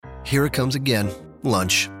here it comes again.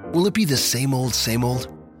 Lunch. Will it be the same old, same old?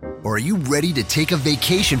 Or are you ready to take a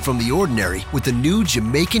vacation from the ordinary with the new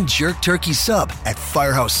Jamaican Jerk Turkey Sub at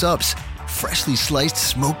Firehouse Subs? Freshly sliced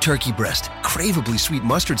smoked turkey breast, craveably sweet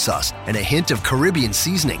mustard sauce, and a hint of Caribbean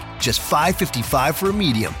seasoning. Just $5.55 for a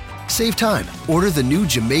medium. Save time. Order the new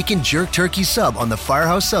Jamaican Jerk Turkey Sub on the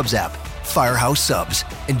Firehouse Subs app. Firehouse Subs.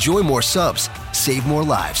 Enjoy more subs. Save more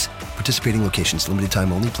lives. Participating locations. Limited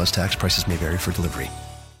time only, plus tax. Prices may vary for delivery.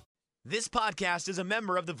 This podcast is a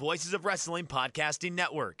member of the Voices of Wrestling Podcasting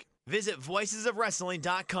Network. Visit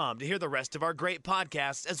voicesofwrestling.com to hear the rest of our great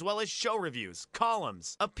podcasts, as well as show reviews,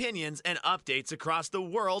 columns, opinions, and updates across the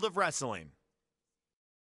world of wrestling.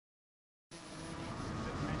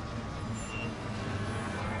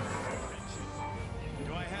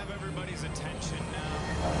 Do I have everybody's attention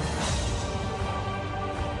now?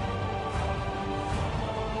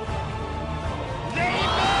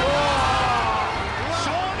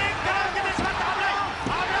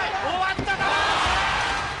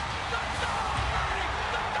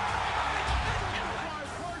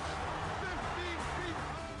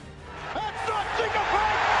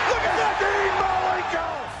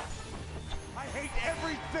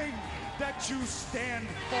 You stand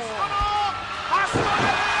for.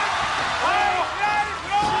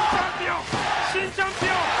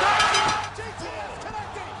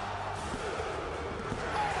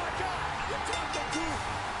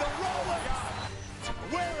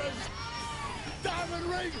 Wearing diamond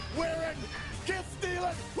ring, wearing gift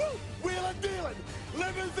stealing, wheeling dealing,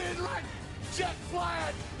 limousine right, jet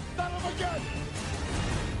flying, son of a gun.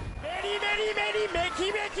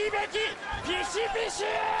 Mickey, fishy.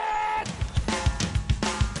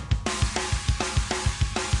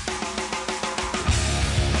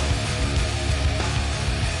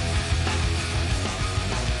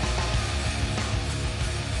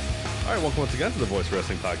 All right, welcome once again to the Voice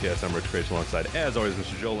Wrestling Podcast. I'm Rich Creation alongside, as always,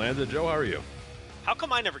 Mr. Joe Lanza. Joe, how are you? How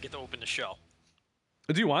come I never get to open the show?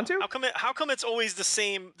 Do you want to? How come it's always the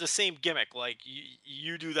same gimmick? Like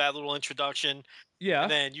you do that little introduction, yeah,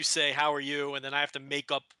 and then you say how are you, and then I have to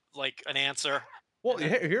make up like an answer. Well,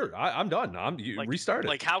 here I'm done. Restart it.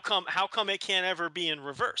 Like how come it can't ever be in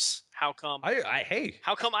reverse? How come?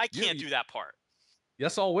 How come I can't do that part?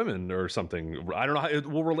 Yes, all women or something. I don't know.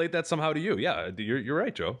 We'll relate that somehow to you. Yeah, you're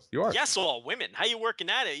right, Joe. You are. Yes, all women. How you working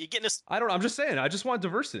at it? You getting us? I don't know. I'm just saying. I just want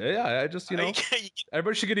diversity. Yeah, I just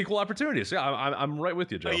everybody should get equal opportunities. Yeah, I'm right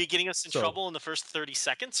with you, Joe. Are you getting us in trouble in the first 30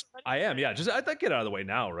 seconds? I am. Yeah, just I get out of the way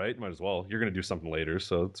now, right? Might as well. You're gonna do something later,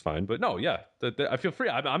 so it's fine. But no, yeah, I feel free.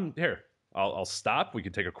 I'm here. I'll stop. We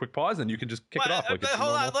can take a quick pause, and you can just kick it off. Like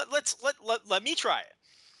hold on. Let me try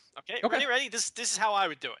it. Okay. Ready? This is how I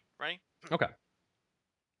would do it. Right? Okay.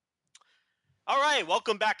 All right,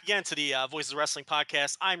 welcome back again to the Voices of Wrestling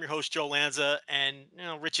Podcast. I'm your host, Joe Lanza, and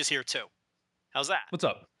Rich is here too. How's that? What's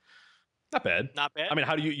up? Not bad. Not bad. I mean,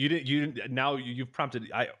 how do you didn't now you've prompted?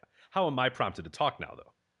 How am I prompted to talk now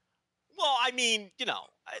though? Well, I mean,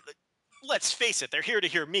 let's face it, they're here to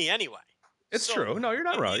hear me anyway. It's true. No, you're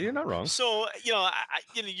not wrong. You're not wrong. So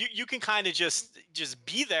you can kind of just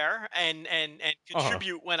be there and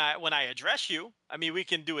contribute when I address you. I mean, we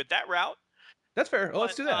can do it that route. That's fair.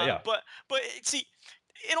 Let's do that. Yeah. But see,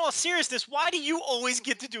 in all seriousness, why do you always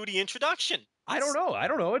get to do the introduction? I don't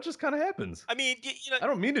know. It just kind of happens. I mean, I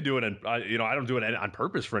don't mean to do it, I don't do it on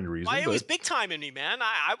purpose for any reason. It was big time in me, man.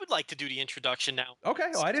 I would like to do the introduction now. Okay.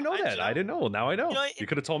 Well, I didn't know that. I didn't know. Well, now I know. You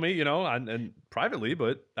could have told me, and privately,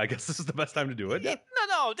 but I guess this is the best time to do it. Yeah.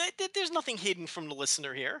 No. There's nothing hidden from the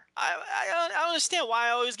listener here. I don't understand why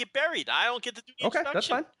I always get buried. I don't get to do the introduction. Okay, that's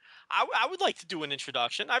fine. I would like to do an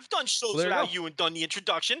introduction. I've done shows without you and done the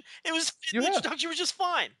introduction. The introduction was just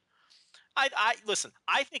fine. Listen.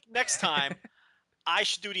 I think next time I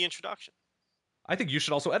should do the introduction. I think you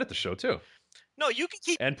should also edit the show too. No, you can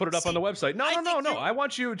keep and put it up on the website. No. I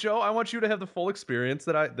want you, Joe. I want you to have the full experience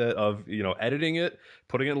of editing it,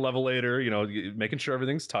 putting it in Levelator, making sure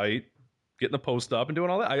everything's tight, getting the post up, and doing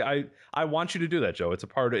all that. I want you to do that, Joe. It's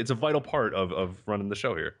a vital part of running the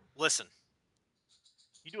show here. Listen.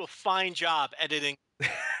 You do a fine job editing.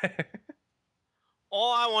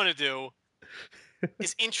 All I want to do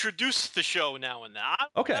is introduce the show now and then.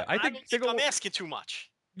 I think I'm asking too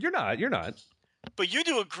much. You're not. But you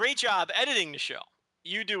do a great job editing the show.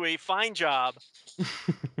 You do a fine job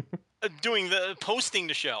posting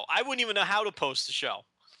the show. I wouldn't even know how to post the show.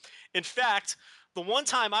 In fact, the one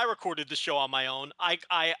time I recorded the show on my own,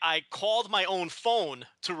 I called my own phone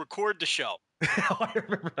to record the show. I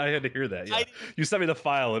remember I had to hear that. Yeah. You sent me the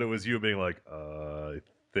file and it was you being like, I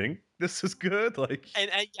think this is good. Like, and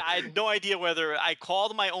I had no idea whether I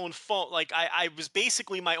called my own phone. Like I was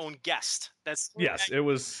basically my own guest. That's yes, it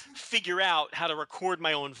was. Figure out how to record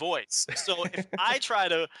my own voice. So if I try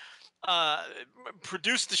to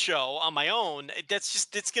produce the show on my own,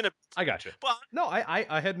 it's gonna. I got you. Well, no,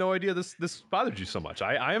 I had no idea this bothered you so much.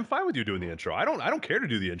 I am fine with you doing the intro. I don't care to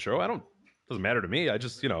do the intro. Doesn't matter to me. I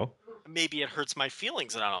just maybe it hurts my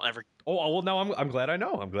feelings and I don't ever. Oh well, now I'm glad I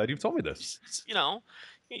know. I'm glad you've told me this.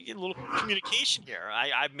 A little communication here.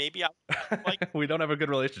 I like. We don't have a good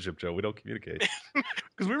relationship, Joe. We don't communicate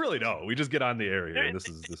because we really don't. We just get on the air here, and this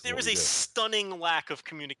is there is a stunning lack of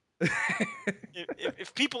communication.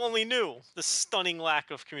 if people only knew the stunning lack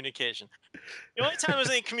of communication. The only time there's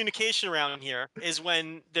any communication around here is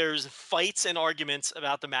when there's fights and arguments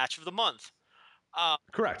about the match of the month.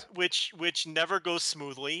 Correct. Which never goes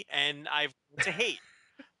smoothly, and I've to hate.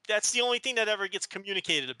 That's the only thing that ever gets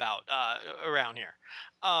communicated about around here.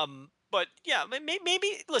 But yeah,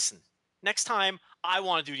 maybe listen. Next time, I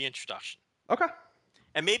want to do the introduction. Okay.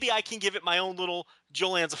 And maybe I can give it my own little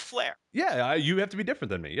Joe Lanza flair. Yeah, you have to be different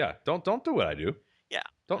than me. Yeah, don't do what I do. Yeah.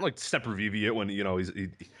 Don't like Sempervivi it when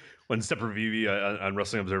when Sempervivi on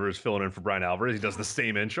Wrestling Observer is filling in for Brian Alvarez. He does the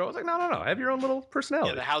same intro. I was like, no. Have your own little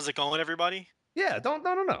personality. Yeah, how's it going, everybody? Yeah, no. I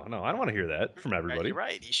don't want to hear that from everybody. You're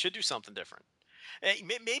right. You should do something different.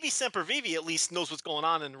 Maybe Sempervivi at least knows what's going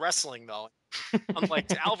on in wrestling, though.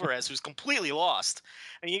 Unlike Alvarez, who's completely lost.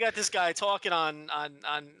 And you got this guy talking on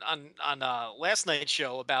last night's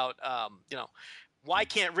show about why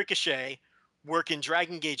can't Ricochet work in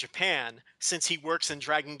Dragon Gate Japan since he works in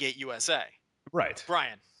Dragon Gate USA? Right,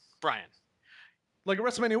 Brian. Like a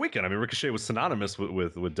WrestleMania weekend. I mean, Ricochet was synonymous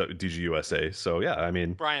with DGUSA. So yeah, I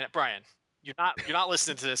mean, Brian, you're not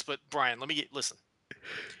listening to this, but Brian, listen.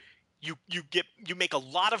 You make a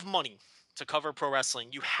lot of money to cover pro wrestling.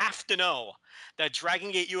 You have to know that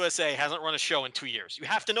Dragon Gate USA hasn't run a show in 2 years. You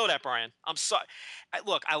have to know that, Brian. I'm sorry.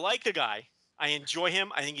 Look, I like the guy. I enjoy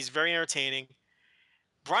him. I think he's very entertaining.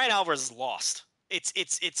 Brian Alvarez is lost. It's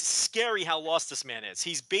scary how lost this man is.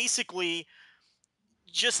 He's basically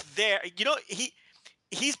just there.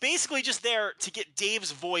 He's basically just there to get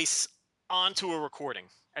Dave's voice onto a recording.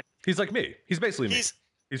 He's like me. He's basically me.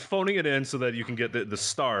 He's phoning it in so that you can get the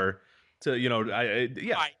star to, right.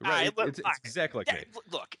 It's exactly like me.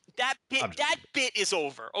 Look, that bit is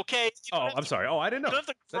over, okay? I'm sorry. Oh, I didn't know. You don't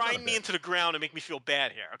have to grind me into the ground and make me feel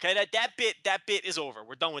bad here, okay? That bit is over.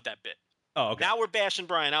 We're done with that bit. Oh, okay. Now we're bashing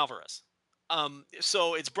Brian Alvarez.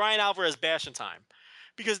 So it's Brian Alvarez bashing time.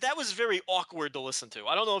 Because that was very awkward to listen to.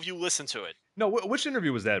 I don't know if you listened to it. No, which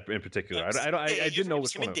interview was that in particular? I didn't know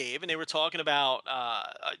which one. Him and Dave, and they were talking about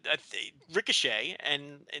Ricochet,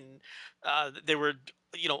 and they were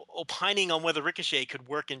opining on whether Ricochet could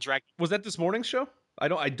work in drag. Was that this morning's show? I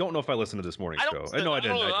don't know if I listened to this morning's show. I didn't.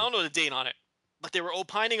 I don't know the date on it, but they were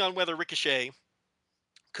opining on whether Ricochet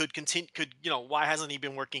could continue. Why hasn't he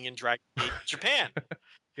been working in drag Japan?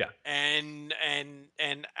 Yeah, and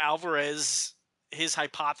Alvarez. His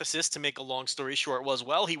hypothesis, to make a long story short, was,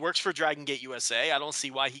 well, he works for Dragon Gate USA. I don't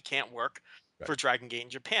see why he can't work for Dragon Gate in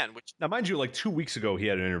Japan. Which now, mind you, like 2 weeks ago, he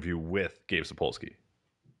had an interview with Gabe Sapolsky.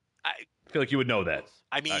 I feel like you would know that.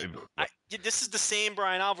 I mean, this is the same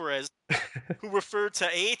Brian Alvarez who referred to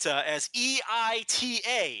Eita as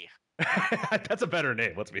EITA. That's a better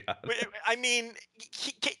name. Let's be honest. I mean,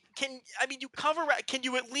 you cover? Can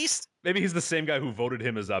you at least? Maybe he's the same guy who voted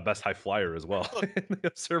him as best high flyer as well in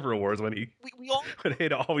the Server Awards when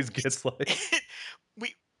Eita always gets like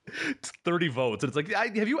 30 votes, and it's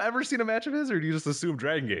like, have you ever seen a match of his, or do you just assume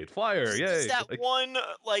Dragon Gate flyer? Yay! That one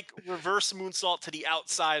reverse moonsault to the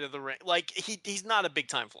outside of the ring. Like he's not a big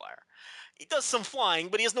time flyer. He does some flying,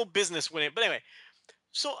 but he has no business with it. But anyway.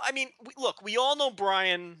 So, I mean, we all know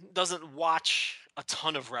Brian doesn't watch a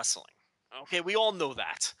ton of wrestling. Okay, we all know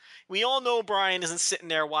that. We all know Brian isn't sitting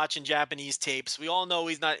there watching Japanese tapes. We all know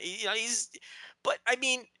he's not, but I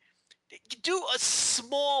mean, do a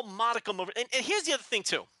small modicum of, and here's the other thing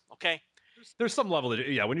too, okay? There's some level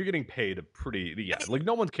that, when you're getting paid like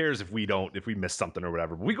no one cares if we miss something or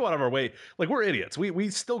whatever, but we go out of our way, like we're idiots. We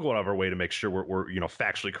still go out of our way to make sure we're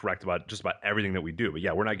factually correct about just about everything that we do. But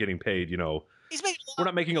yeah, we're not getting paid, we're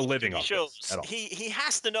not making a living off this at all. He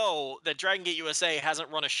has to know that Dragon Gate USA hasn't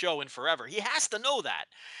run a show in forever. He has to know that.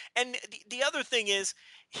 And the other thing is,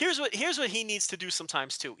 here's what he needs to do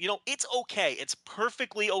sometimes too. It's okay. It's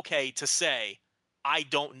perfectly okay to say, I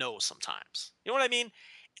don't know sometimes. You know what I mean?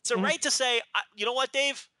 It's a right to say, you know what,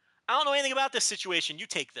 Dave? I don't know anything about this situation. You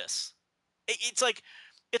take this. It's like,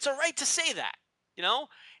 it's a right to say that,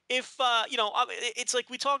 If, it's like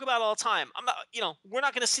we talk about all the time. I'm not, we're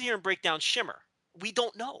not going to sit here and break down Shimmer. We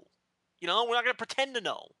don't know. You know, we're not going to pretend to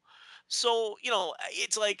know. So, you know,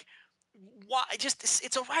 it's like, why?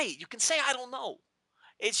 It's all right. You can say I don't know.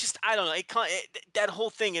 It's just I don't know. That whole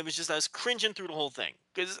thing. It was just I was cringing through the whole thing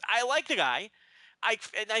because I like the guy. I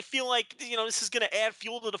feel like this is going to add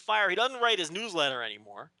fuel to the fire. He doesn't write his newsletter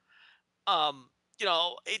anymore. Um,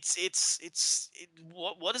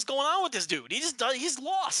 what is going on with this dude? He's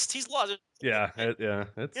lost. He's lost. Yeah, You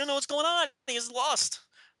it's don't know what's going on. He's lost.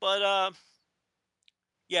 But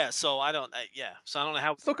yeah. So I don't. So I don't know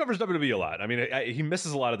how. still covers WWE a lot. I mean, he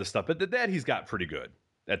misses a lot of the stuff, but that he's got pretty good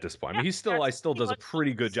at this point. I mean, he still does a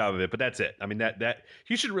pretty good job of it, but that's it. I mean, that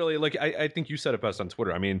he should really I think you said it best on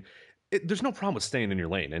Twitter. I mean, there's no problem with staying in your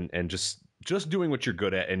lane and just doing what you're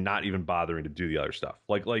good at and not even bothering to do the other stuff.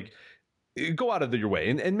 Like go out of your way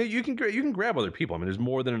and maybe you can grab other people. I mean, there's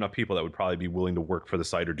more than enough people that would probably be willing to work for the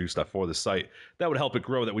site or do stuff for the site that would help it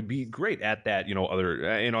grow. That would be great at that.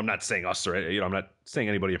 I'm not saying us or I'm not saying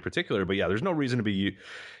anybody in particular, but yeah, there's no reason to be.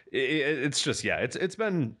 It's just it's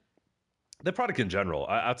been the product in general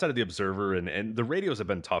outside of the Observer and the radios have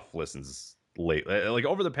been tough listens late, like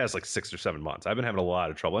over the past 6 or 7 months. I've been having a lot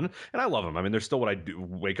of trouble and I love them. I mean, they're still what I do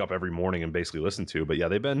wake up every morning and basically listen to, but yeah,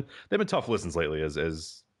 they've been tough listens lately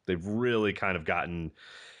as they've really kind of gotten,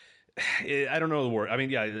 I don't know the word. I mean,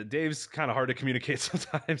 yeah, Dave's kind of hard to communicate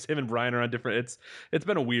sometimes. Him and Brian are on different, it's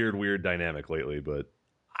been a weird dynamic lately, but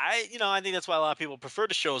I think that's why a lot of people prefer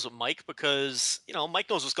the shows with Mike because, Mike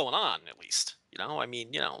knows what's going on at least. I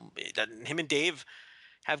mean, him and Dave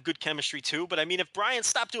have good chemistry too. But I mean, if Brian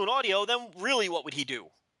stopped doing audio, then really what would he do?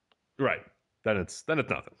 Right. Then it's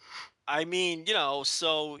nothing. I mean,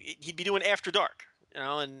 so he'd be doing After Dark,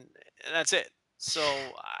 and that's it. So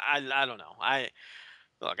I don't know. I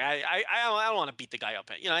don't want to beat the guy up.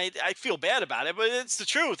 I feel bad about it, but it's the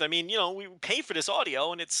truth. I mean, we pay for this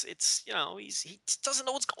audio, and it's he doesn't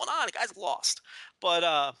know what's going on. The guy's lost.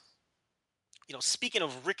 But speaking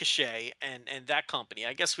of Ricochet and that company,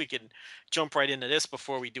 I guess we can jump right into this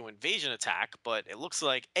before we do Invasion Attack. But it looks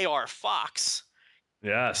like AR Fox,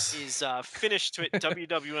 yes, is finished with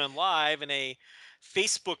WWN Live in a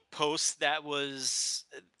Facebook post that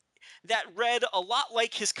read a lot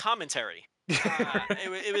like his commentary.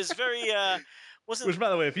 It was very wasn't. Which, by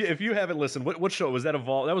the way, if you haven't listened, what show was that? That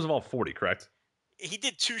was Evolve 40, correct? He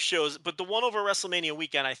did 2 shows, but the one over WrestleMania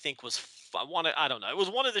weekend, I think, was I don't know. It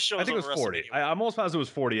was one of the shows. I think it was 40. I'm almost positive it was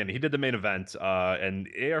 40, and he did the main event. And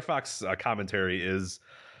AR Fox commentary is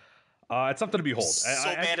it's something to behold.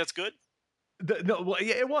 Bad it's good. Well,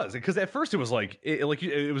 yeah, it was because at first it was it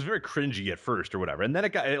was very cringy at first or whatever, and then it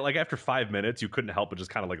got after 5 minutes you couldn't help but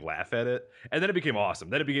just kind of laugh at it, and then it became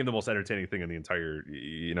awesome. Then it became the most entertaining thing in the entire.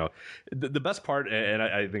 The best part, and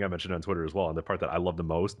I think I mentioned on Twitter as well, and the part that I love the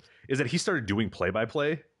most is that he started doing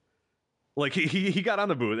play-by-play. Like he got on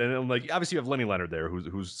the booth, and obviously you have Lenny Leonard there,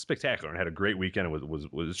 who's spectacular and had a great weekend and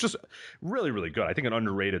was just really really good. I think an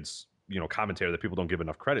underrated commentator that people don't give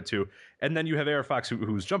enough credit to. And then you have AR Fox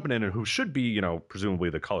who's jumping in and who should be, presumably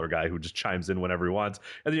the color guy who just chimes in whenever he wants.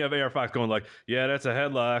 And then you have AR Fox going yeah, that's a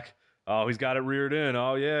headlock. Oh, he's got it reared in.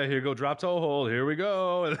 Oh yeah, here go drop toe hold. Here we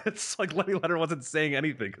go. And it's Lenny Leonard wasn't saying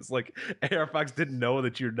anything because AR Fox didn't know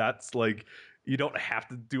that you're not you don't have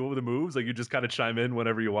to do the moves. You just kind of chime in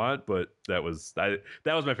whenever you want. But that was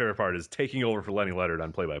my favorite part, is taking over for Lenny Leonard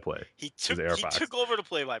on play-by-play. He took over to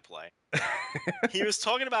play-by-play. He was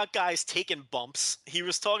talking about guys taking bumps. He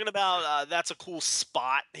was talking about that's a cool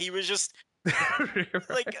spot. He was just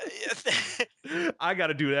I got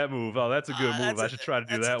to do that move. Oh, that's a good move. I should try to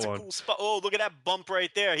do that one. Cool spot. Oh, look at that bump right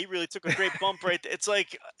there. He really took a great bump right there. It's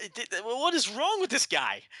what is wrong with this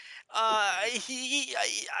guy? I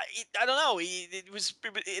don't know.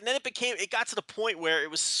 And then it got to the point where it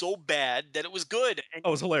was so bad that it was good. And, it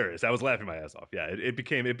was hilarious. I was laughing my ass off. Yeah, it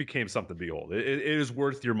became something to behold. It is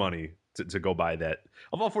worth your money to go buy that.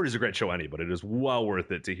 Evolve 40 is a great show, but it is well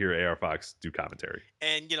worth it to hear AR Fox do commentary.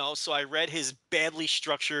 And so I read his badly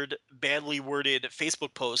structured, badly worded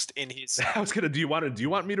Facebook post in his. I was gonna. Do you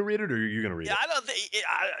want me to read it, or are you gonna read it?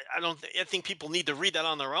 I think people need to read that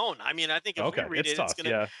on their own. I mean, I think if we read it, tough, it's gonna.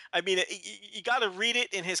 Yeah. I mean, you got to read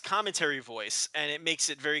it in his commentary voice, and it makes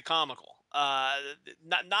it very comical.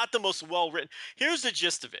 Not the most well written. Here's the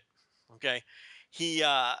gist of it. Okay,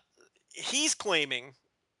 he's claiming.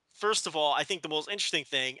 First of all, I think the most interesting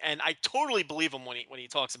thing, and I totally believe him when he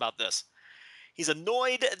talks about this, he's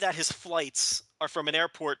annoyed that his flights are from an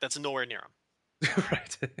airport that's nowhere near him.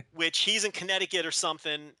 Right. Which he's in Connecticut or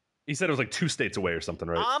something. He said it was 2 states away or something,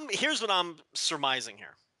 right? Here's what I'm surmising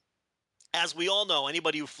here. As we all know,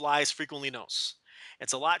 anybody who flies frequently knows,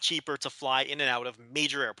 it's a lot cheaper to fly in and out of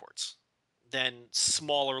major airports than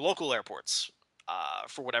smaller local airports.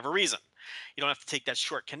 for whatever reason. You don't have to take that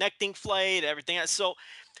short connecting flight, everything else. So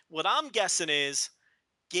what I'm guessing is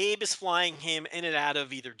Gabe is flying him in and out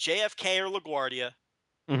of either JFK or LaGuardia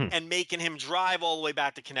Mhm. and making him drive all the way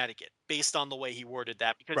back to Connecticut based on the way he worded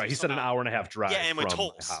that. Because Right. He said an somehow, hour and a half drive and with from my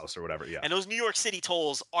tolls. house or whatever. Yeah. And those New York City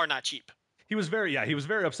tolls are not cheap. He was very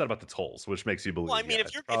upset about the tolls, which makes you believe. Well, I mean, yeah,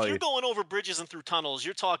 if you're going over bridges and through tunnels,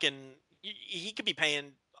 you're talking he could be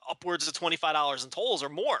paying upwards of $25 in tolls or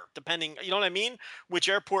more, depending. You know what I mean? Which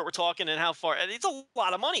airport we're talking and how far. It's a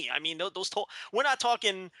lot of money. I mean, those toll. We're not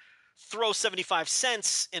talking throw 75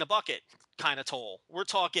 cents in a bucket kind of toll. We're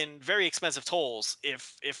talking very expensive tolls.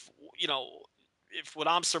 If you know, if what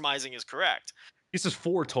I'm surmising is correct. He says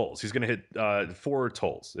 4 tolls. He's going to hit 4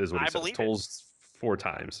 tolls is what he I says. believe Tolls 4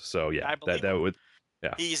 times. So yeah, that would.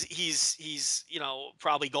 Yeah. He's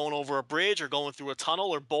probably going over a bridge or going through a tunnel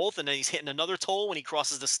or both, and then he's hitting another toll when he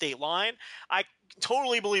crosses the state line. I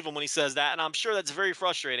totally believe him when he says that, and I'm sure that's very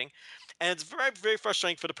frustrating. And it's very, very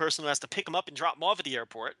frustrating for the person who has to pick him up and drop him off at the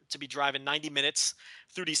airport to be driving 90 minutes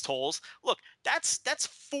through these tolls. Look, that's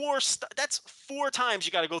 4 times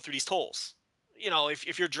you got to go through these tolls.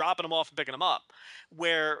 If you're dropping them off and picking them up,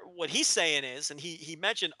 where what he's saying is, and he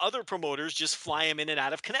mentioned other promoters just fly him in and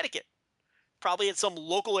out of Connecticut. Probably at some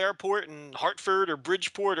local airport in Hartford or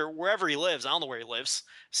Bridgeport or wherever he lives. I don't know where he lives.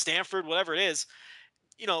 Stanford, whatever it is.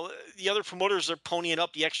 The other promoters are ponying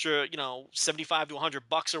up the extra, 75 to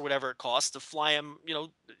 $100 or whatever it costs to fly him,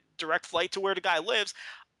 direct flight to where the guy lives.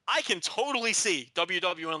 I can totally see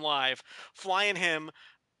WWN Live flying him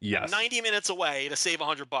 90 minutes away to save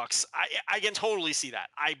 $100. I can totally see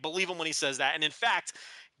that. I believe him when he says that. And in fact,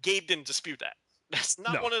 Gabe didn't dispute that. That's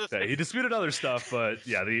not one of the things. He disputed other stuff, but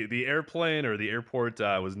yeah, the airplane or the airport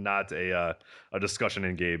was not a discussion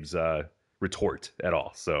in Gabe's retort at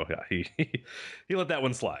all. So yeah, he let that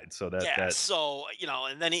one slide. So that so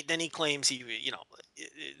and then he claims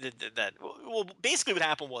that basically what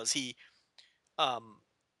happened was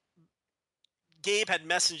Gabe had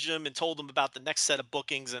messaged him and told him about the next set of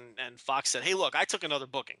bookings, and Fox said, "Hey, look, I took another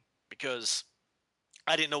booking because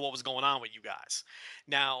I didn't know what was going on with you guys."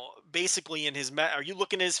 Now, basically, in his are you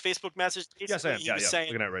looking at his Facebook message? Basically, yes, I am. He was saying,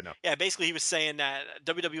 looking at it right now. Yeah, basically, he was saying that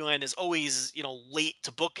WWN is always, late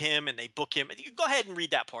to book him, and they book him. You go ahead and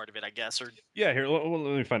read that part of it, I guess. Or yeah, here let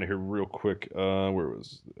me find it here real quick. Where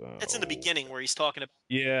was? It's in the beginning where he's talking about.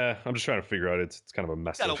 Yeah, I'm just trying to figure out. It's kind of a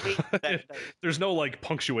mess up. There's no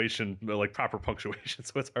punctuation, proper punctuation,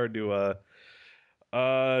 so it's hard to.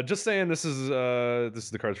 Just saying, this is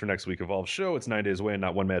the cards for next week Evolve show. It's 9 days away and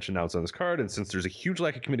not one match announced on this card. And since there's a huge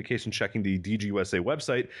lack of communication checking the DGUSA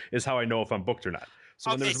website is how I know if I'm booked or not.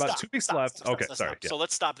 So when there's about 2 weeks left. Sorry. So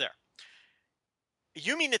let's stop there.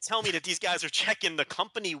 You mean to tell me that these guys are checking the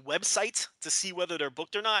company website to see whether they're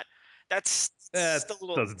booked or not? That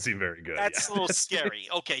doesn't seem very good. That's a little scary.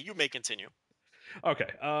 Okay, you may continue. Okay.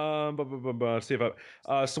 See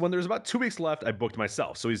if so when there's about 2 weeks left, I booked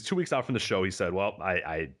myself. So he's 2 weeks out from the show. He said, "Well,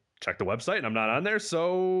 I checked the website and I'm not on there,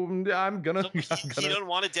 so I'm gonna." He doesn't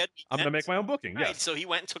want a dead weekend. I'm gonna make my own booking. Right, yes. So he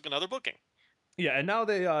went and took another booking. Yeah, and now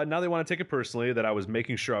they want to take it personally that I was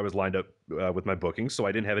making sure I was lined up with my bookings, so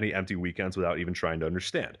I didn't have any empty weekends without even trying to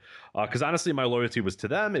understand. Because honestly, my loyalty was to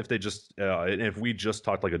them. If they just if we just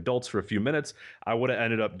talked like adults for a few minutes, I would have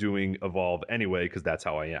ended up doing Evolve anyway, because that's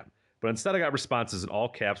how I am. But instead, I got responses in all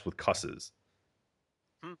caps with cusses.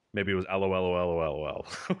 Maybe it was LOL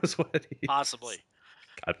was what he possibly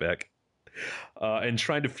got back. And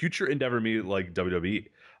trying to future endeavor me like WWE.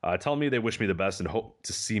 Telling me they wish me the best and hope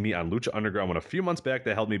to see me on Lucha Underground, when a few months back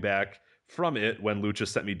they held me back from it when Lucha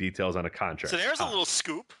sent me details on a contract. So there's a little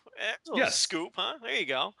scoop. Scoop, huh? There you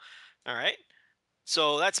go. All right.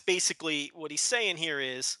 So that's basically what he's saying here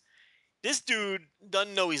is this dude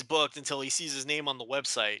doesn't know he's booked until he sees his name on the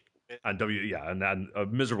website. And on a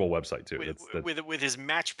miserable website too. With his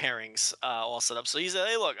match pairings all set up. So he said,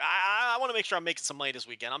 "Hey, look, I want to make sure I'm making some money this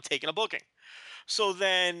weekend. I'm taking a booking." So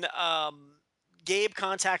then Gabe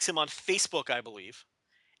contacts him on Facebook, I believe,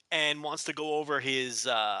 and wants to go over his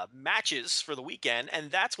matches for the weekend. And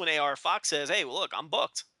that's when AR Fox says, "Hey, well, look, I'm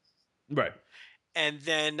booked." Right. And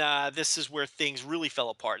then this is where things really fell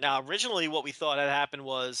apart. Now, originally what we thought had happened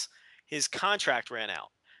was his contract ran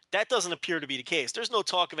out. That doesn't appear to be the case. There's no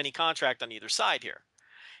talk of any contract on either side here.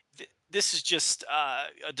 This is just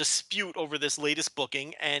a dispute over this latest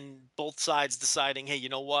booking and both sides deciding, hey, you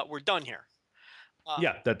know what? We're done here.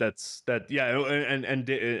 Yeah, and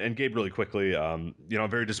Gabe, really quickly, I'm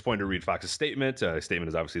very disappointed to read Fox's statement. His statement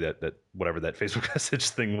is obviously that whatever that Facebook message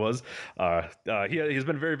thing was. He's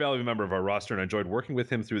been a very valuable member of our roster, and I enjoyed working with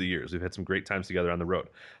him through the years. We've had some great times together on the road.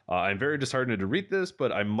 I'm very disheartened to read this,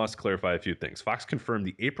 but I must clarify a few things. Fox confirmed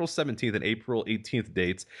the April 17th and April 18th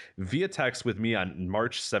dates via text with me on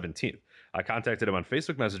March 17th. I contacted him on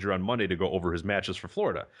Facebook Messenger on Monday to go over his matches for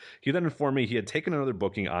Florida. He then informed me he had taken another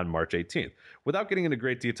booking on March 18th. Without getting into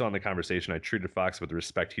great detail in the conversation, I treated Fox with the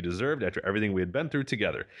respect he deserved after everything we had been through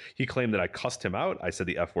together. He claimed that I cussed him out. I said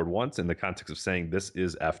the F word once in the context of saying this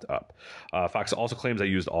is effed up. Fox also claims I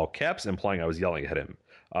used all caps, implying I was yelling at him.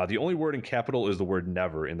 The only word in capital is the word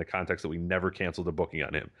never in the context that we never canceled a booking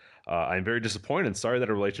on him. I'm very disappointed and sorry that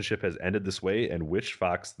a relationship has ended this way and wish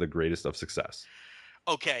Fox the greatest of success.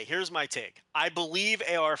 Okay, here's my take. I believe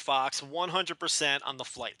AR Fox 100% on the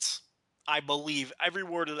flights. I believe every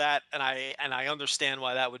word of that, and I understand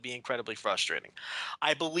why that would be incredibly frustrating.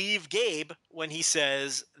 I believe Gabe when he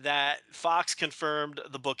says that Fox confirmed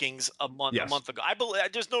the bookings a month ago. I believe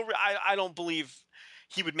I don't believe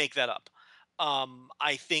he would make that up.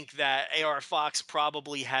 I think that AR Fox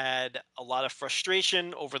probably had a lot of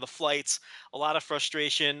frustration over the flights, a lot of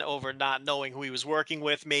frustration over not knowing who he was working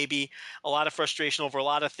with, maybe a lot of frustration over a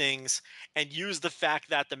lot of things, and used the fact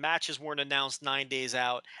that the matches weren't announced 9 days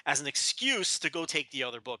out as an excuse to go take the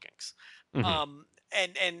other bookings. Mm-hmm.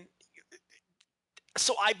 And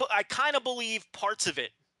so I kind of believe parts of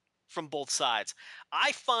it from both sides.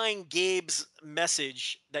 I find Gabe's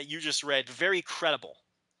message that you just read very credible.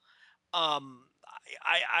 Um,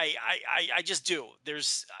 I just do.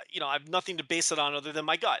 There's, I have nothing to base it on other than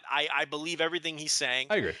my gut. I believe everything he's saying.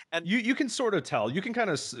 I agree. And you can sort of tell. You can kind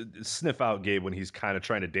of sniff out Gabe when he's kind of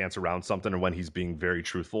trying to dance around something, or when he's being very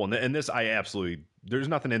truthful. And this, I absolutely, there's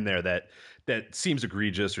nothing in there that seems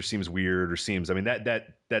egregious or seems weird or seems. I mean,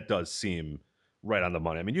 that does seem right on the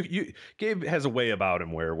money. I mean, Gabe has a way about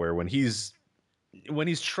him where when he's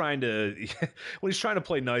trying to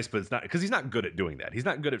play nice, but it's not, because he's not good at doing that. He's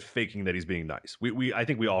not good at faking that he's being nice. I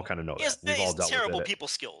think we all kind of know that. We've all dealt terrible with it. people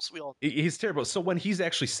skills. He's terrible. So when he's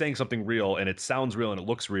actually saying something real and it sounds real and it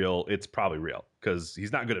looks real, it's probably real, because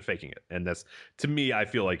he's not good at faking it. And that's, to me, I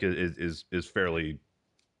feel like is fairly.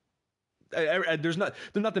 There's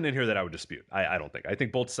nothing in here that I would dispute. I don't think. I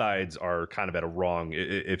think both sides are kind of at a wrong,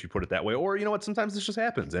 if you put it that way. Or, you know what? Sometimes this just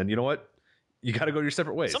happens, and you know what? You got to go your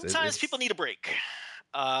separate ways. Sometimes people need a break.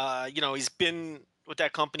 He's been with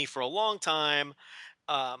that company for a long time.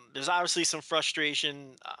 There's obviously some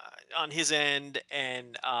frustration on his end,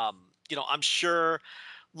 and I'm sure.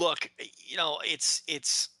 Look,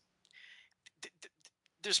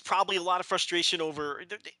 there's probably a lot of frustration over.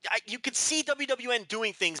 You could see WWN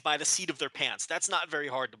doing things by the seat of their pants. That's not very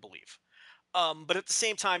hard to believe. But at the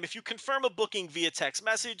same time, if you confirm a booking via text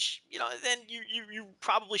message, then you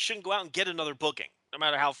probably shouldn't go out and get another booking, no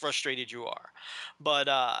matter how frustrated you are. But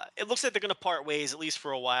it looks like they're going to part ways, at least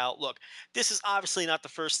for a while. Look, this is obviously not the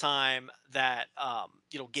first time that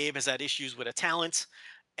Gabe has had issues with a talent,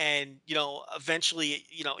 and eventually,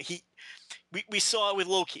 we saw it with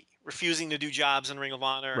Loki refusing to do jobs in Ring of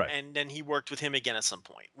Honor, Right. and then he worked with him again at some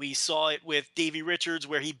point. We saw it with Davey Richards,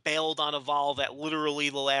 where he bailed on Evolve at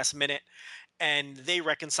literally the last minute, and they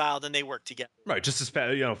reconciled and they worked together. Right. Just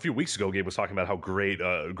a few weeks ago, Gabe was talking about how great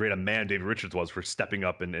a man David Richards was for stepping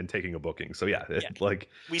up and taking a booking. So yeah. Like,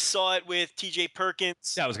 we saw it with TJ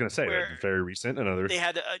Perkins. Yeah, I was going to say, very recent. They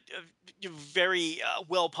had a very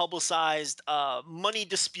well publicized money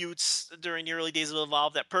disputes during the early days of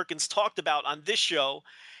Evolve that Perkins talked about on this show.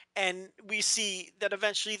 And we see that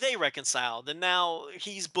eventually they reconciled, and now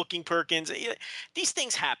he's booking Perkins. These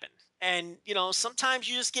things happen. And, sometimes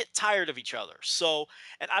you just get tired of each other. So,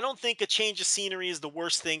 and I don't think a change of scenery is the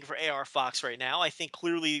worst thing for AR Fox right now. I think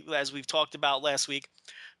clearly, as we've talked about last week,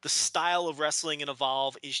 the style of wrestling in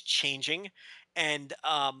Evolve is changing. And,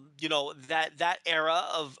 that era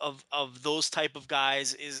of those type of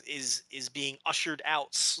guys is being ushered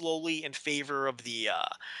out slowly in favor of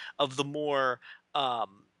the more,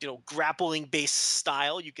 grappling based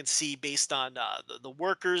style. You can see based on the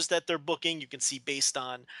workers that they're booking. You can see based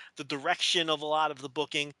on the direction of a lot of the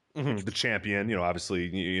booking. Mm-hmm. The champion, obviously,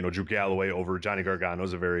 Drew Galloway over Johnny Gargano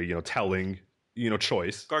is a very, telling,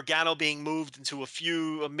 choice. Gargano being moved into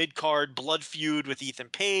a mid-card blood feud with Ethan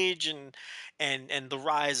Page, and the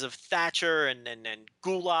rise of Thatcher and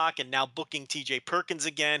Gulak, and now booking TJ Perkins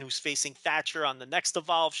again, who's facing Thatcher on the next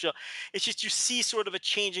Evolve show. It's just, you see sort of a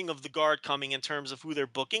changing of the guard coming in terms of who they're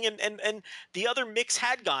booking, and the other mix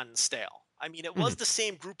had gone stale. I mean, it was the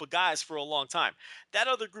same group of guys for a long time. That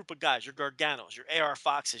other group of guys, your Garganos, your AR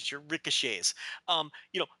Foxes, your Ricochets,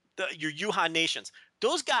 your Yuhan Nations.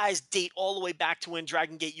 Those guys date all the way back to when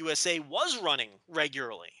Dragon Gate USA was running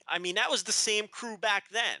regularly. I mean, that was the same crew back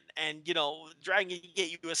then. And, Dragon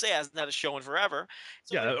Gate USA hasn't had a show in forever.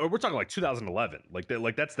 So Yeah, we're talking like 2011.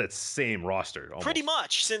 Like that's that same roster almost. Pretty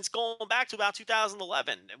much since going back to about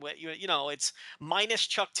 2011. It's minus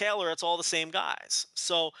Chuck Taylor. It's all the same guys.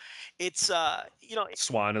 So it's,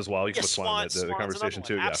 Swan as well. You can put Swan in the Swan's conversation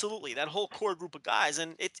too. Yeah. Absolutely. That whole core group of guys.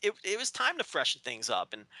 And it was time to freshen things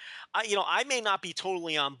up. And I may not be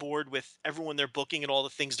totally on board with everyone they're booking and all the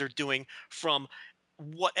things they're doing from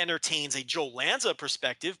what entertains a Joe Lanza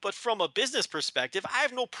perspective, but from a business perspective, I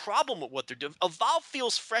have no problem with what they're doing. Evolve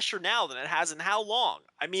feels fresher now than it has in how long?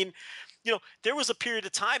 I mean, there was a period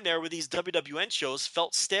of time there where these WWN shows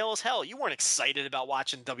felt stale as hell. You weren't excited about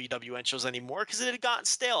watching WWN shows anymore because it had gotten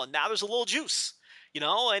stale, and now there's a little juice, and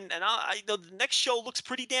the next show looks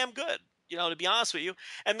pretty damn good, to be honest with you.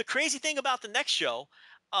 And the crazy thing about the next show,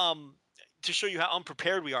 to show you how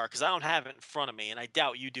unprepared we are, because I don't have it in front of me, and I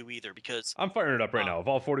doubt you do either, because I'm firing it up right now.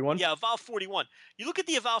 Evolve 41? Yeah, Evolve 41. You look at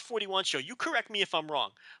the Evolve 41 show, you correct me if I'm wrong,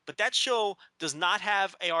 but that show does not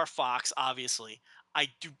have AR Fox, obviously. I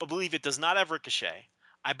do believe it does not have Ricochet.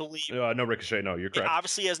 I believe no Ricochet. No, you're correct. It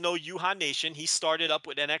obviously has no Yuhan Nation. He started up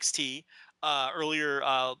with NXT earlier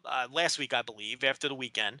last week, I believe, after the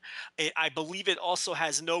weekend. I believe it also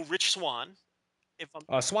has no Rich Swann.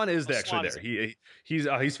 Swan is actually there.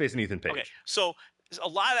 He's facing Ethan Page. Okay, so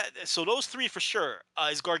those three for sure.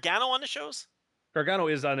 Is Gargano on the shows? Gargano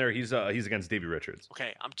is on there. He's against Davey Richards.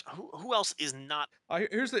 Okay, who else is not?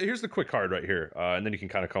 Here's the quick card right here, and then you can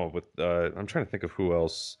kind of come up with. I'm trying to think of who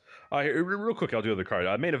else. Real quick, I'll do the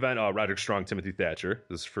card. Main event: Roderick Strong, Timothy Thatcher.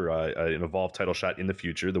 This is for an Evolve title shot in the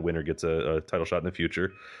future. The winner gets a title shot in the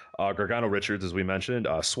future. Gargano Richards, as we mentioned.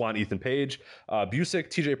 Swan, Ethan Page. Busick,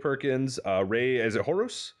 T.J. Perkins. Ray, is it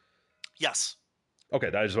Horus? Yes. Okay,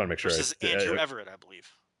 I just want to make sure. Versus Andrew Everett, I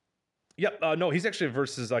believe. Yep. No, he's actually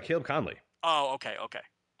versus Caleb Conley. Oh, okay.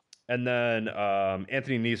 And then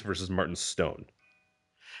Anthony Nese versus Martin Stone.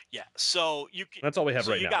 Yeah, so that's all we have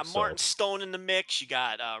right now. You got Martin Stone in the mix. You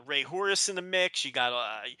got Ray Horace in the mix. You got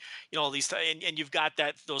all these, and you've got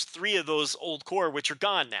those three of those old core which are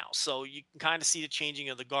gone now. So you can kind of see the changing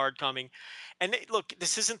of the guard coming. And look,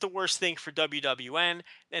 this isn't the worst thing for WWN,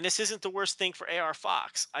 and this isn't the worst thing for AR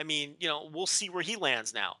Fox. I mean, we'll see where he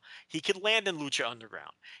lands now. He could land in Lucha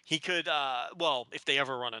Underground. He could, if they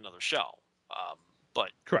ever run another show.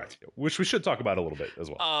 But correct, which we should talk about a little bit as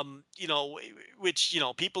well. Which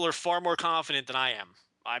people are far more confident than I am.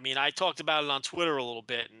 I mean, I talked about it on Twitter a little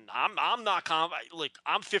bit, and I'm not like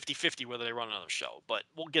I'm 50-50 whether they run another show, but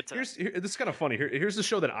we'll get to this is kind of funny. Here's the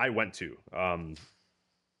show that I went to. So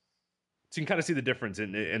you can kind of see the difference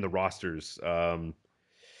in the rosters. Let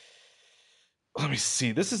me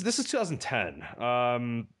see. This is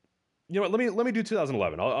 2010. You know what? Let me do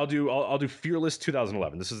 2011. I'll do Fearless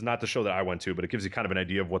 2011. This is not the show that I went to, but it gives you kind of an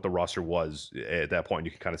idea of what the roster was at that point.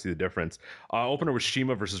 You can kind of see the difference. Opener was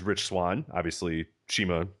Shima versus Rich Swann. Obviously,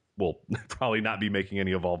 Shima will probably not be making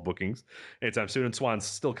any Evolve bookings anytime soon, and Swan's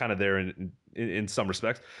still kind of there in some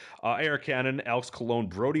respects. AR Cannon, Alex Colon,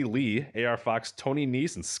 Brody Lee, AR Fox, Tony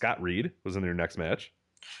Nese, and Scott Reed was in their next match.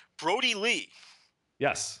 Brody Lee.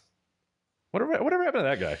 Yes. Whatever happened to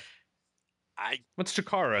that guy? Went to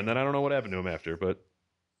Chikara, and then I don't know what happened to him after, but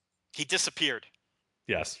he disappeared.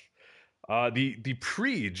 Yes. The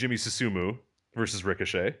pre Jimmy Susumu versus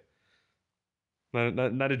Ricochet.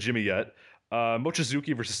 Not a Jimmy yet.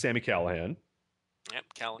 Mochizuki versus Sami Callihan. Yep,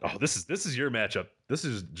 Callihan. Oh, this is your matchup. This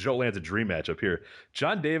is Joe Land's dream matchup here.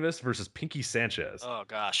 John Davis versus Pinky Sanchez. Oh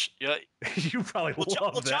gosh, yeah. You probably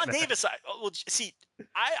love that. John Davis.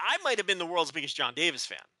 I might have been the world's biggest John Davis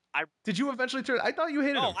fan. Did you eventually turn? I thought you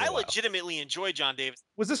hated him. No, I legitimately enjoy John Davis.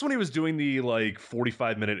 Was this when he was doing the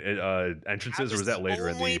 45-minute entrances, or was that later?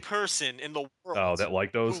 The only person in the world that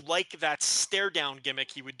liked those, who liked that stare down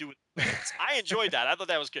gimmick he would do. I enjoyed that. I thought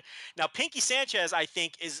that was good. Now Pinky Sanchez, I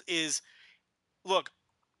think is look.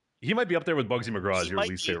 He might be up there with Bugsy McGraw as your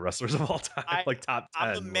least favorite wrestlers of all time, like top 10.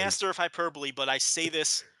 I'm the master of hyperbole, but I say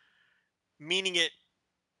this meaning it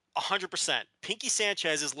 100%. Pinky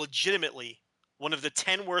Sanchez is legitimately one of the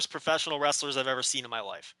 10 worst professional wrestlers I've ever seen in my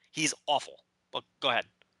life. He's awful. But go ahead.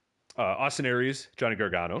 Austin Aries, Johnny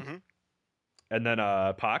Gargano. Mm-hmm. And then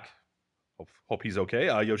Pac. Hope he's okay.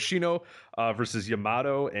 Yoshino versus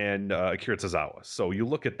Yamato and Akira Tozawa. So you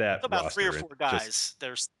look at that. About 3 or 4 guys.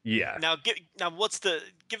 Yeah. Now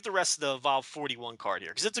give the rest of the Evolve 41 card here,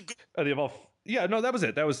 because it's a good. The Evolve. Yeah, no, that was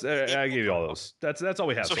it. That was I gave you all those. That's all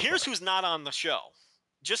we have. So here's who's not on the show,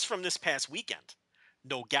 just from this past weekend.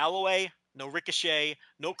 No Galloway, no Ricochet,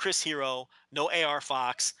 no Chris Hero, no AR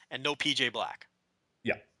Fox, and no PJ Black.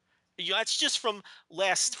 Yeah. That's just from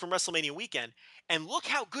WrestleMania weekend. And look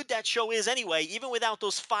how good that show is anyway, even without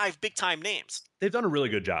those 5 big time names. They've done a really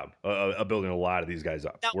good job of building a lot of these guys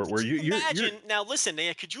up. Now, Where you're now listen,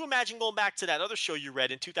 could you imagine going back to that other show you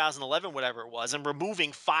read in 2011, whatever it was, and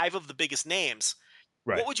removing 5 of the biggest names?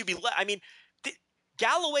 right. What would you be? I mean,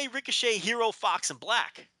 Galloway, Ricochet, Hero, Fox, and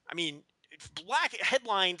Black. I mean, Black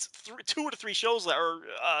headlines 2 or 3 shows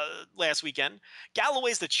last weekend.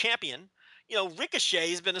 Galloway's the champion.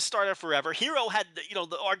 Ricochet's been a starter forever. Hero had,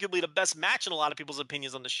 arguably the best match in a lot of people's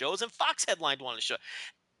opinions on the shows, and Fox headlined one of the show.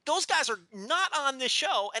 Those guys are not on this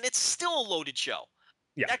show, and it's still a loaded show.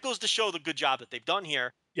 Yeah. That goes to show the good job that they've done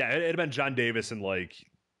here. Yeah, it'd have been John Davis and like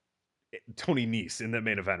Tony Nese in the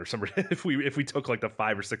main event or somebody if we took like the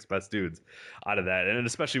 5 or 6 best dudes out of that, and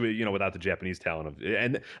especially without the Japanese talent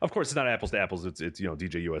and of course it's not apples to apples. It's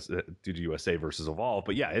DJ USA versus Evolve,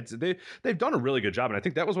 but yeah, they've done a really good job, and I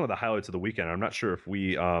think that was one of the highlights of the weekend. I'm not sure if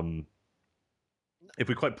we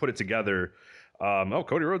quite put it together.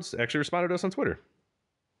 Cody Rhodes actually responded to us on Twitter.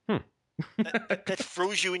 That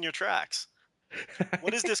froze you in your tracks.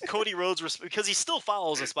 What is this Cody Rhodes? Because he still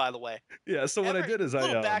follows us, by the way. Yeah. So what I did is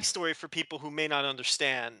little backstory for people who may not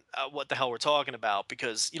understand what the hell we're talking about,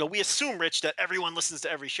 because we assume, Rich, that everyone listens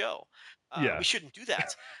to every show. Yeah. We shouldn't do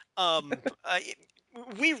that.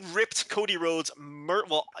 We ripped Cody Rhodes.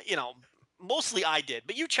 Mostly I did,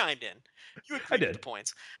 but you chimed in. You agreed with the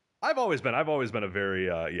points. I've always been a very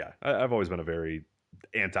I've always been a very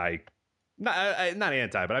anti. Not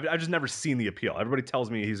anti, but I've just never seen the appeal. Everybody tells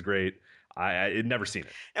me he's great. I'd never seen it.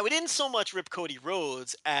 And we didn't so much rip Cody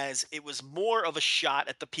Rhodes as it was more of a shot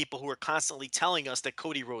at the people who are constantly telling us that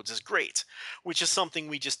Cody Rhodes is great, which is something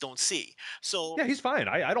we just don't see. So yeah, he's fine.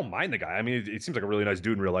 I don't mind the guy. I mean, it seems like a really nice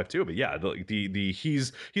dude in real life too. But yeah,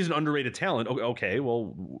 he's an underrated talent. Okay,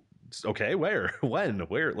 well, okay, where, when,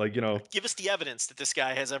 where, give us the evidence that this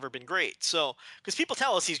guy has ever been great. So because people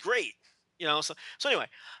tell us he's great, So anyway,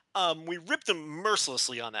 we ripped him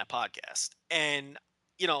mercilessly on that podcast, and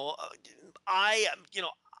I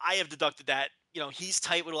have deducted that, he's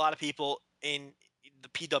tight with a lot of people in the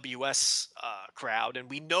PWS crowd, and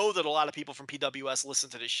we know that a lot of people from PWS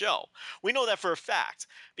listen to this show. We know that for a fact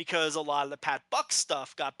because a lot of the Pat Buck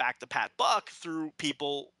stuff got back to Pat Buck through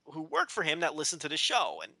people who work for him that listen to the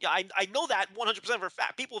show. And I know that 100% for a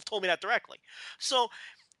fact. People have told me that directly. So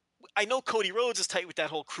I know Cody Rhodes is tight with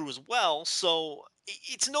that whole crew as well. So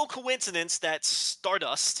it's no coincidence that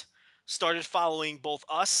Stardust started following both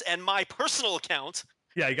us and my personal account.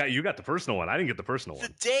 Yeah, you got the personal one. I didn't get the personal one.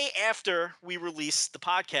 The day after we released the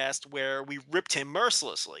podcast where we ripped him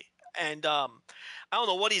mercilessly. And I don't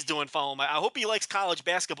know what he's doing following I hope he likes college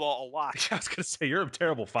basketball a lot. I was going to say, you're a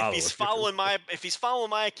terrible follower. If he's following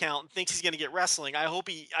my account and thinks he's going to get wrestling, I hope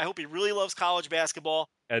he really loves college basketball.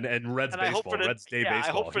 And Reds baseball, Reds Day baseball.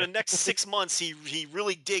 I hope for the next 6 months he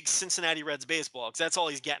really digs Cincinnati Reds baseball, because that's all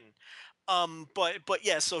he's getting. But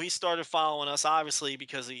yeah, so he started following us, obviously,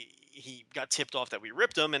 because he got tipped off that we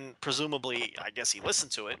ripped him, and presumably, I guess he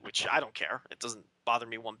listened to it, which I don't care. It doesn't bother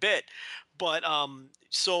me one bit. But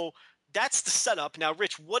so that's the setup. Now,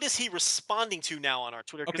 Rich, what is he responding to now on our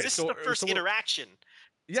Twitter? Because this is the first interaction.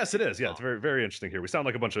 Yes, it is. Yeah, it's very, very interesting here. We sound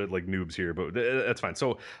like a bunch of noobs here, but that's fine.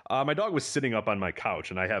 So my dog was sitting up on my couch,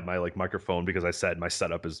 and I have my microphone, because I said my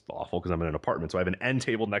setup is awful because I'm in an apartment. So I have an end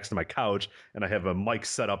table next to my couch, and I have a mic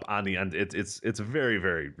set up on the end. It's a very,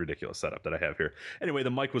 very ridiculous setup that I have here. Anyway,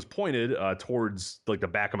 the mic was pointed towards the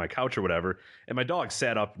back of my couch or whatever, and my dog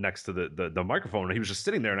sat up next to the microphone, and he was just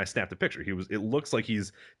sitting there, and I snapped a picture. It looks like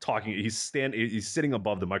he's talking. He's sitting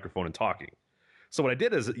above the microphone and talking. So what I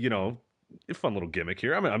did is, a fun little gimmick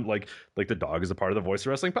here. I'm like the dog is a part of the Voice of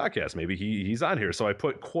Wrestling podcast. Maybe he's on here. So I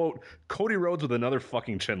put, quote, Cody Rhodes with another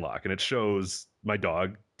fucking chin lock, and it shows my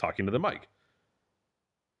dog talking to the mic.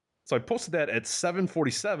 So I posted that at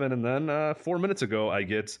 7:47, and then 4 minutes ago I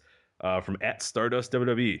get from @Stardust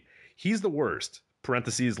WWE. He's the worst.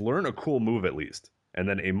 Parentheses, learn a cool move at least. And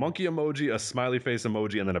then a monkey emoji, a smiley face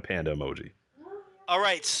emoji, and then a panda emoji. All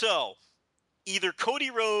right, so either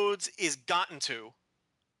Cody Rhodes is gotten to,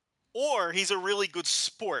 or he's a really good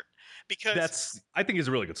sport, because I think he's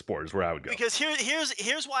a really good sport is where I would go. Because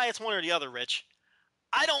here's why it's one or the other, Rich.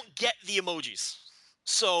 I don't get the emojis.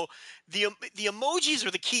 So the emojis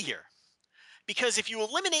are the key here. Because if you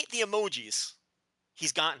eliminate the emojis,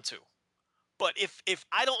 he's gotten to. But if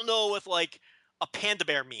I don't know what a panda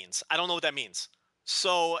bear means. I don't know what that means.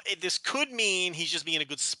 So this could mean he's just being a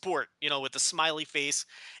good sport, with the smiley face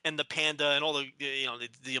and the panda and all this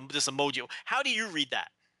emoji. How do you read that?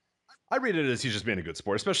 I read it as he's just being a good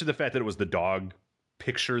sport, especially the fact that it was the dog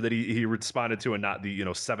picture that he responded to, and not the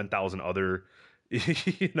 7,000 other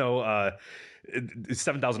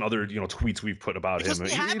 7,000 other tweets we've put about because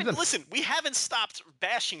him. we haven't stopped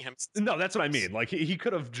bashing him. No, that's what I mean. Like he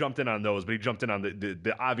could have jumped in on those, but he jumped in on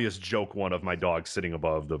the obvious joke one of my dog sitting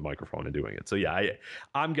above the microphone and doing it. So yeah,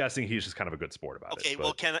 I'm guessing he's just kind of a good sport about it. Okay,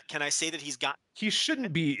 well, can I say that he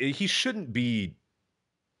shouldn't be.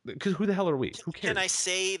 Because who the hell are we? Who cares? Can I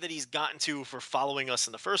say that he's gotten to for following us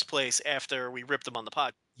in the first place after we ripped him on the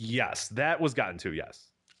pod? Yes, that was gotten to. Yes.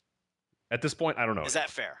 At this point, I don't know. Is that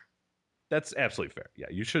fair? That's absolutely fair. Yeah,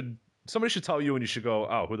 you should. Somebody should tell you, and you should go,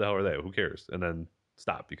 "Oh, who the hell are they? Who cares?" And then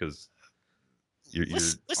stop because you're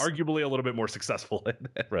arguably a little bit more successful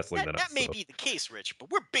at wrestling than us. That may be the case, Rich, but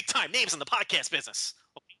we're big time names in the podcast business.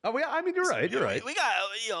 Oh yeah, I mean you're right. You're right. We got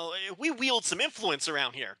we wield some influence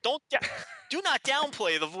around here. Do not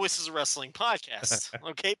downplay the Voices of Wrestling podcast,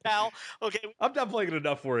 okay, pal? Okay. I'm downplaying it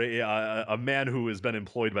enough for a man who has been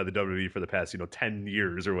employed by the WWE for the past 10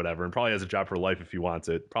 years or whatever, and probably has a job for life if he wants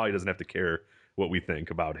it. Probably doesn't have to care what we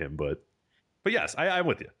think about him, but yes, I'm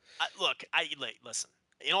with you. Look, listen.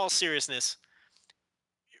 In all seriousness,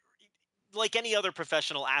 like any other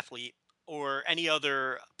professional athlete or any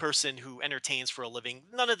other person who entertains for a living,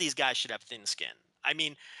 none of these guys should have thin skin. I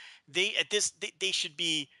mean, they should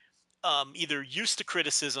be either used to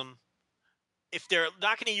criticism. If they're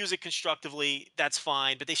not going to use it constructively, that's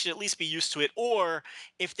fine, but they should at least be used to it. Or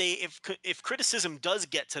if criticism does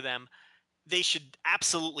get to them, they should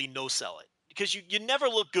absolutely no sell it, because you never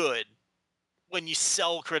look good when you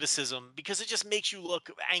sell criticism, because it just makes you look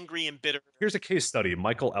angry and bitter. Here's a case study,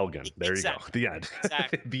 Michael Elgin. There you go. The end.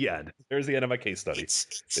 Exactly. The end. There's the end of my case study.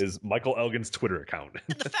 Is Michael Elgin's Twitter account.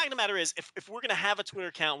 And the fact of the matter is, if we're going to have a Twitter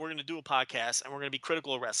account, we're going to do a podcast, and we're going to be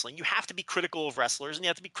critical of wrestling, you have to be critical of wrestlers, and you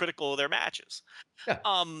have to be critical of their matches. Yeah.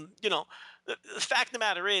 The fact of the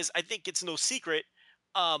matter is, I think it's no secret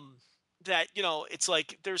that it's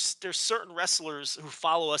like there's certain wrestlers who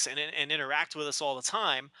follow us and interact with us all the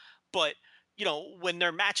time, but when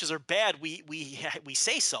their matches are bad, we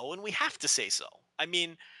say so, and we have to say so. I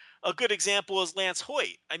mean, a good example is Lance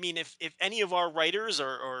Hoyt. I mean, if any of our writers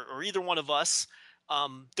or either one of us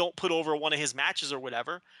don't put over one of his matches or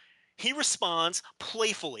whatever, he responds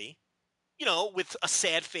playfully, with a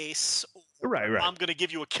sad face. Right. I'm going to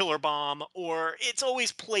give you a killer bomb, or it's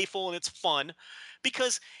always playful and it's fun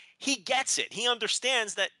because he gets it. He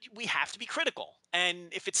understands that we have to be critical, and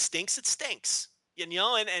if it stinks, it stinks.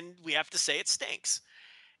 And we have to say it stinks.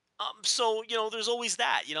 So there's always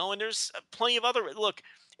that, and there's plenty of other. Look,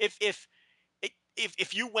 if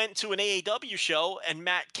you went to an AAW show and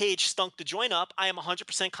Matt Cage stunk the joint up, I am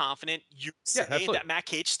 100% confident you say that Matt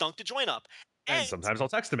Cage stunk the joint up. And sometimes I'll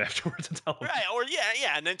text him afterwards and tell him. Right, or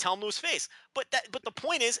and then tell him to his face. But the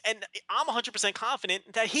point is, and I'm 100% confident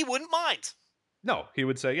that he wouldn't mind. No, he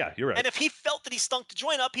would say, yeah, you're right. And if he felt that he stunk the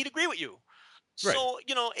joint up, he'd agree with you. Right. So,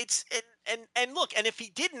 it's and look, and if he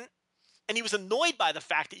didn't, and he was annoyed by the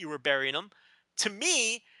fact that you were burying him, to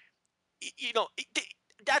me,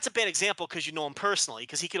 that's a bad example because you know him personally,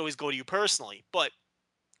 because he could always go to you personally. But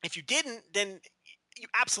if you didn't, then you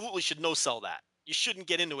absolutely should no sell that. You shouldn't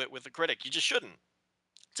get into it with a critic. You just shouldn't.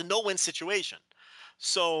 It's a no-win situation.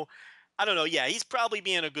 So, I don't know. Yeah, he's probably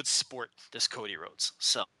being a good sport, this Cody Rhodes.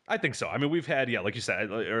 So I think so. I mean, we've had, like you said,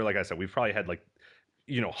 or like I said, we've probably had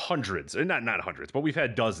hundreds, not hundreds, but we've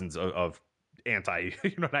had dozens of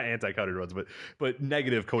not anti-Cody Rhodes, but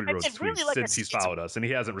negative Cody Rhodes tweets really, since he's followed us, and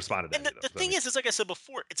he hasn't responded to any of those. The thing is, like I said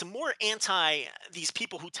before, it's more anti these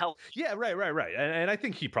people who tell. Yeah, right, and I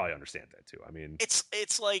think he probably understands that too. I mean,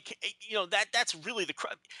 it's like that's really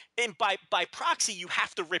and by proxy, you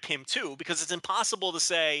have to rip him too, because it's impossible to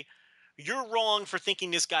say you're wrong for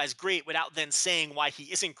thinking this guy's great without then saying why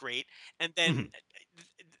he isn't great, and then.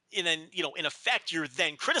 And then, in effect, you're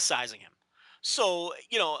then criticizing him. So,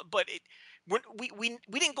 but we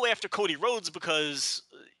didn't go after Cody Rhodes because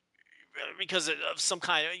of some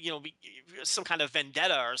kind of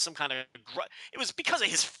vendetta or some kind of. It was because of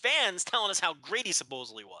his fans telling us how great he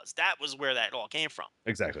supposedly was. That was where that all came from.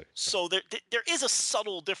 Exactly. So there is a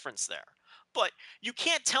subtle difference there. But you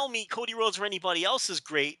can't tell me Cody Rhodes or anybody else is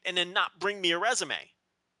great and then not bring me a resume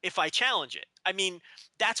if I challenge it. I mean,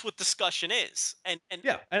 that's what discussion is. And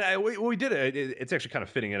we did it. It's actually kind of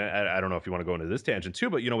fitting. And I don't know if you want to go into this tangent too,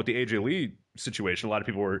 but with the AJ Lee situation, a lot of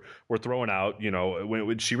people were throwing out,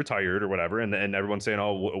 when she retired or whatever, and everyone's saying,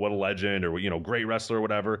 oh, what a legend, or great wrestler or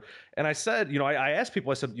whatever. And I said, I asked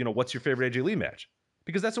people, I said, what's your favorite AJ Lee match?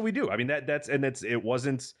 Because that's what we do. I mean, it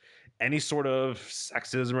wasn't any sort of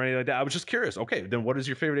sexism or anything like that. I was just curious. Okay, then what is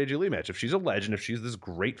your favorite AJ Lee match? If she's a legend, if she's this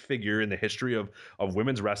great figure in the history of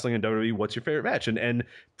women's wrestling in WWE, what's your favorite match? And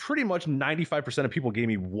pretty much 95% of people gave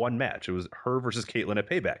me one match. It was her versus Caitlyn at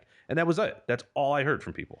Payback. And that was it. That's all I heard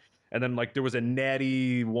from people. And then like there was a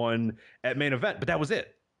natty one at main event, but that was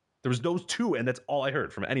it. There was those two, and that's all I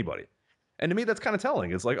heard from anybody. And to me, that's kind of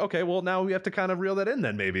telling. It's like, okay, well, now we have to kind of reel that in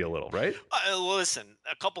then maybe a little, right? Listen,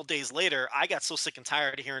 a couple days later, I got so sick and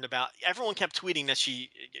tired of hearing about. Everyone kept tweeting that she's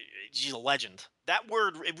a legend. That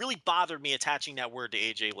word, it really bothered me attaching that word to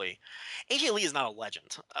AJ Lee. AJ Lee is not a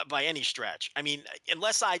legend by any stretch. I mean,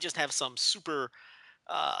 unless I just have some super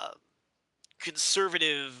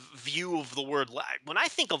conservative view of the word. When I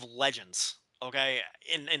think of legends, okay,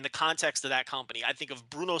 in the context of that company, I think of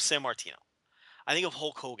Bruno Sammartino. I think of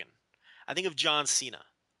Hulk Hogan. I think of John Cena.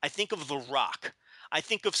 I think of The Rock. I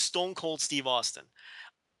think of Stone Cold Steve Austin.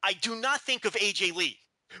 I do not think of AJ Lee.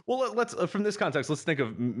 Well, let's from this context, let's think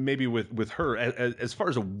of maybe with her as far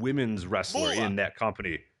as a women's wrestler in that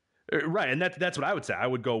company. Right, and that's what I would say. I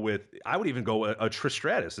would even go a Trish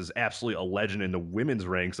Stratus is absolutely a legend in the women's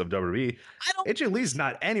ranks of WWE. AJ Lee's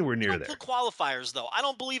not anywhere near there. Put qualifiers though. I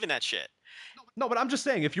don't believe in that shit. No, but I'm just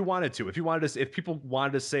saying if people wanted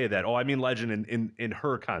to say that, I mean legend in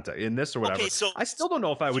her context, in this or whatever. Okay, so I still don't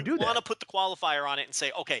know if I would do that. You want to put the qualifier on it and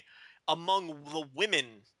say, okay, among the women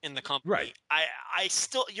in the company, right? I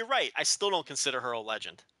still, you're right. I still don't consider her a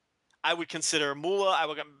legend. I would consider Moolah. I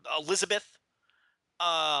would Elizabeth.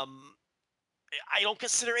 I don't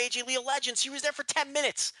consider AJ Lee a legend. She was there for 10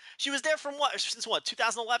 minutes. She was there from since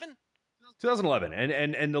 2011? 2011,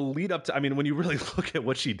 and the lead up to, I mean, when you really look at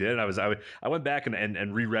what she did, I went back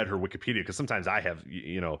and reread her Wikipedia, because sometimes I have,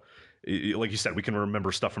 like you said, we can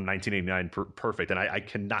remember stuff from 1989 perfect, and I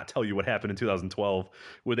cannot tell you what happened in 2012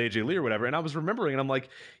 with AJ Lee or whatever. And I was remembering, and I'm like,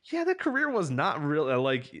 yeah, that career was not real.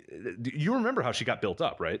 Like, you remember how she got built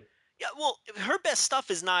up, right? Yeah, well, her best stuff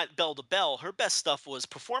is not bell to bell. Her best stuff was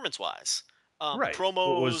performance-wise. Right.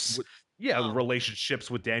 Promos.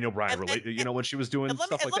 Relationships with Daniel Bryan, when she was doing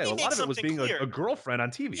stuff like that. A lot of it was being a girlfriend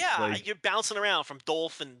on TV. Yeah, you're bouncing around from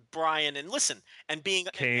Dolph and Bryan and being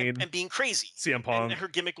Kane, and being crazy. CM Punk. And her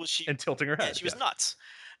gimmick was and tilting her head. Yeah, she was nuts.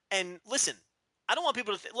 And listen, I don't want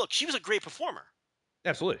people to look, she was a great performer.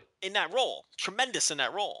 Absolutely. In that role. Tremendous in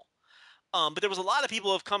that role. But there was a lot of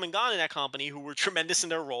people who have come and gone in that company who were tremendous in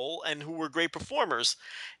their role and who were great performers.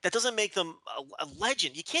 That doesn't make them a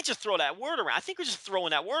legend. You can't just throw that word around. I think we're just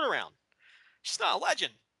throwing that word around. She's not a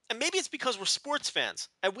legend. And maybe it's because we're sports fans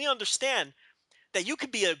and we understand that you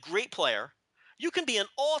could be a great player, you can be an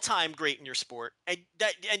all-time great in your sport, and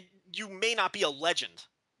you may not be a legend.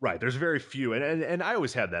 Right. There's very few, and I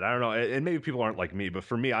always had that. I don't know, and maybe people aren't like me, but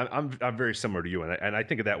for me, I'm very similar to you, and I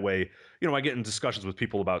think of that way. I get in discussions with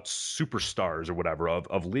people about superstars or whatever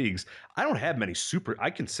of leagues. I don't have many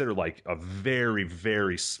I consider like a very,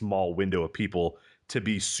 very small window of people to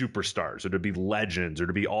be superstars or to be legends or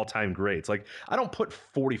to be all-time greats. Like, I don't put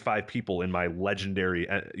 45 people in my legendary,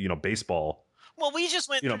 baseball. Well, we just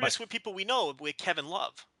went through this with people we know, with Kevin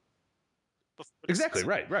Love. Exactly.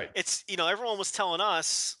 Right. It's, everyone was telling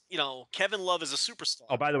us, Kevin Love is a superstar.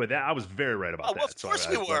 Oh, by the way, I was very right about that. Well, of course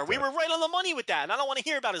we were. We were right on the money with that, and I don't want to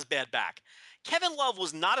hear about his bad back. Kevin Love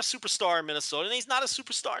was not a superstar in Minnesota, and he's not a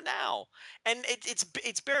superstar now. And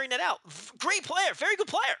it's bearing that out. Great player, very good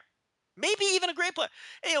player. Maybe even a great player.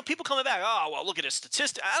 People coming back, oh, well, look at his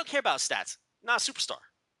statistics. I don't care about stats. Not a superstar.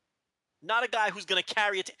 Not a guy who's going to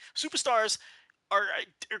carry it. Superstars are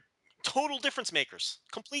total difference makers,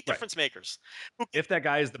 complete difference makers. If that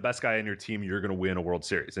guy is the best guy in your team, you're going to win a World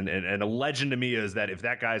Series. And a legend to me is that if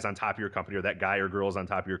that guy's on top of your company, or that guy or girl is on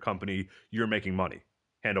top of your company, you're making money,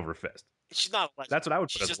 hand over fist. She's not a legend. That's what I would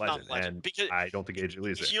put as a legend. And because I don't think AJ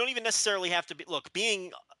Lee's there. You don't even necessarily have to be. Look,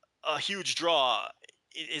 being a huge draw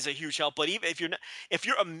is a huge help. But even if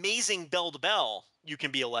you're amazing bell to bell, you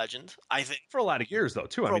can be a legend. I think for a lot of years though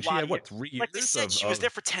too. I mean, she had 3 years? Like I said, she was there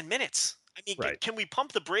for 10 minutes. I mean, can we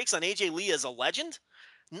pump the brakes on AJ Lee as a legend?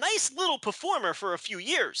 Nice little performer for a few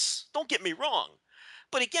years. Don't get me wrong.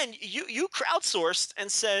 But again, you crowdsourced and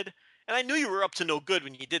said, and I knew you were up to no good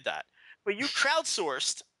when you did that, but you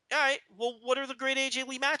crowdsourced. All right, well, what are the great AJ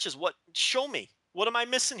Lee matches? Show me. What am I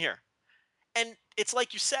missing here? And it's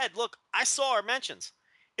like you said, look, I saw our mentions.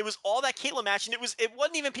 It was all that Caitlyn match, and it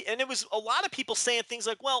wasn't even, and it was a lot of people saying things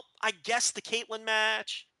like, well, I guess the Caitlyn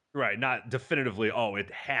match. Right, not definitively,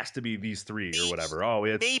 it has to be these three or whatever.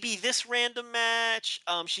 It's maybe this random match.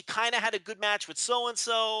 She kind of had a good match with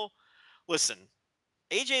so-and-so. Listen,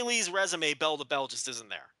 AJ Lee's resume bell to bell just isn't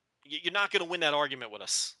there. You're not going to win that argument with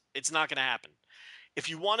us. It's not going to happen. If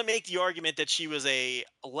you want to make the argument that she was a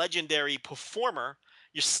legendary performer,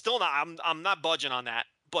 you're still not. I'm not budging on that.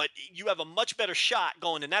 But you have a much better shot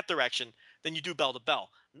going in that direction than you do bell to bell.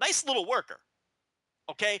 Nice little worker.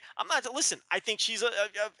 Okay, I'm not. Listen, I think she was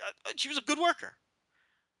a good worker.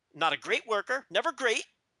 Not a great worker. Never great.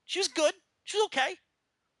 She was good. She was okay.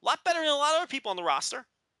 A lot better than a lot of other people on the roster.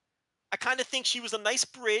 I kind of think she was a nice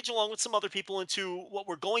bridge, along with some other people, into what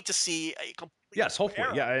we're going to see a completely Yes, hopefully,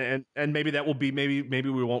 era. yeah, and maybe that will be maybe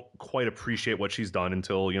we won't quite appreciate what she's done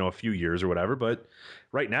until a few years or whatever. But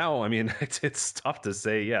right now, I mean, it's tough to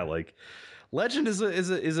say. Yeah, like legend is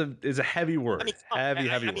a heavy word. I mean, heavy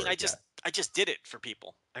I mean, word. I just did it for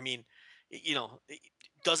people. I mean,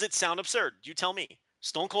 does it sound absurd? You tell me.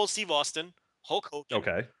 Stone Cold Steve Austin, Hulk Hogan,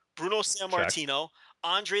 Okay, Bruno Sammartino,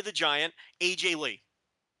 Andre the Giant, AJ Lee.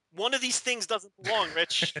 One of these things doesn't belong,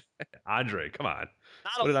 Rich. Andre, come on.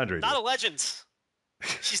 What did Andre do? Not a legend.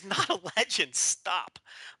 She's not a legend. Stop.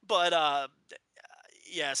 But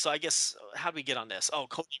yeah. So I guess how do we get on this? Oh,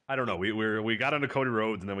 Cody. I don't know. We got onto Cody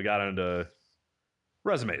Rhodes and then we got onto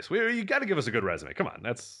resumes. You got to give us a good resume. Come on,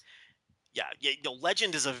 that's Yeah.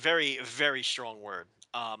 Legend is a very, very strong word.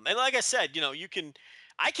 And like I said,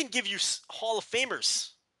 I can give you Hall of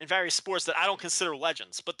Famers in various sports that I don't consider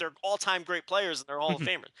legends, but they're all-time great players and they're Hall of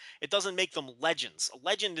Famers. It doesn't make them legends. A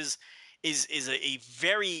legend is a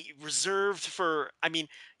very reserved for. I mean,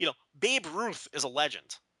 Babe Ruth is a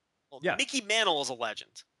legend. Well, yeah. Mickey Mantle is a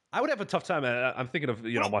legend. I would have a tough time. I'm thinking of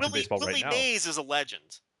I'm watching baseball right now. Willie Mays is a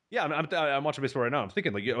legend. Yeah, I'm watching baseball right now. I'm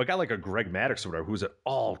thinking like a guy like a Greg Maddux or whatever, who's an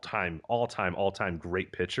all-time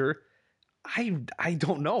great pitcher. I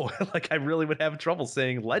don't know. Like I really would have trouble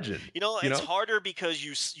saying legend. It's harder because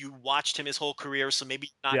you watched him his whole career, so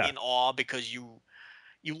maybe not in awe because you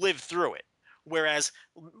lived through it. Whereas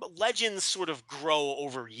legends sort of grow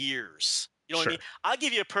over years. You know what I mean? I'll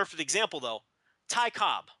give you a perfect example though. Ty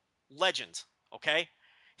Cobb, legend. Okay,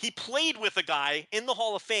 he played with a guy in the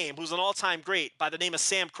Hall of Fame who's an all-time great by the name of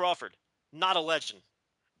Sam Crawford. Not a legend.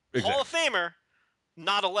 Exactly. Hall of Famer.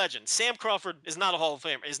 Not a legend. Sam Crawford is not a Hall of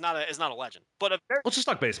Famer. Is not a legend. But let's just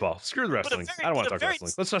talk baseball. Screw the wrestling. I don't want to talk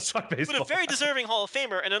wrestling. Let's just talk baseball. But a very deserving Hall of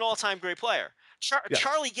Famer and an all-time great player.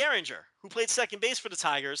 Charlie Gehringer, who played second base for the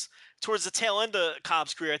Tigers towards the tail end of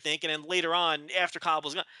Cobb's career, I think, and then later on after Cobb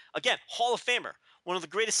was gone. Again, Hall of Famer, one of the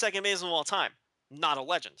greatest second basemen of all time. Not a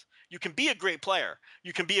legend. You can be a great player.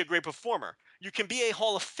 You can be a great performer. You can be a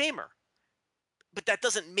Hall of Famer. But that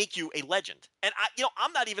doesn't make you a legend. And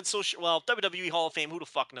I'm not even so sure. Well, WWE Hall of Fame, who the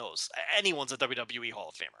fuck knows? Anyone's a WWE Hall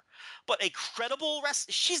of Famer. But a credible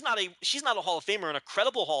she's not a Hall of Famer in a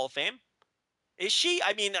credible Hall of Fame. Is she?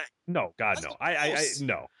 I mean, no, God, no.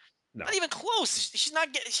 No. Not even close. She's not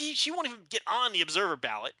she won't even get on the observer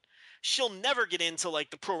ballot. She'll never get into like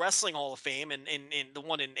the Pro Wrestling Hall of Fame and the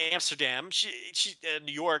one in Amsterdam, she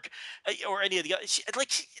New York, or any of the other. She's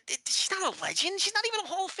not a legend. She's not even a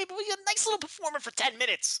Hall of Fame. But a nice little performer for 10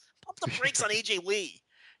 minutes. Pump the brakes on AJ Lee.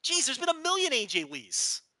 Jeez, there's been a million AJ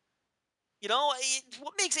Lees.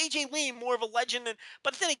 What makes AJ Lee more of a legend?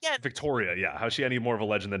 But then again, Victoria, yeah, how's she any more of a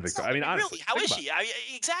legend than Victoria? I mean, honestly, really, how is she?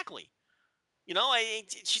 Exactly.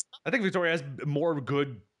 I think Victoria has more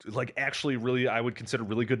good, like actually really, I would consider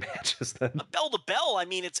really good matches than bell to bell. I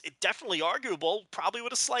mean, it's definitely arguable, probably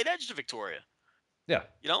with a slight edge to Victoria. Yeah.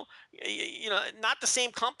 Not the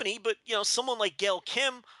same company, but someone like Gail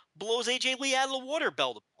Kim blows AJ Lee out of the water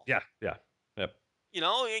bell to bell. Yeah. Yep.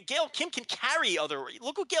 Gail Kim can carry other.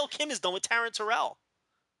 Look what Gail Kim has done with Taryn Terrell.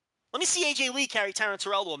 Let me see AJ Lee carry Taryn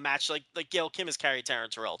Terrell to a match like Gail Kim has carried Taryn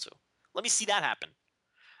Terrell to. Let me see that happen.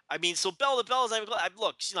 I mean, so bell to bell is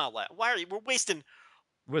look. She's not a legend. Why are you? We're wasting.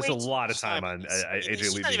 There's a lot of time on AJ Lee being a legend.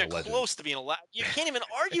 She's not even close to being a legend. You can't even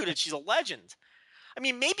argue that she's a legend. I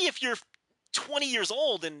mean, maybe if you're 20 years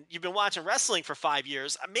old and you've been watching wrestling for 5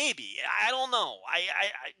 years, maybe. I don't know. I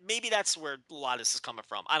maybe that's where a lot of this is coming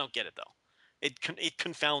from. I don't get it though. It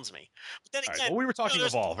confounds me. But then again, we were talking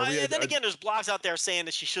Evolve. Then again, there's blogs out there saying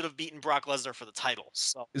that she should have beaten Brock Lesnar for the title.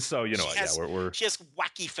 So you know what? She has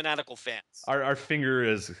wacky fanatical fans. Our finger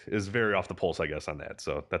is very off the pulse, I guess, on that.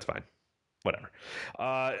 So that's fine. Whatever.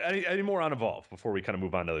 Any more on Evolve before we kind of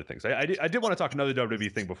move on to other things? I did want to talk another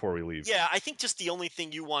WWE thing before we leave. Yeah, I think just the only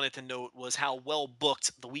thing you wanted to note was how well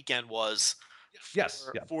booked the weekend was.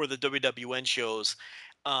 For the WWN shows.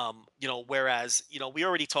 Whereas, we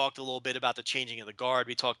already talked a little bit about the changing of the guard.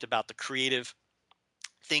 We talked about the creative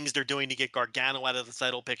things they're doing to get Gargano out of the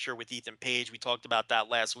title picture with Ethan Page. We talked about that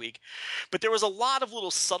last week. But there was a lot of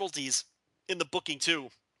little subtleties in the booking too,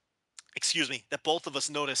 that both of us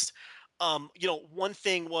noticed. One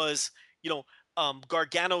thing was,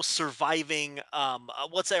 Gargano surviving,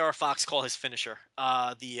 what's AR Fox call his finisher?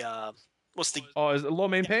 Is it low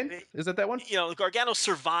main pain? Is that one? Gargano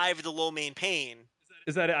survived the low main pain.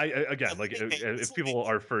 Is that if people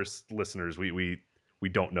are first listeners, we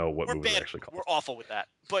don't know what move actually called. We're awful with that,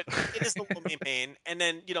 but it is the low main pain. And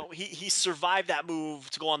then he survived that move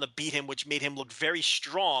to go on to beat him, which made him look very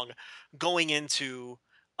strong going into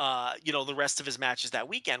the rest of his matches that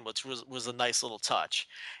weekend, which was a nice little touch.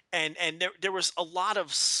 And there was a lot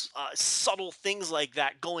of subtle things like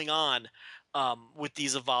that going on with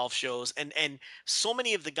these Evolve shows, and so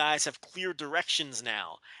many of the guys have clear directions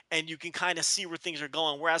now, and you can kind of see where things are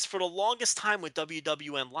going. Whereas for the longest time with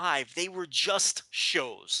WWN Live, they were just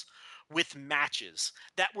shows with matches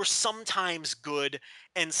that were sometimes good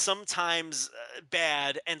and sometimes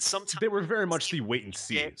bad, and sometimes They were very much the wait and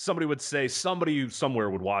see. Somebody would say, somebody somewhere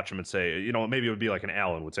would watch them and say, maybe it would be like an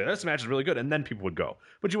Allen would say, this match is really good, and then people would go.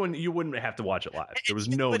 But you wouldn't have to watch it live. There was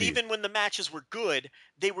no need. Even when the matches were good,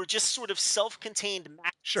 they were just sort of self-contained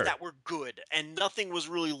matches that were good, and nothing was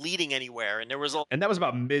really leading anywhere. And there was and that was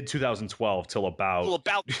about mid 2012 till about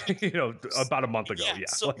about a month ago. Yeah.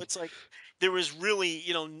 So it's like there was really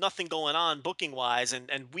nothing going on booking wise, and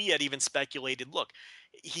we had even speculated, look,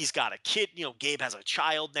 he's got a kid, Gabe has a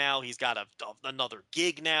child now, he's got another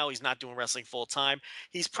gig now, he's not doing wrestling full time,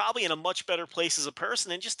 he's probably in a much better place as a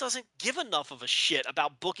person and just doesn't give enough of a shit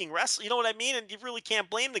about booking wrestling, you know what I mean? And you really can't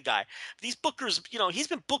blame the guy. These bookers, he's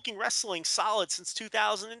been booking wrestling solid since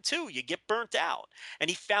 2002. You get burnt out, and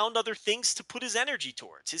he found other things to put his energy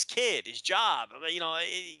towards, his kid, his job.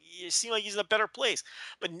 It seemed like he's in a better place,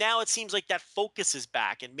 but now it seems like that focus is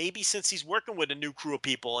back, and maybe since he's working with a new crew of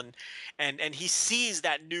people and he sees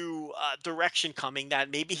that new direction coming, that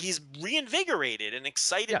maybe he's reinvigorated and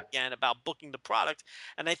excited again about booking the product.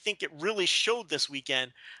 And I think it really showed this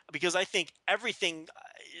weekend, because I think everything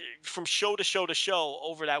from show to show to show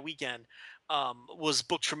over that weekend was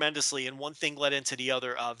booked tremendously, and one thing led into the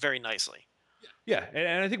other very nicely. Yeah,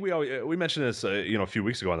 and I think we mentioned this a few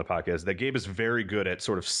weeks ago on the podcast, that Gabe is very good at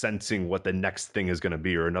sort of sensing what the next thing is going to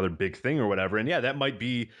be, or another big thing or whatever. And that might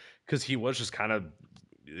be because he was just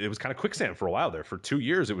it was kind of quicksand for a while there. For 2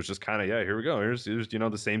 years, it was just kind of, here we go. Here's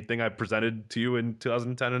the same thing I presented to you in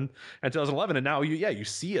 2010 and 2011. And now you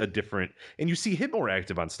see a different, and you see him more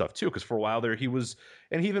active on stuff too. Because for a while there, he was,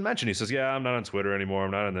 and he even mentioned, he says, I'm not on Twitter anymore.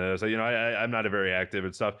 I'm not on this. I'm not very active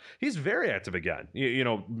and stuff. He's very active again,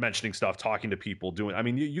 mentioning stuff, talking to people,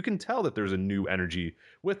 doing, you can tell that there's a new energy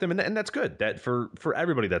with him. And that's good. That for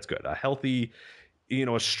everybody, that's good. A healthy,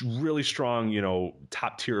 a really strong,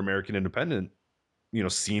 top tier American independent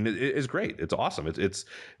scene is great. It's awesome. It's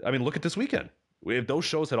look at this weekend. If those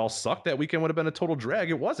shows had all sucked, that weekend would have been a total drag.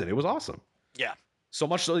 It wasn't. It was awesome. Yeah. So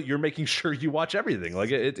much so that you're making sure you watch everything.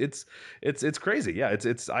 Like it's crazy. Yeah.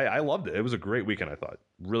 I loved it. It was a great weekend. I thought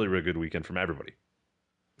really, really good weekend from everybody.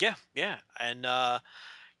 Yeah. Yeah. And,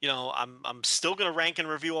 I'm still going to rank and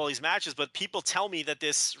review all these matches, but people tell me that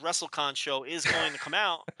this WrestleCon show is going to come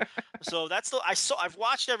out. So I've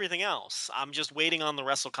watched everything else. I'm just waiting on the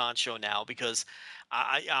WrestleCon show now, because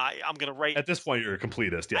I'm going to write. At this point, you're a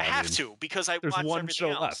completist. Yeah, I have to, because there's watched one everything show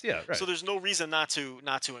else. left. Yeah, right. So there's no reason not to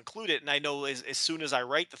include it. And I know as soon as I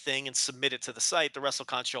write the thing and submit it to the site, the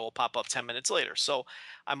WrestleCon show will pop up 10 minutes later. So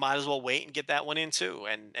I might as well wait and get that one in too.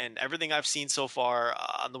 And everything I've seen so far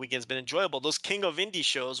on the weekend has been enjoyable. Those King of Indie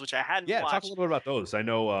shows, which I hadn't watched. Talk a little bit about those. I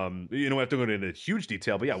know we have to go into huge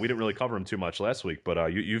detail, but we didn't really cover them too much last week.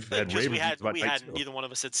 But you've had rave reviews about neither one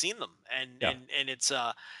of us had seen them, and it's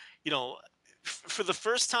for the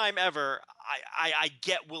first time ever, I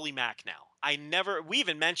get Willie Mack now. We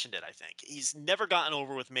even mentioned it, I think. He's never gotten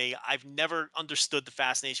over with me. I've never understood the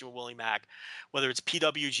fascination with Willie Mack, whether it's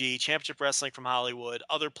PWG, Championship Wrestling from Hollywood,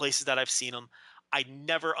 other places that I've seen him. I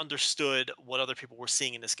never understood what other people were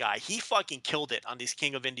seeing in this guy. He fucking killed it on these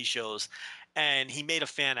King of Indie shows, and he made a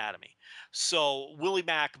fan out of me. So Willie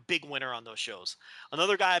Mack, big winner on those shows.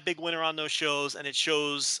 Another guy, a big winner on those shows, and it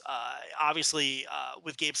shows obviously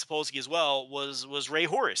with Gabe Sapolsky as well, was Ray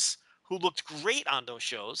Horace, who looked great on those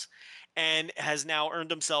shows and has now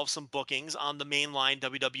earned himself some bookings on the mainline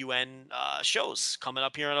WWN shows. Coming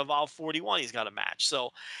up here on Evolve 41, he's got a match. So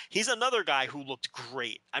he's another guy who looked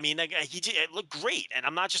great. It looked great, and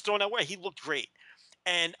I'm not just throwing that away. He looked great.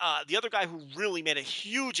 And the other guy who really made a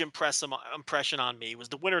huge impression on me was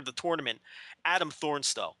the winner of the tournament, Adam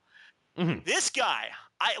Thornstowe. Mm-hmm. This guy,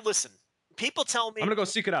 people tell me... I'm going to go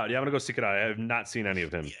seek it out. Yeah, I'm going to go seek it out. I have not seen any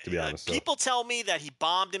of him, to be honest. People tell me that he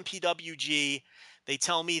bombed in PWG. They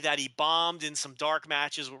tell me that he bombed in some dark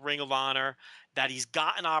matches with Ring of Honor, that he's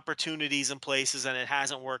gotten opportunities in places and it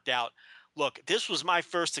hasn't worked out. Look, this was my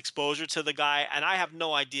first exposure to the guy, and I have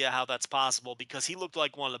no idea how that's possible, because he looked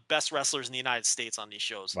like one of the best wrestlers in the United States on these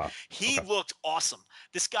shows. Wow. He looked awesome.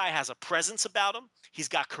 This guy has a presence about him. He's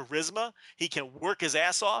got charisma. He can work his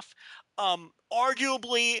ass off.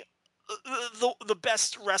 Arguably the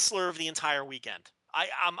best wrestler of the entire weekend.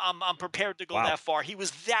 I'm prepared to go that far. He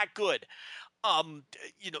was that good.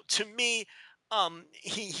 To me,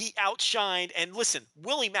 he outshined. And listen,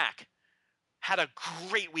 Willie Mack, had a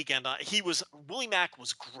great weekend. Willie Mack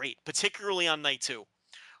was great, particularly on night 2.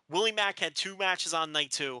 Willie Mack had 2 matches on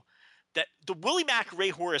night 2. That the Willie Mack Ray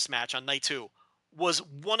Horace match on night 2 was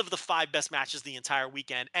one of the 5 best matches the entire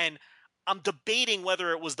weekend, and I'm debating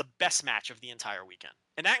whether it was the best match of the entire weekend.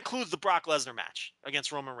 And that includes the Brock Lesnar match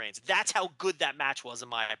against Roman Reigns. That's how good that match was, in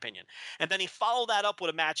my opinion. And then he followed that up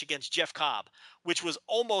with a match against Jeff Cobb, which was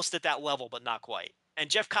almost at that level, but not quite. And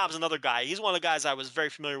Jeff Cobb's another guy. He's one of the guys I was very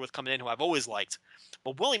familiar with coming in, who I've always liked.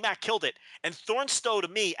 But Willie Mack killed it. And Thornstowe, to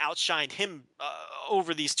me, outshined him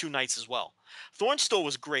over these 2 nights as well. Thornstowe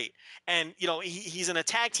was great. And, he's in a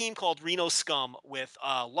tag team called Reno Scum with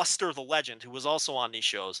Luster the Legend, who was also on these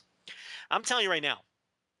shows. I'm telling you right now,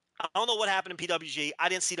 I don't know what happened in PWG. I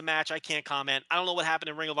didn't see the match. I can't comment. I don't know what happened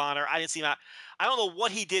in Ring of Honor. I didn't see that. I don't know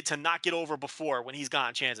what he did to not get over before when he's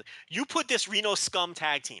gotten chances. You put this Reno Scum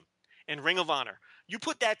tag team in Ring of Honor. You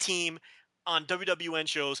put that team on WWN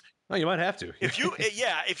shows. No, you might have to. if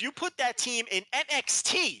you put that team in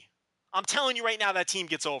NXT, I'm telling you right now, that team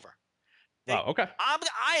gets over. Wow, okay.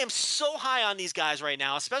 I am so high on these guys right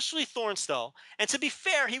now, especially Thornstowe. And to be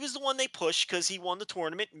fair, he was the one they pushed because he won the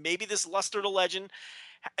tournament. Maybe this Luster the Legend,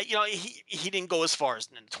 he didn't go as far as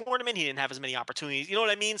in the tournament. He didn't have as many opportunities. You know what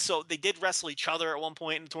I mean? So they did wrestle each other at one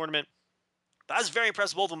point in the tournament. But I was very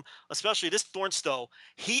impressed with both of them, especially this Thornstowe.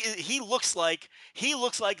 He looks like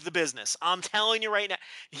the business. I'm telling you right now,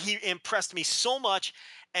 he impressed me so much.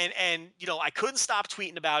 And I couldn't stop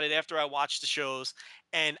tweeting about it after I watched the shows.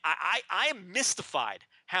 And I am mystified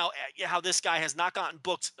how this guy has not gotten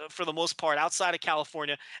booked for the most part outside of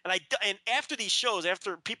California. And after these shows,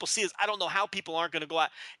 after people see this, I don't know how people aren't going to go out.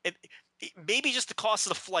 And maybe just the cost of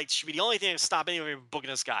the flights should be the only thing to stop anyone from booking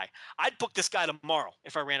this guy. I'd book this guy tomorrow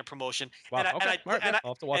if I ran a promotion. Wow, and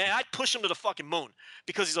I'd push him to the fucking moon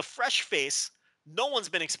because he's a fresh face. No one's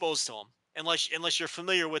been exposed to him unless you're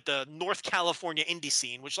familiar with the North California indie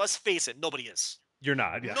scene, which, let's face it, nobody is. You're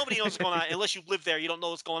not. Yeah. Nobody knows what's going on unless you live there. You don't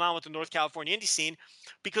know what's going on with the North California indie scene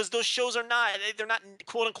because those shows they're not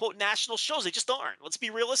quote unquote national shows. They just aren't. Let's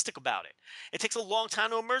be realistic about it. It takes a long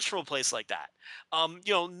time to emerge from a place like that.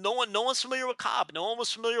 No one's familiar with Cobb. No one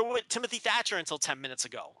was familiar with Timothy Thatcher until 10 minutes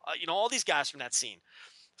ago. All these guys from that scene.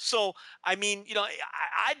 So, I mean,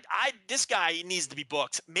 this guy needs to be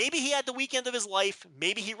booked. Maybe he had the weekend of his life.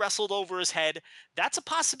 Maybe he wrestled over his head. That's a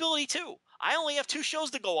possibility too. I only have 2 shows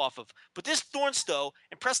to go off of, but this Thornstowe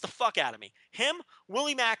impressed the fuck out of me. Him,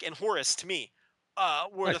 Willie Mack, and Horace, to me,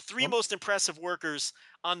 were the 3 most impressive workers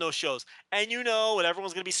on those shows. And what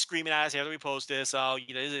everyone's going to be screaming at us after we post this. Oh,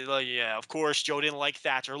 yeah, of course, Joe didn't like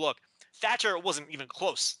Thatcher. Look, Thatcher wasn't even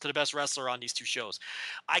close to the best wrestler on these 2 shows.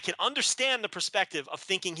 I can understand the perspective of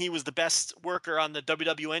thinking he was the best worker on the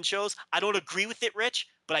WWN shows. I don't agree with it, Rich,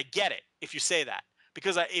 but I get it if you say that.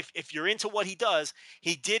 Because if you're into what he does,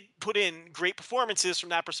 he did put in great performances from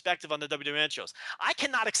that perspective on the WWN shows. I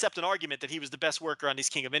cannot accept an argument that he was the best worker on these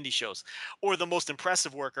King of Indie shows or the most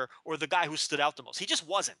impressive worker or the guy who stood out the most. He just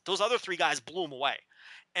wasn't. Those other 3 guys blew him away.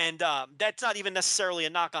 And that's not even necessarily a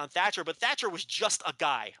knock on Thatcher, but Thatcher was just a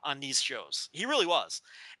guy on these shows. He really was.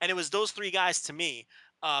 And it was those 3 guys to me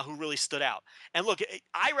who really stood out. And look,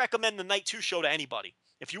 I recommend the Night 2 show to anybody.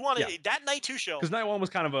 If you want that Night 2 show, because Night 1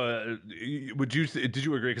 was kind of a. Did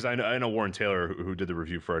you agree? Because I know Warren Taylor, who did the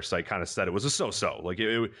review for our site, kind of said it was a so-so. Like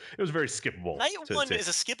it was very skippable. Night 1 is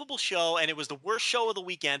a skippable show, and it was the worst show of the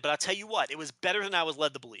weekend. But I'll tell you what, it was better than I was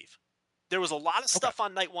led to believe. There was a lot of stuff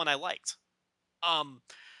on Night 1 I liked.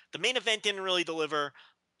 The main event didn't really deliver.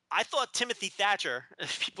 I thought Timothy Thatcher.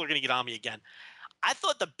 People are going to get on me again. I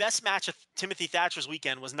thought the best match of Timothy Thatcher's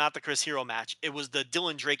weekend was not the Chris Hero match. It was the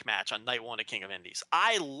Dylan Drake match on Night 1 of King of Indies.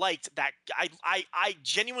 I liked that. I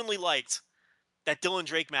genuinely liked that Dylan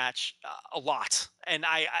Drake match a lot. And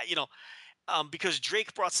because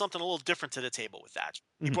Drake brought something a little different to the table with that.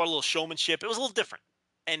 He brought a little showmanship. It was a little different.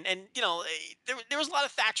 And there was a lot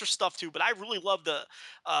of Thatcher stuff too, but I really loved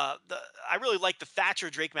I really liked the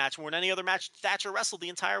Thatcher Drake match more than any other match Thatcher wrestled the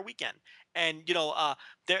entire weekend. And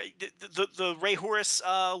the Ray Horace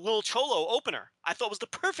Lil Cholo opener I thought was the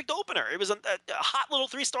perfect opener. It was a hot little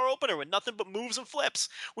 3-star opener with nothing but moves and flips,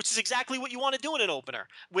 which is exactly what you want to do in an opener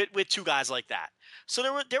with 2 guys like that. So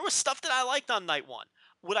there was stuff that I liked on Night 1.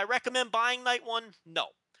 Would I recommend buying Night 1? No.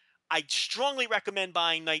 I strongly recommend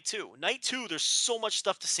buying Night 2. Night 2, there's so much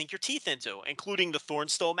stuff to sink your teeth into, including the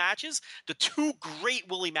Thornstowe matches, the 2 great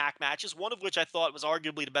Willie Mack matches, one of which I thought was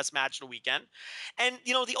arguably the best match of the weekend, and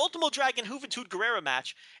the Ultimo Dragon Juventud Guerrera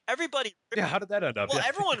match. Everybody, how did that end up? Well,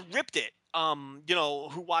 everyone ripped it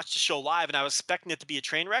who watched the show live, and I was expecting it to be a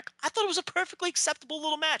train wreck. I thought it was a perfectly acceptable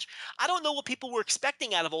little match. I don't know what people were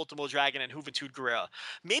expecting out of Ultimo Dragon and Juventud Guerrera.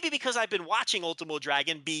 Maybe because I've been watching Ultimo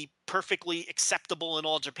Dragon be perfectly acceptable in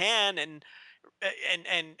all Japan and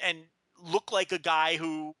look like a guy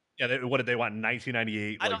who. Yeah, what did they want?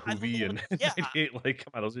 1998, like Hoovy and 98. Like,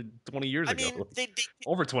 come on, those are 20 years ago. I mean, they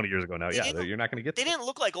over 20 years ago now. Yeah, you're not going to get. They didn't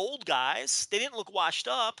look like old guys. They didn't look washed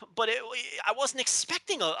up. But I wasn't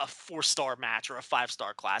expecting a 4-star match or a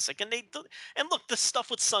 5-star classic. And look, the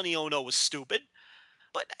stuff with Sonny Ono was stupid.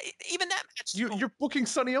 But even that match, you're booking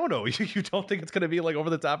Sonny Ono. You don't think it's going to be like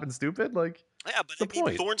over the top and stupid? Like, yeah, but I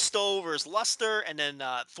mean, Thornstowe versus Luster, and then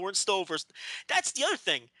Thornstowe versus. That's the other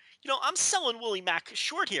thing. I'm selling Willie Mack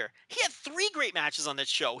short here. He had 3 great matches on that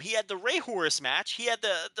show. He had the Ray Horace match, he had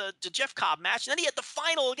the Jeff Cobb match, and then he had the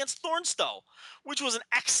final against Thornstowe, which was an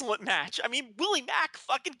excellent match. I mean, Willie Mack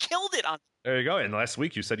fucking killed it on. There you go. And last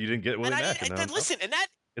week you said you didn't get Willie Mack. Listen, and that.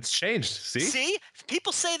 It's changed. See,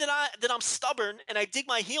 people say that I'm stubborn and I dig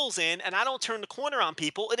my heels in and I don't turn the corner on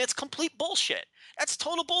people, and it's complete bullshit. That's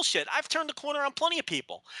total bullshit. I've turned the corner on plenty of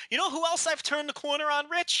people. You know who else I've turned the corner on,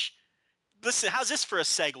 Rich? Listen, how's this for a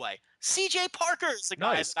segue? CJ Parker is the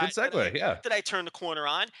guy that I turned the corner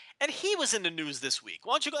on, and he was in the news this week.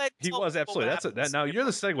 Why don't you go ahead? He was absolutely. Now you're the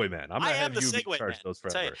segue man. I'm not having you be charged those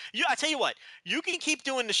forever. I tell you what, you can keep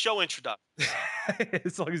doing the show introduction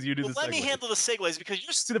as long as you do. Let me handle the segues because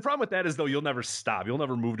you're. See, the problem with that is though you'll never stop. You'll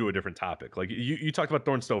never move to a different topic. Like you talked about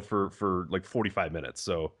Thornstowe for like 45 minutes.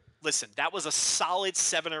 So listen, that was a solid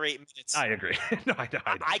 7 or 8 minutes. I agree. No,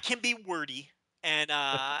 I can be wordy. And,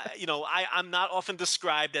 I'm not often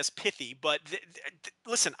described as pithy, but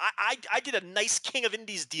listen, I did a nice King of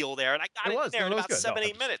Indies deal there, and I got it in there in about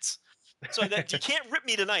 7-8 minutes. So that you can't rip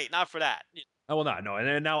me tonight, not for that. I will not. No,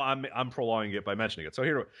 and now I'm prolonging it by mentioning it. So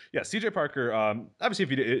here, CJ Parker. Obviously,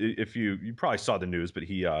 if you probably saw the news, but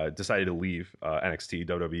he decided to leave NXT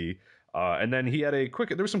WWE. And then he had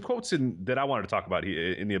there were some quotes that I wanted to talk about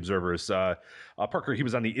in the Observers. Parker, he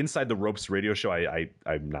was on the Inside the Ropes radio show.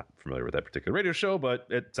 I'm not familiar with that particular radio show, but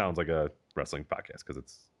it sounds like a wrestling podcast because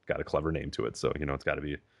it's got a clever name to it. So, it's got to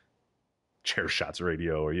be Chair Shots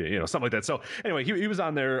Radio or, something like that. So anyway, he was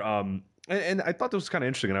on there. And I thought this was kind of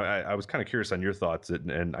interesting, and I was kind of curious on your thoughts,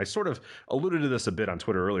 and I sort of alluded to this a bit on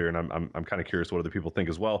Twitter earlier, and I'm kind of curious what other people think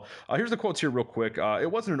as well. Here's the quotes here real quick. It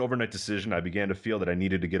wasn't an overnight decision. I began to feel that I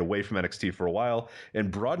needed to get away from NXT for a while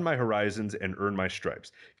and broaden my horizons and earn my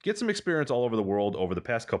stripes. Get some experience all over the world over the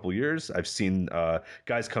past couple years. I've seen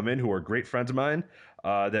guys come in who are great friends of mine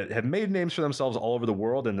that have made names for themselves all over the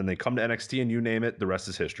world, and then they come to NXT and you name it, the rest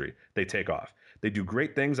is history. They take off. They do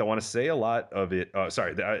great things. I want to say a lot of it. I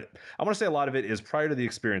want to say a lot of it is prior to the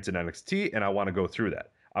experience in NXT, and I want to go through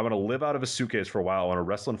that. I want to live out of a suitcase for a while. I want to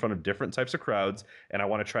wrestle in front of different types of crowds, and I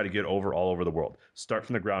want to try to get over all over the world. Start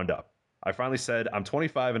from the ground up. I finally said, I'm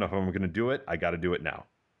 25, and if I'm going to do it, I got to do it now.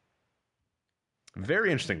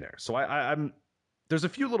 Very interesting there. So I'm there's a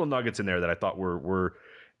few little nuggets in there that I thought were.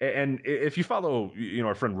 And if you follow,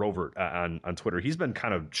 our friend Rovert on Twitter, he's been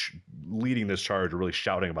kind of leading this charge or really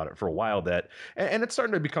shouting about it for a while. And it's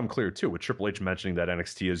starting to become clear too, with Triple H mentioning that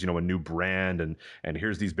NXT is, a new brand, and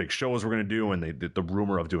here's these big shows we're going to do, and the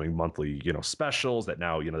rumor of doing monthly, specials that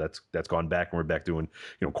now, that's gone back, and we're back doing,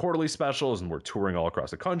 quarterly specials, and we're touring all across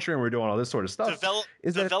the country, and we're doing all this sort of stuff.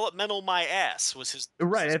 Developmental my ass was his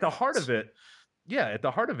right at the heart of it. Yeah, at the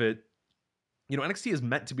heart of it, NXT is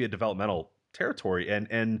meant to be a developmental territory,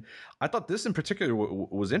 and I thought this in particular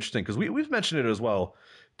was interesting because we've mentioned it as well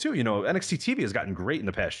too. NXT TV has gotten great in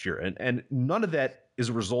the past year, and none of that is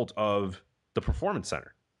a result of the Performance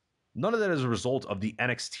Center. None of that is a result of the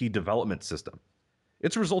NXT development system.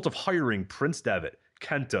 It's a result of hiring Prince Devitt,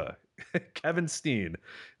 Kenta, Kevin Steen,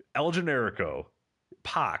 El Generico,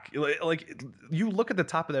 Pac. Like you look at the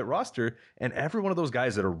top of that roster, and every one of those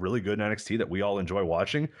guys that are really good in NXT that we all enjoy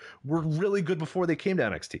watching were really good before they came to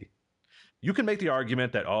NXT. You can make the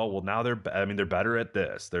argument that, now they're better at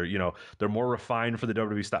this. They're more refined for the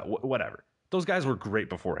WWE style, whatever. Those guys were great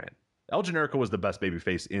beforehand. El Generico was the best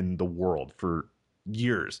babyface in the world for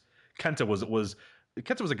years. Kenta was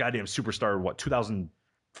a goddamn superstar.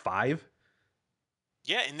 2005?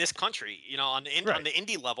 Yeah, in this country, on the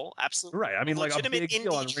indie level, absolutely. Right. I mean, like a big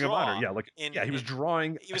deal on Ring of Honor. Yeah, he was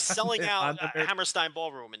drawing. He was selling out Hammerstein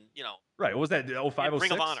Ballroom, and Right. What was that? 05, 06?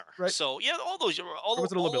 Ring of Honor. Right? So yeah, all those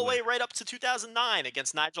all the way right up to 2009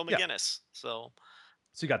 against Nigel McGuinness. Yeah. So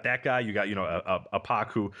you got that guy. You got a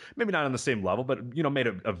Pac who maybe not on the same level, but made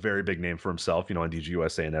a very big name for himself. On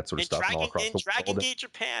DGUSA and that sort of stuff, and all across the world. Dragon Gate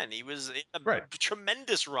Japan, he was in a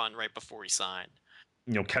tremendous run right before he signed.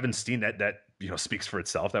 Kevin Steen, that speaks for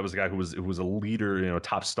itself. That was a guy who was a leader,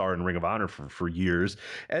 top star in Ring of Honor for years.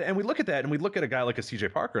 And we look at that, and we look at a guy like a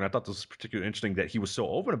CJ Parker, and I thought this was particularly interesting that he was so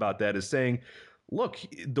open about that, is saying, look,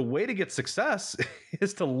 the way to get success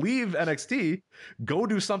is to leave NXT, go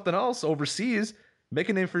do something else overseas, make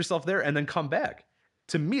a name for yourself there, and then come back.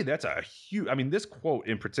 To me, that's a huge, this quote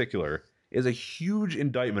in particular is a huge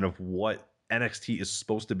indictment of what NXT is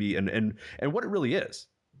supposed to be and what it really is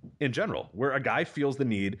in general, where a guy feels the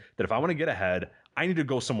need that if I want to get ahead, I need to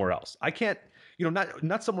go somewhere else. I can't,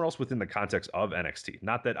 not somewhere else within the context of NXT.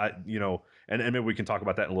 Not that and maybe we can talk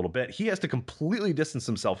about that in a little bit. He has to completely distance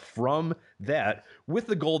himself from that with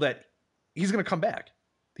the goal that he's going to come back.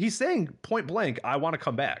 He's saying point blank, I want to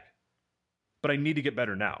come back, but I need to get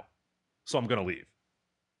better now. So I'm going to leave.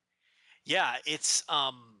 Yeah, it's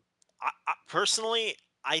personally,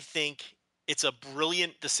 I think it's a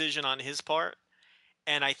brilliant decision on his part.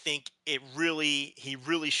 And I think he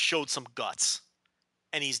really showed some guts,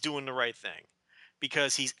 and he's doing the right thing,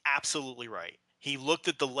 because he's absolutely right. He looked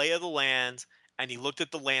at the lay of the land, and he looked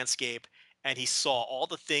at the landscape, and he saw all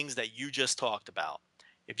the things that you just talked about.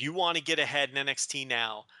 If you want to get ahead in NXT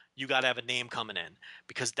now, you got to have a name coming in,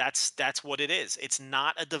 because that's what it is. It's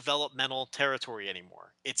not a developmental territory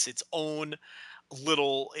anymore. It's its own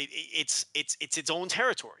little. It's its own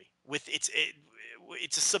territory with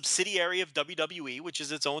it's a subsidiary of WWE, which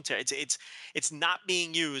is its own. It's not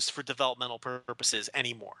being used for developmental purposes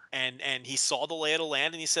anymore. And he saw the lay of the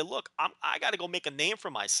land, and he said, "Look, I got to go make a name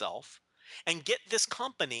for myself, and get this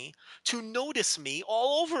company to notice me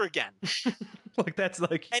all over again." That's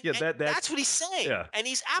what he's saying. Yeah. And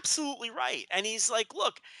he's absolutely right. And he's like,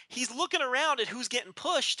 look, he's looking around at who's getting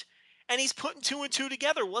pushed, and he's putting two and two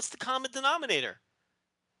together. What's the common denominator?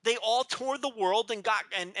 They all toured the world and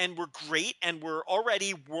and were great, and were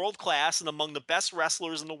already world class and among the best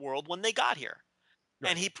wrestlers in the world when they got here.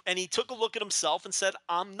 Right. And he took a look at himself and said,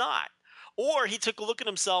 "I'm not." Or he took a look at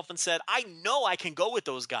himself and said, "I know I can go with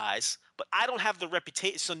those guys, but I don't have the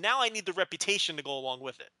reputation. So now I need the reputation to go along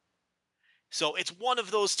with it." So it's one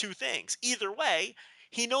of those two things. Either way,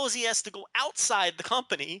 he knows he has to go outside the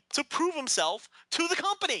company to prove himself to the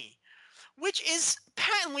company, which is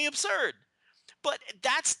patently absurd. But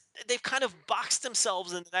they've kind of boxed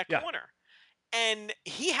themselves into that corner, and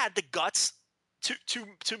he had the guts to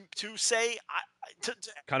say, to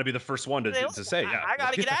kind of be the first one to say, I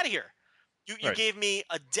got to get out of here. You gave me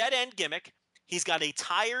a dead end gimmick. He's got a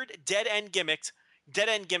tired dead end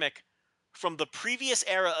gimmick from the previous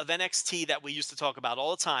era of NXT that we used to talk about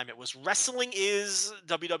all the time. It was wrestling is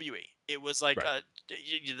WWE. It was like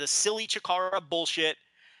the silly Chikara bullshit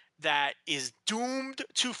that is doomed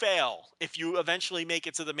to fail if you eventually make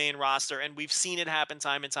it to the main roster. And we've seen it happen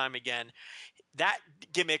time and time again. That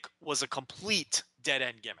gimmick was a complete dead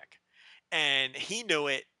end gimmick, and he knew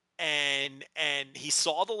it. And he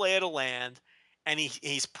saw the lay of the land, and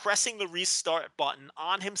he's pressing the restart button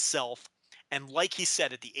on himself. And like he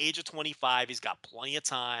said, at the age of 25, he's got plenty of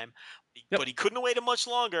time, but he couldn't have waited much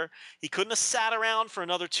longer. He couldn't have sat around for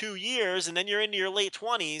another 2 years, and then you're into your late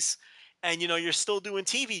 20s. And you're still doing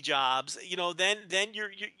TV jobs, then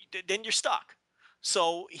you're stuck.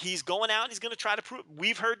 So he's going out and he's going to try to prove.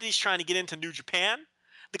 We've heard that he's trying to get into New Japan.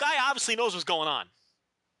 The guy obviously knows what's going on.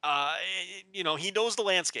 He knows the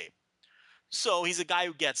landscape. So he's a guy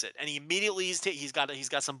who gets it, and he immediately he's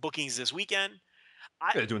got some bookings this weekend.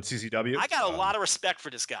 Doing CCW. I got a lot of respect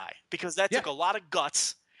for this guy, because that took a lot of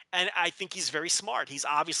guts, and I think he's very smart. He's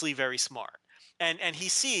obviously very smart, and he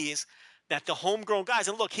sees that the homegrown guys,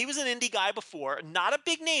 and look, he was an indie guy before, not a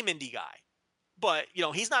big name indie guy, but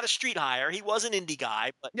he's not a street hire. He was an indie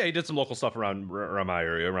guy, but he did some local stuff around my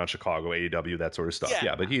area, around Chicago, AEW, that sort of stuff.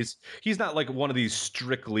 Yeah, but he's not like one of these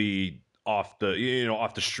strictly off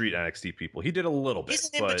the street NXT people. He did a little bit. He's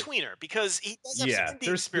an in-betweener, because he does have some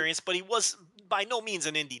indie experience, but he was by no means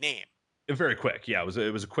an indie name. Very quick, it was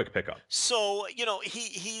a quick pickup. So he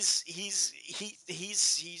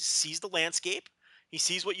sees the landscape. He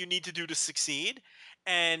sees what you need to do to succeed,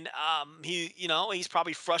 and he's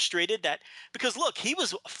probably frustrated that, because look, he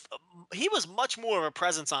was much more of a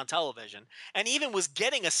presence on television, and even was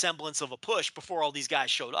getting a semblance of a push before all these guys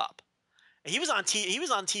showed up. He was on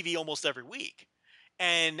TV almost every week,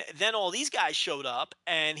 and then all these guys showed up,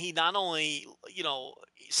 and he not only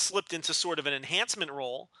slipped into sort of an enhancement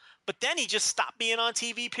role, but then he just stopped being on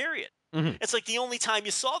TV. Period. Mm-hmm. It's like the only time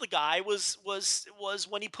you saw the guy was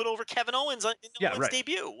when he put over Kevin Owens in Owens'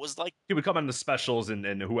 debut. Was like he would come on the specials,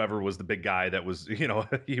 and whoever was the big guy that was,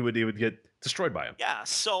 he would get destroyed by him. Yeah.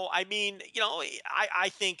 So I mean, I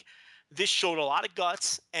think this showed a lot of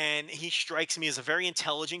guts, and he strikes me as a very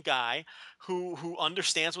intelligent guy who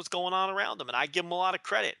understands what's going on around him, and I give him a lot of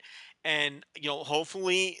credit. And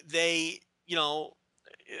hopefully they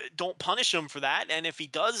don't punish him for that. And if he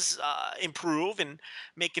does improve and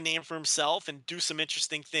make a name for himself and do some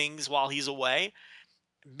interesting things while he's away,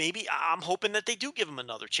 maybe I'm hoping that they do give him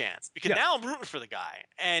another chance, because Yeah. now I'm rooting for the guy.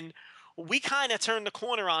 And we kind of turned the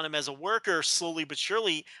corner on him as a worker slowly but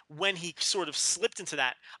surely when he sort of slipped into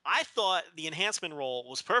that. I thought the enhancement role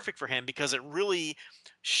was perfect for him because it really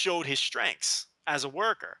showed his strengths as a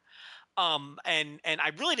worker. And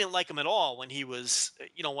I really didn't like him at all when he was,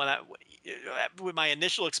 with my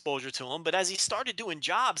initial exposure to him. But as he started doing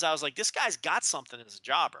jobs, I was like, this guy's got something as a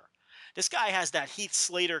jobber. This guy has that Heath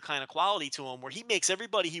Slater kind of quality to him where he makes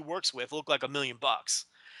everybody he works with look like $1,000,000.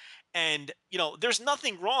 And there's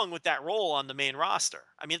nothing wrong with that role on the main roster.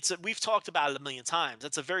 I mean, we've talked about it a million times.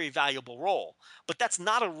 That's a very valuable role, but that's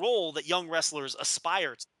not a role that young wrestlers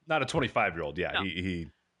aspire to. Not a 25-year-old. Yeah, No. he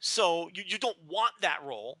So you don't want that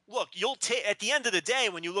role. Look, you'll take at the end of the day,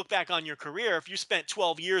 when you look back on your career, if you spent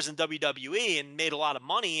 12 years in WWE and made a lot of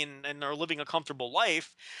money and are living a comfortable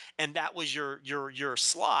life, and that was your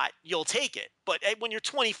slot, you'll take it. But when you're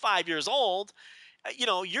 25 years old,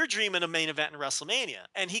 you're dreaming of main event in WrestleMania.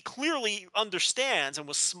 And he clearly understands and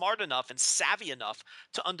was smart enough and savvy enough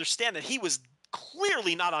to understand that he was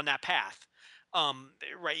clearly not on that path.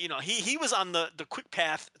 Right. He was on the quick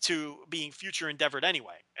path to being future endeavored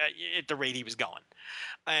anyway, at the rate he was going.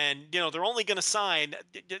 And, they're only going to sign.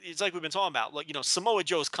 It's like we've been talking about, like, Samoa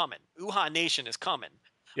Joe's coming. Uhaa Nation is coming.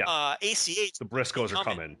 Yeah. ACH. The Briscoes are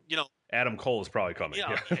coming. Adam Cole is probably coming.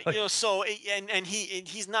 So, and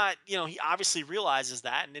he's not, he obviously realizes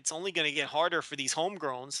that, and it's only going to get harder for these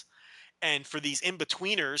homegrowns and for these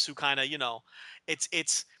in-betweeners who kind of,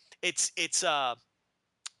 it's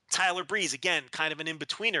Tyler Breeze, again, kind of an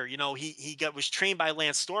in-betweener. He was trained by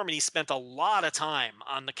Lance Storm, and he spent a lot of time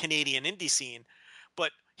on the Canadian indie scene,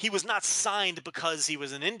 but he was not signed because he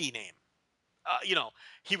was an indie name.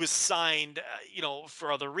 He was signed,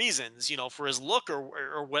 for other reasons, for his look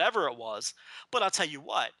or whatever it was. But I'll tell you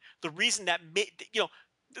what, the reason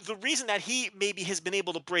that he maybe has been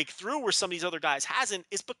able to break through where some of these other guys hasn't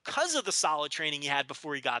is because of the solid training he had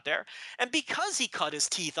before he got there, and because he cut his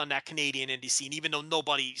teeth on that Canadian indie scene, even though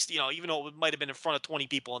even though it might have been in front of 20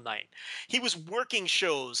 people a night. He was working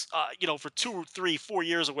shows, for 2, 3, 4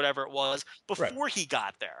 years or whatever it was before he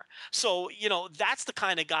got there. So, that's the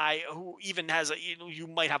kind of guy who even has you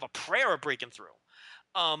might have a prayer of breaking through.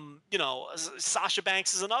 Sasha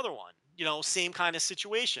Banks is another one. Same kind of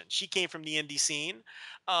situation. She came from the indie scene.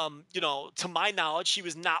 To my knowledge, she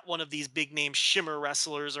was not one of these big name shimmer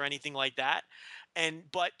wrestlers or anything like that.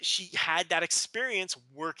 But she had that experience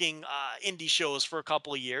working indie shows for a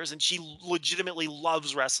couple of years, and she legitimately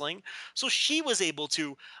loves wrestling. So she was able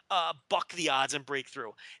to buck the odds and break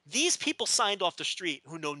through. These people signed off the street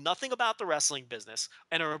who know nothing about the wrestling business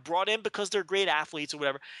and are brought in because they're great athletes or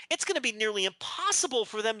whatever. It's going to be nearly impossible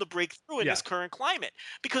for them to break through in this current climate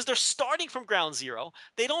because they're starting from ground zero.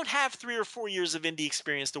 They don't have 3 or 4 years of indie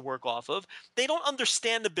experience to work off of. They don't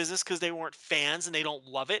understand the business because they weren't fans and they don't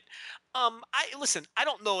love it. I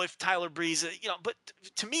don't know if Tyler Breeze, but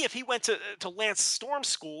to me, if he went to Lance Storm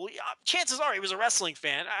school, chances are he was a wrestling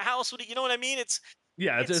fan. How else would he, you know what I mean? It's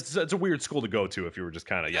a weird school to go to if you were just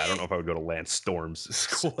kind of, I don't know if I would go to Lance Storm's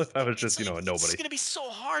school if I was just, a nobody. It's going to be so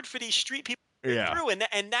hard for these street people through, and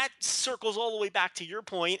that circles all the way back to your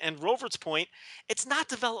point and Rovert's point. It's not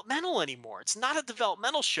developmental anymore. It's not a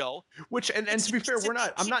developmental show. Which and to be fair,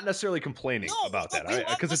 I'm not necessarily complaining about that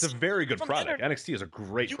because it's a very good product. NXT is a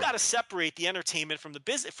great. You got to separate the entertainment from the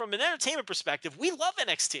business. From an entertainment perspective, we love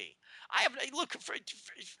NXT.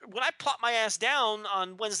 When I plop my ass down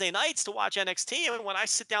on Wednesday nights to watch NXT, and when I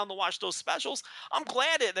sit down to watch those specials, I'm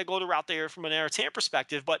glad that they go the route there from an entertainment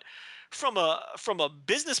perspective. But from a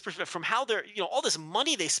business perspective, from how they're all this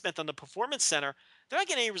money they spent on the Performance Center, they're not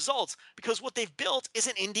getting any results because what they've built is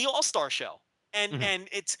an indie all-star show. And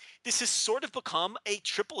this has sort of become a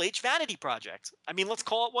Triple H vanity project. I mean, let's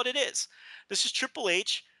call it what it is. This is Triple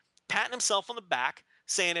H patting himself on the back,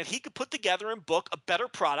 saying that he could put together and book a better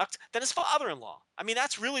product than his father-in-law. I mean,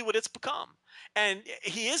 that's really what it's become. And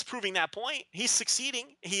he is proving that point. He's succeeding.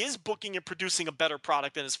 He is booking and producing a better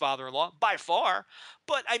product than his father-in-law by far.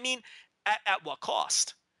 But I mean, at what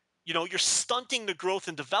cost? You're stunting the growth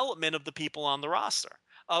and development of the people on the roster,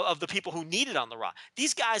 of the people who need it on the roster.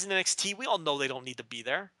 These guys in NXT, we all know they don't need to be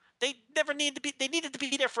there. They never need to be. They needed to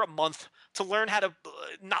be there for a month to learn how to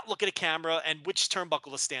not look at a camera and which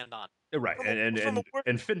turnbuckle to stand on. Right,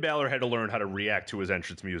 and Finn Balor had to learn how to react to his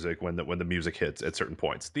entrance music when the music hits at certain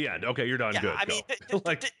points. The end. Okay, you're done. Good. I mean,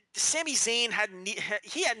 Sami Zayn hadn't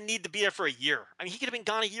need to be there for a year. I mean, he could have been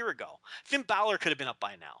gone a year ago. Finn Balor could have been up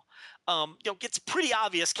by now. It's pretty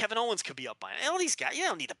obvious Kevin Owens could be up by now. All these guys, you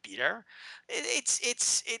don't need to be there.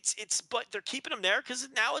 But they're keeping him there because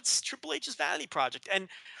now it's Triple H's vanity project. And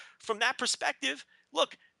from that perspective,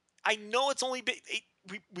 look, I know it's only been,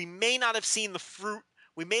 we may not have seen the fruit.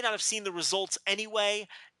 We may not have seen the results anyway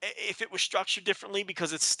if it was structured differently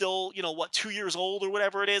because it's still, 2 years old or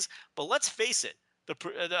whatever it is. But let's face it,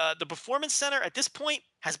 the Performance Center at this point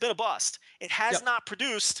has been a bust. It has not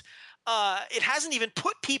produced. It hasn't even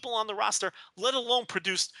put people on the roster, let alone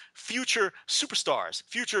produced future superstars,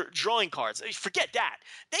 future drawing cards. Forget that.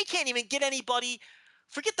 They can't even get anybody.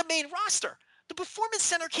 Forget the main roster. The Performance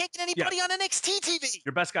Center can't get anybody on NXT TV.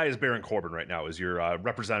 Your best guy is Baron Corbin right now, is your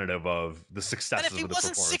representative of the successes of the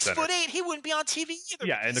Performance Center. And if he wasn't 6'8", he wouldn't be on TV either.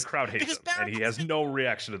 Yeah, and the crowd hates him, and he has no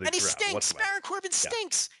reaction to the crowd. And he stinks. Whatsoever. Baron Corbin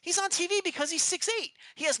stinks. He's on TV because he's 6'8".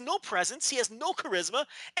 He has no presence. He has no charisma.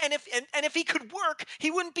 And if he could work, he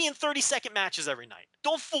wouldn't be in 30-second matches every night.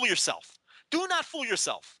 Don't fool yourself. Do not fool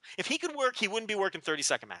yourself. If he could work, he wouldn't be working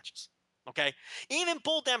 30-second matches. Okay, even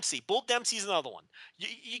Bull Dempsey. Bull Dempsey's another one.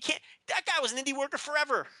 You can't. That guy was an indie worker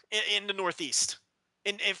forever in the Northeast,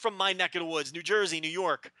 from my neck of the woods, New Jersey, New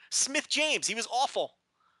York. Smith James, he was awful.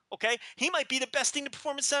 Okay, he might be the best thing the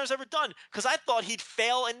Performance Center's ever done because I thought he'd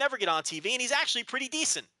fail and never get on TV, and he's actually pretty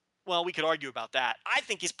decent. Well, we could argue about that. I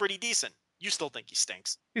think he's pretty decent. You still think he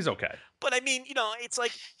stinks? He's okay. But I mean, it's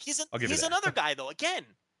like he's another guy though. Again,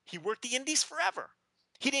 he worked the Indies forever.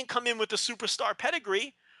 He didn't come in with a superstar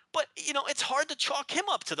pedigree. But, it's hard to chalk him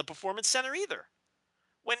up to the Performance Center either.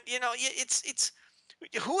 When, it's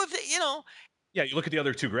who have they, Yeah, you look at the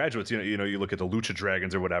other two graduates, you look at the Lucha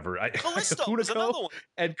Dragons or whatever. Kalisto was another one.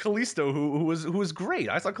 And Kalisto, who was great.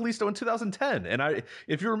 I saw Kalisto in 2010. And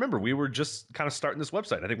if you remember, we were just kind of starting this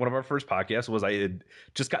website. I think one of our first podcasts was I had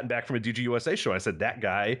just gotten back from a DGUSA show. I said that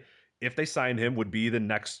guy, if they signed him, would be the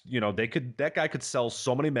next, that guy could sell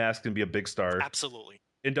so many masks and be a big star. Absolutely.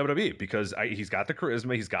 In WWE because he's got the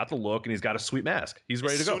charisma, he's got the look, and he's got a sweet mask. He's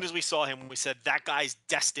ready to go. As soon as we saw him, we said that guy's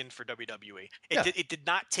destined for WWE. It did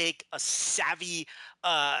not take a savvy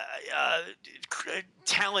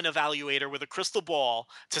talent evaluator with a crystal ball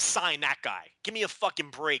to sign that guy. Give me a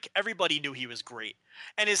fucking break. Everybody knew he was great.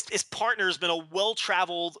 And his partner's been a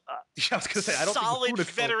well-traveled, solid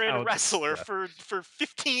veteran wrestler for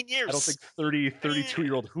 15 years. I don't think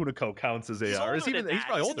 32-year-old Hunico counts as AR. He's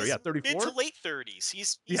probably older. 34? Mid to late 30s.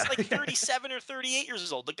 He's like 37 or 38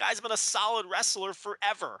 years old. The guy's been a solid wrestler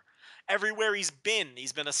forever. Everywhere he's been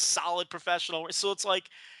a solid professional. So it's like,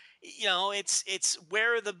 it's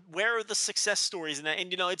where are the success stories in that?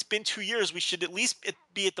 And it's been 2 years. We should at least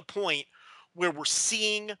be at the point where we're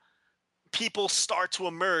seeing people start to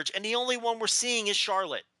emerge, and the only one we're seeing is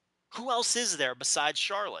Charlotte. Who else is there besides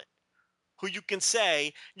Charlotte who you can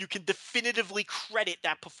say you can definitively credit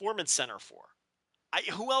that Performance Center for?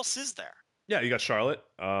 Who else is there? Yeah, you got Charlotte.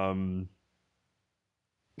 Enzo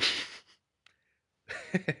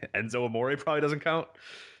Amore probably doesn't count.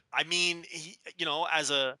 I mean, as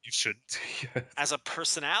a you shouldn't as a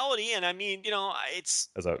personality, and I mean, it's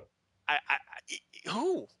as a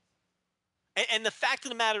who. And the fact of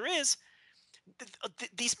the matter is,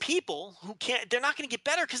 these people who can't, they're not going to get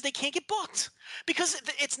better because they can't get booked. Because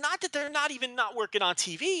it's not that they're not even not working on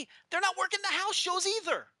TV; they're not working the house shows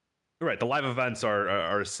either. Right, the live events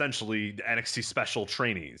are essentially NXT special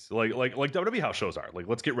trainees, like WWE house shows are. Like,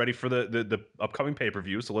 let's get ready for the upcoming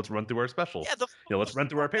pay-per-view, so let's run through our special. Yeah, let's run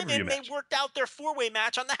through our pay-per-view match. They worked out their 4-way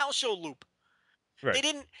match on the house show loop. Right.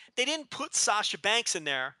 They didn't put Sasha Banks in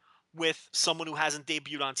there with someone who hasn't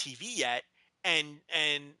debuted on TV yet. And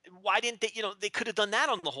why didn't they? They could have done that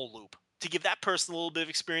on the whole loop to give that person a little bit of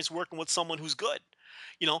experience working with someone who's good.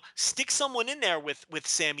 Stick someone in there with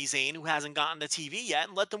Sami Zayn who hasn't gotten the TV yet,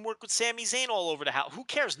 and let them work with Sami Zayn all over the house. Who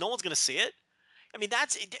cares? No one's going to see it. I mean,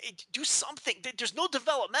 do something. There's no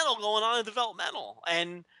developmental going on in developmental,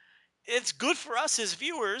 and it's good for us as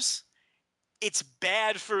viewers. It's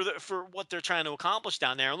bad for what they're trying to accomplish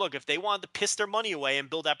down there. And look, if they wanted to piss their money away and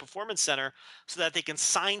build that Performance Center so that they can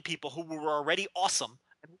sign people who were already awesome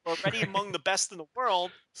and already among the best in the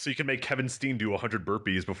world. So you can make Kevin Steen do 100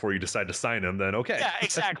 burpees before you decide to sign him, then okay. Yeah,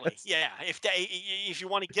 exactly. Yeah. If you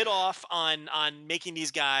want to get off on making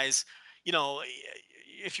these guys,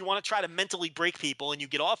 if you want to try to mentally break people and you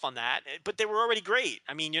get off on that, but they were already great.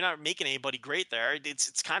 I mean, you're not making anybody great there.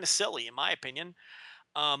 It's kind of silly in my opinion.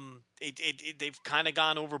 They've kind of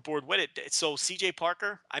gone overboard with it. So CJ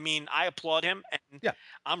Parker, I mean, I applaud him, and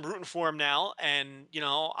I'm rooting for him now, and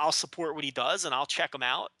I'll support what he does, and I'll check him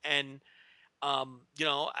out, and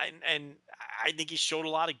and I think he showed a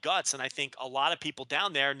lot of guts, and I think a lot of people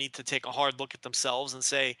down there need to take a hard look at themselves and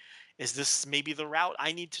say, is this maybe the route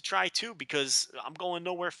I need to try too? Because I'm going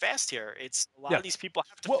nowhere fast here. It's a lot Yeah. of these people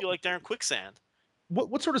have to Well, feel like they're in quicksand.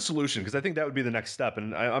 what sort of solution? Because I think that would be the next step,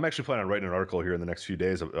 and I'm actually planning on writing an article here in the next few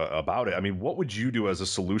days about it. I mean, what would you do as a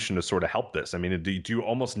solution to sort of help this? I mean, do you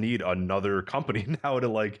almost need another company now to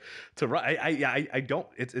run? I don't.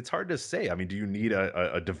 It's hard to say. I mean, do you need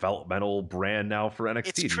a developmental brand now for NXT?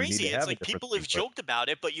 It's Do you need crazy. to It's have a like different people have thing? But joked about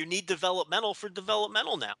it, but you need developmental for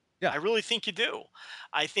developmental now. yeah, I really think you do.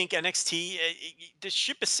 I think NXT, the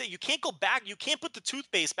ship is set. You can't go back. You can't put the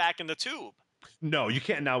toothpaste back in the tube. no, you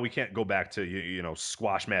can't. Now we can't go back to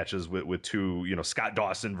squash matches with two Scott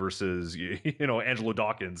Dawson versus Angelo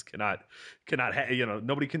Dawkins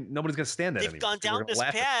nobody's gonna stand that They've anymore. gone People are down gonna this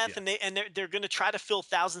laugh at path, yeah. and they're going to try to fill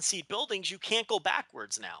 1,000-seat buildings. You can't go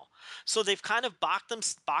backwards now. So they've kind of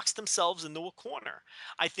boxed themselves into a corner.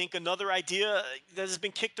 I think another idea that has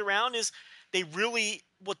been kicked around is they really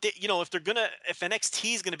if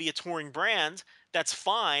NXT is going to be a touring brand, that's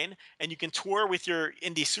fine, and you can tour with your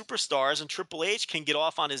indie superstars, and Triple H can get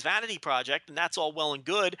off on his vanity project, and that's all well and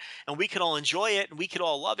good, and we can all enjoy it, and we can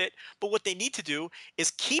all love it. But what they need to do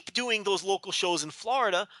is keep doing those local shows in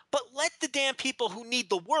Florida, but let the damn people who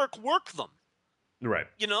need the work them. Right.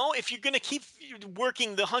 If you're going to keep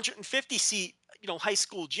working the 150 seat, high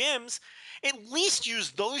school gyms, at least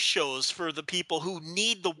use those shows for the people who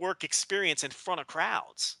need the work experience in front of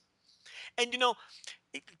crowds. And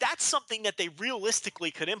that's something that they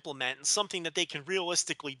realistically could implement, and something that they can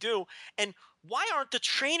realistically do. And why aren't the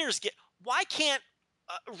trainers why can't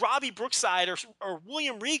Robbie Brookside or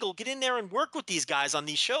William Regal get in there and work with these guys on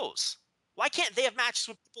these shows? Why can't they have matches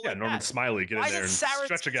with people like Norman that? Smiley get in there and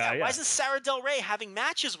stretch a guy. Why isn't Sarah Del Rey having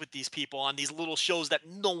matches with these people on these little shows that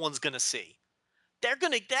no one's gonna see?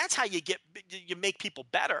 That's how you make people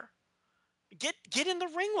better. Get in the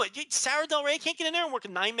ring with Sarah Del Rey. Can't get in there and work a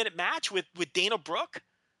 9-minute match with Dana Brooke.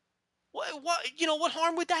 What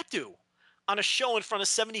harm would that do on a show in front of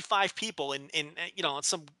 75 people in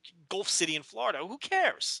some Gulf city in Florida? Who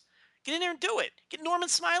cares? Get in there and do it. Get Norman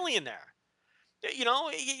Smiley in there.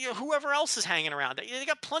 Whoever else is hanging around. They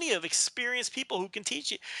got plenty of experienced people who can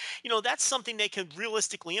teach you. That's something they can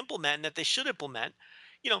realistically implement, and that they should implement.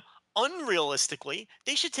 Unrealistically,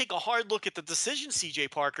 they should take a hard look at the decision CJ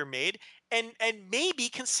Parker made and maybe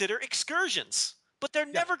consider excursions. But they're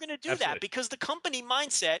never going to do absolutely. that, because the company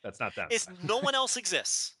mindset That's not them. is no one else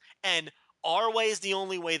exists. And our way is the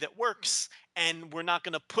only way that works. And we're not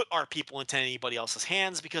going to put our people into anybody else's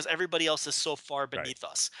hands, because everybody else is so far beneath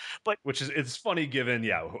us. But it's funny given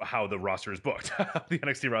how the roster is booked. The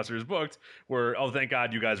NXT roster is booked, where thank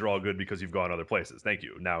God you guys are all good because you've gone other places. Thank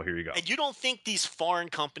you. Now here you go. And you don't think these foreign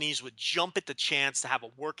companies would jump at the chance to have a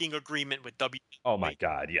working agreement with WWE? Oh my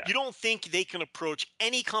God, yeah. You don't think they can approach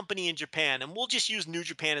any company in Japan, and we'll just use New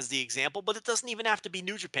Japan as the example, but it doesn't even have to be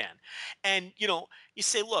New Japan. And you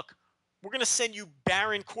say, look, we're going to send you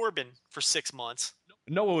Baron Corbin for 6 months.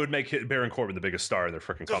 No one would make Baron Corbin the biggest star in their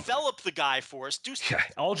freaking company. Develop the guy for us.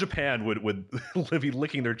 All Japan would be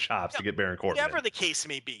licking their chops to get Baron Corbin. Whatever the case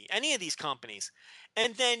may be, any of these companies.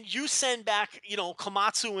 And then you send back,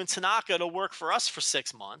 Komatsu and Tanaka to work for us for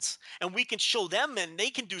 6 months, and we can show them, and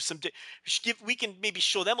they can do we can maybe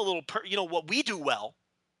show them a little, what we do well.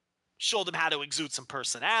 Show them how to exude some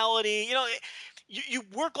personality. You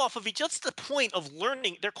work off of each other. That's the point of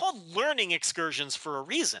learning. They're called learning excursions for a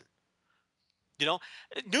reason.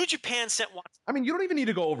 New Japan sent one. I mean, you don't even need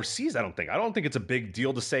to go overseas, I don't think. I don't think it's a big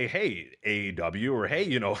deal to say, hey, AEW, or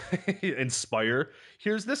hey, Inspire,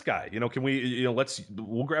 here's this guy. Can we,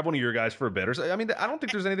 we'll grab one of your guys for a bit. I mean, I don't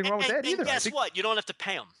think there's anything wrong with that either. And guess what? You don't have to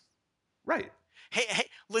pay them. Right. Hey,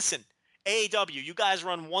 listen, AEW, you guys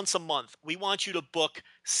run once a month. We want you to book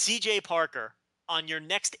CJ Parker on your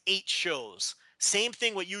next 8 shows. Same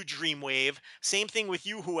thing with you, Dreamwave. Same thing with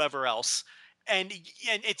you, whoever else. And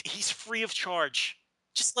he's free of charge.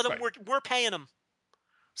 Just let him work. We're paying him.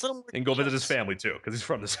 Just let him work. And go visit his family too, because he's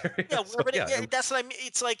from this area. Yeah, that's what I mean.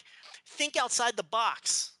 It's like, think outside the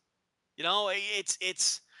box.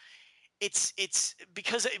 It's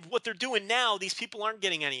because what they're doing now, these people aren't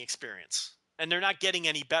getting any experience. And they're not getting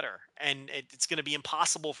any better, and it's going to be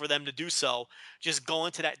impossible for them to do so. Just go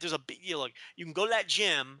into that. There's you can go to that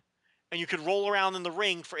gym, and you can roll around in the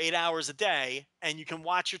ring for 8 hours a day, and you can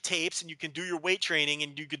watch your tapes, and you can do your weight training,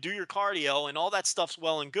 and you can do your cardio, and all that stuff's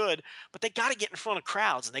well and good. But they got to get in front of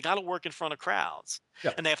crowds, and they got to work in front of crowds,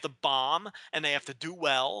 and they have to bomb, and they have to do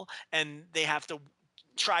well, and they have to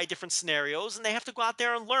try different scenarios, and they have to go out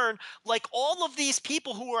there and learn, like all of these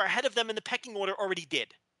people who are ahead of them in the pecking order already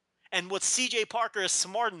did. And what CJ Parker is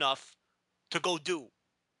smart enough to go do.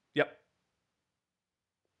 Yep.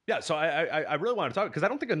 Yeah, so I really want to talk because I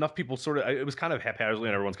don't think enough people it was kind of haphazardly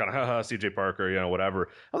and everyone's kind of haha CJ Parker, whatever.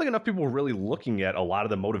 I don't think enough people were really looking at a lot of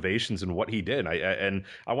the motivations and what he did. And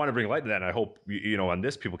I want to bring light to that, and I hope on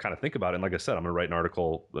this people kind of think about it. And like I said, I'm going to write an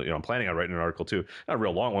article. I'm planning on writing an article too, not a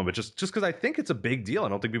real long one, but just because I think it's a big deal. I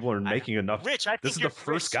don't think people are making enough. Rich, I think this is the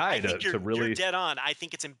first guy to really. You're dead on. I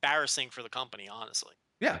think it's embarrassing for the company, honestly.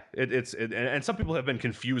 Yeah, and some people have been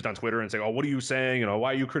confused on Twitter and saying, "Oh, what are you saying?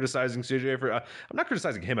 Why are you criticizing CJ for?" I'm not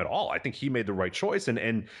criticizing him at all. I think he made the right choice,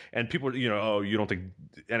 and people, oh, you don't think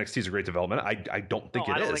NXT is a great development? I don't think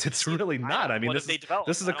it is. It's really not. I mean,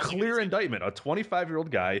 this is a clear indictment. A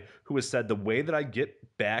 25-year-old guy who has said the way that I get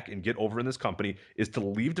back and get over in this company is to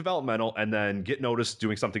leave developmental and then get noticed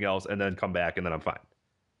doing something else and then come back and then I'm fine.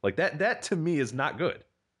 Like that to me is not good.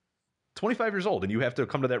 25 years old, and you have to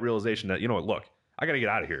come to that realization that look. I got to get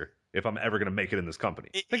out of here if I'm ever going to make it in this company.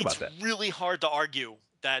 Think about that. It's really hard to argue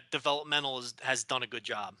that developmental has done a good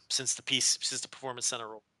job since the Performance Center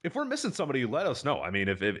role. If we're missing somebody, let us know. I mean,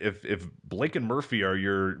 if Blake and Murphy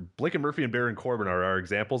and Baron Corbin are our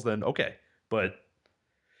examples, then okay. But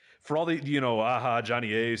for all the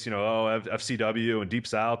Johnny Ace, FCW and Deep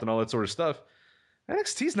South and all that sort of stuff,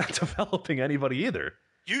 NXT's not developing anybody either.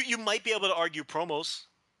 You might be able to argue promos.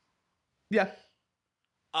 Yeah.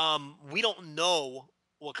 We don't know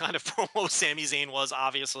what kind of promo Sami Zayn was,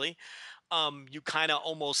 obviously. You kind of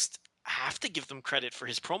almost have to give them credit for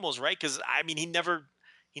his promos, right? Because, I mean, he never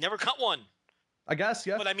cut one. I guess,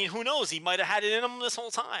 yeah. But, I mean, who knows? He might have had it in him this whole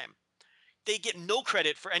time. They get no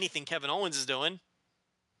credit for anything Kevin Owens is doing.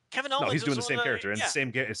 Kevin Owens he's doing the same character, and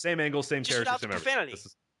the same angle, same just character, without the profanity.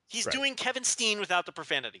 He's doing Kevin Steen without the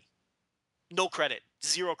profanity. No credit.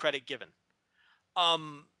 Zero credit given.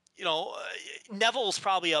 Neville's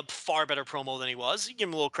probably a far better promo than he was. You give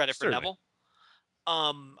him a little credit for Neville.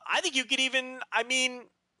 I think you could even, I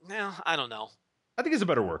don't know. I think he's a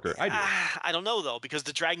better worker. I do. I don't know, though, because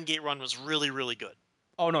the Dragon Gate run was really, really good.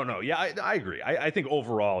 Oh, no. Yeah, I agree. I think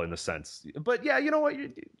overall in the sense. But, yeah, you know what?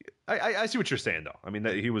 I see what you're saying, though. I mean,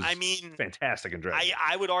 he was fantastic in Dragon Gate.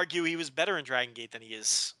 I would argue he was better in Dragon Gate than he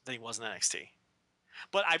was in NXT.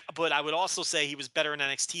 But I would also say he was better in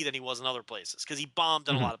NXT than he was in other places because he bombed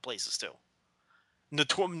in a lot of places too.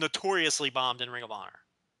 Notoriously bombed in Ring of Honor.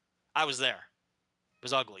 I was there. It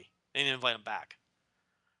was ugly. They didn't invite him back.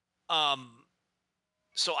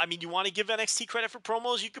 So I mean, you want to give NXT credit for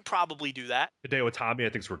promos? You could probably do that. Hideo Itami, I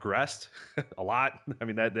think, has regressed a lot. I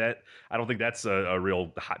mean, that I don't think that's a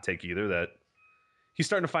real hot take either. That he's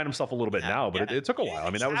starting to find himself a little bit now, but it took a while. I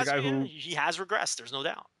mean, that was a guy who he has regressed. There's no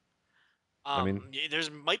doubt. I mean,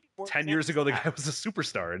 might be more 10 years ago, the guy was a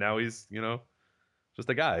superstar, and now he's, just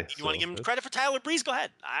a guy. You want to give him credit for Tyler Breeze? Go ahead.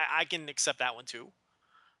 I can accept that one too.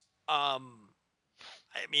 I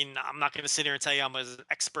mean, I'm not going to sit here and tell you I'm an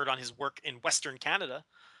expert on his work in Western Canada,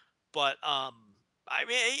 but I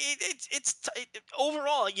mean, it's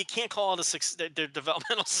overall you can't call it a success. Their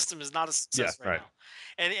developmental system is not a success right now,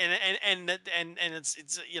 and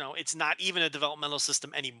it's not even a developmental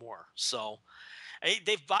system anymore. So.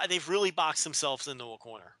 They've really boxed themselves into a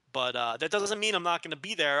corner, but that doesn't mean I'm not going to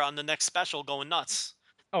be there on the next special going nuts.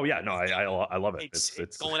 Oh yeah, no, I love it.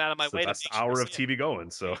 It's going out of my way. The best hour of TV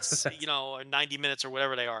going. So 90 minutes or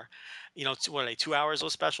whatever they are. What are they? 2 hours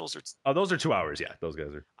those specials? Those are 2 hours. Yeah, those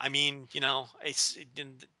guys are. I mean,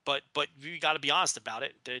 but you got to be honest about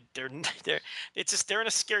it. They're in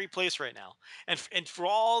a scary place right now, and for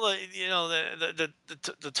all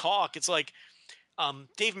the talk, it's like.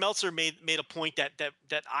 Dave Meltzer made a point that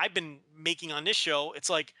I've been making on this show.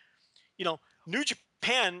 It's like, New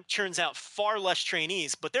Japan churns out far less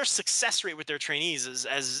trainees, but their success rate with their trainees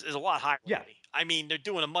is a lot higher. Yeah. I mean, they're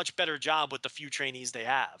doing a much better job with the few trainees they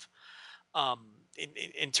have,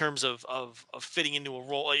 in terms of fitting into a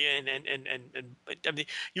role. And I mean,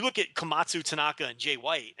 you look at Komatsu, Tanaka, and Jay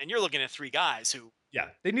White, and you're looking at three guys who. Yeah,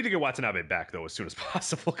 they need to get Watanabe back though as soon as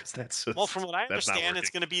possible because that's just, well, from what I understand, it's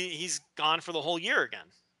going to be he's gone for the whole year again.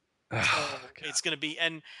 So it's going to be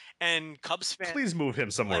and Cubs fan. Please move him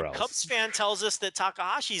somewhere else. Cubs fan tells us that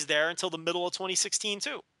Takahashi's there until the middle of 2016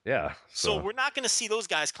 too. Yeah, so we're not going to see those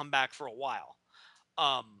guys come back for a while.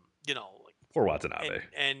 Poor Watanabe.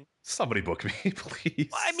 And somebody book me, please.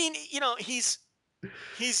 I mean, he's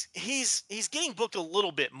getting booked a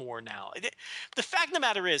little bit more now. The fact of the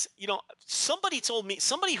matter is, somebody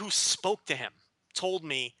who spoke to him told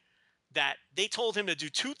me that they told him to do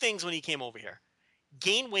two things when he came over here: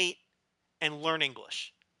 gain weight and learn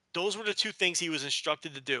English. Those were the two things he was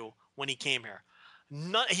instructed to do when he came here.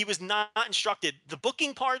 He was not instructed. The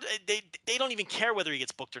booking part, they don't even care whether he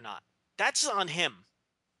gets booked or not. That's on him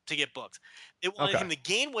to get booked. They wanted him to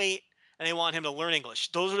gain weight and they want him to learn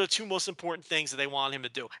English. Those are the two most important things that they want him to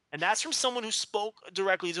do. And that's from someone who spoke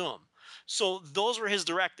directly to him. So those were his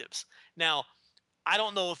directives. Now, I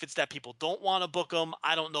don't know if it's that people don't want to book him.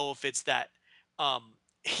 I don't know if it's that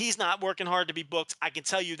he's not working hard to be booked. I can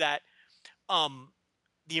tell you that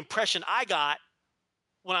the impression I got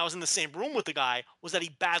when I was in the same room with the guy was that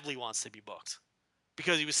he badly wants to be booked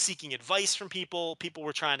because he was seeking advice from people. People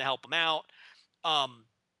were trying to help him out.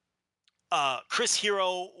 Chris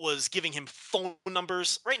Hero was giving him phone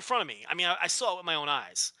numbers right in front of me. I mean, I saw it with my own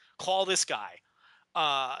eyes. Call this guy.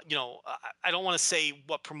 I don't want to say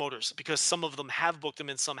what promoters because some of them have booked him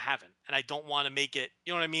and some haven't. And I don't want to make it,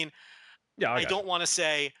 you know what I mean? Yeah, I don't want to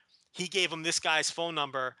say he gave him this guy's phone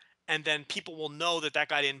number and then people will know that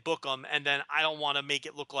guy didn't book him. And then I don't want to make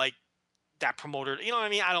it look like that promoter, you know what I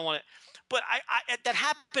mean? I don't want it. But I that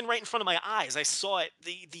happened right in front of my eyes. I saw it,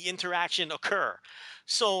 the interaction occur.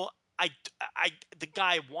 So the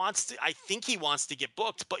guy I think he wants to get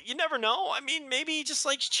booked, but you never know. I mean, maybe he just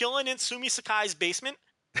likes chilling in Sumi Sakai's basement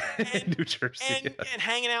in New Jersey and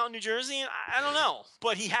hanging out in New Jersey. And I don't know,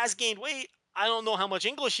 but he has gained weight. I don't know how much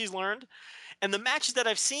English he's learned. And the matches that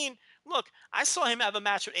I've seen, look, I saw him have a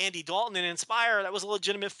match with Andy Dalton and Inspire. That was a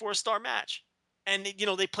legitimate 4-star match. And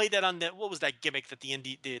they played that on what was that gimmick that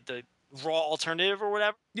the Raw alternative or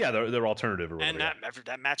whatever? Yeah, their alternative or whatever. And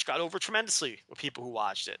that match got over tremendously with people who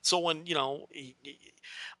watched it. So when,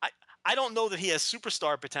 I don't know that he has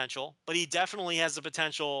superstar potential, but he definitely has the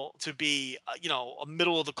potential to be, a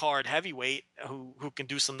middle of the card heavyweight who can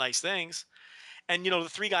do some nice things. And, the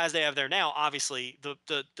 3 guys they have there now, obviously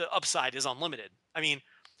the upside is unlimited. I mean,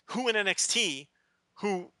 who in NXT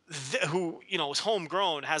who is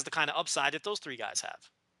homegrown has the kind of upside that those 3 guys have?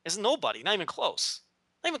 There's nobody, not even close.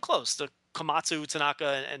 Not even close to Komatsu,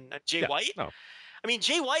 Tanaka, and Jay White. No. I mean,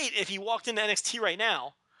 Jay White, if he walked into NXT right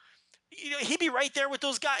now, he'd be right there with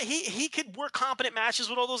those guys. He could work competent matches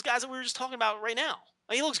with all those guys that we were just talking about right now.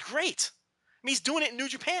 I mean, he looks great. I mean, he's doing it in New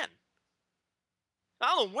Japan.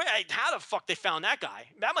 I don't know how the fuck they found that guy.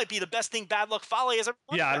 That might be the best thing Bad Luck Fale has ever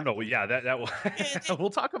done. Yeah, I don't know. Yeah, that will. We'll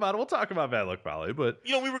talk about it. We'll talk about Bad Luck Fale, but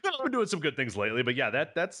we're doing some good things lately. But yeah,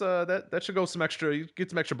 that should go some extra. You get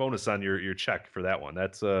some extra bonus on your check for that one.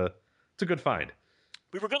 It's a good find.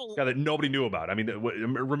 We were gonna that nobody knew about. I mean,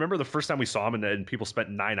 remember the first time we saw him and people spent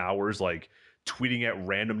 9 hours like tweeting at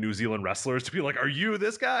random New Zealand wrestlers to be like, "Are you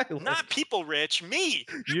this guy?" Like, not people, Rich. Me.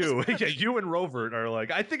 You, yeah, you and Rovert are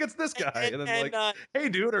like, "I think it's this guy," and then "Hey,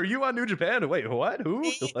 dude, are you on New Japan?" Wait, what? Who?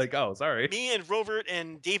 Like, oh, sorry. Me and Rovert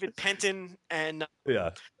and David Penton and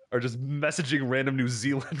are just messaging random New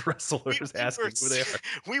Zealand wrestlers asking who they are.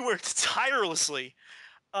 We worked tirelessly.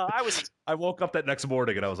 I woke up that next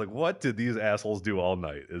morning and I was like, "What did these assholes do all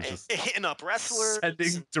night?" It's just hitting up wrestlers,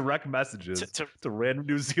 sending direct messages to random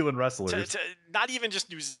New Zealand wrestlers, to not even just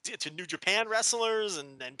to New Japan wrestlers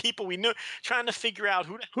and people we knew, trying to figure out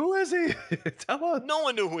who is he. Tell us. No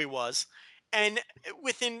one knew who he was, and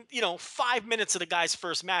within 5 minutes of the guy's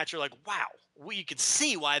first match, you're like, "Wow." Well, you could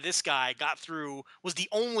see why this guy was the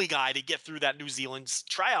only guy to get through that New Zealand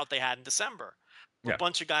tryout they had in December. A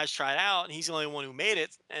bunch of guys tried out, and he's the only one who made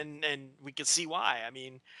it, and we can see why. I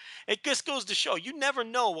mean, it just goes to show you never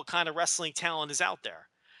know what kind of wrestling talent is out there.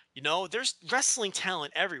 There's wrestling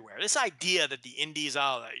talent everywhere. This idea that the indies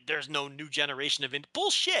there's no new generation of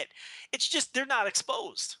bullshit. It's just they're not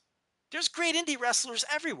exposed. There's great indie wrestlers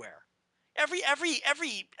everywhere. Every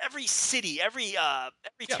city, every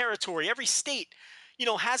territory, every state,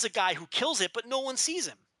 has a guy who kills it, but no one sees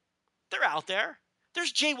him. They're out there.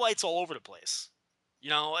 There's Jay Whites all over the place.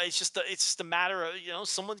 It's just a matter of,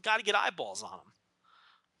 someone's got to get eyeballs on them.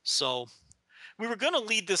 So we were going to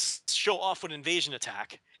lead this show off with Invasion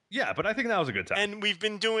Attack. Yeah, but I think that was a good time. And we've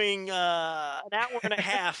been doing an hour and a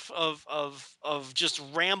half of just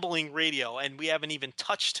rambling radio, and we haven't even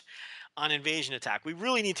touched on Invasion Attack. We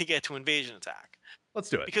really need to get to Invasion Attack. Let's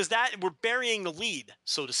do it. Because we're burying the lead,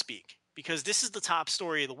 so to speak. Because this is the top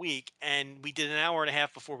story of the week, and we did an hour and a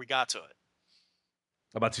half before we got to it.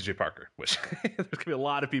 About CJ Parker, which there's going to be a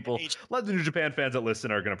lot of people, a lot of the New Japan fans that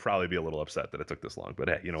listen are going to probably be a little upset that it took this long. But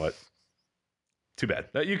hey, you know what? Too bad.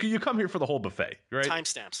 You come here for the whole buffet, right?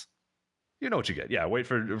 Timestamps. You know what you get. Yeah, wait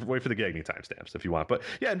for the Gagney timestamps if you want. But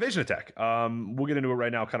yeah, Invasion Attack. We'll get into it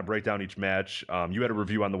right now, kind of break down each match. You had a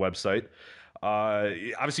review on the website.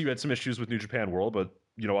 Obviously, you had some issues with New Japan World, but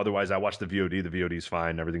otherwise I watched the VOD. The VOD is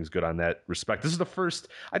fine. Everything's good on that respect. This is the first,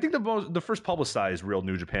 I think the first publicized real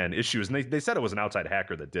New Japan issues, and they said it was an outside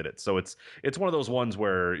hacker that did it. So it's one of those ones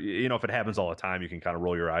where, if it happens all the time, you can kind of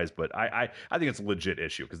roll your eyes, but I think it's a legit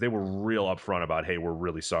issue because they were real upfront about, hey, we're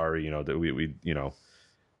really sorry, that we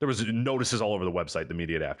There was notices all over the website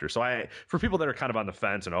immediate after. So for people that are kind of on the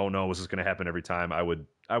fence and, oh no, is this going to happen every time? I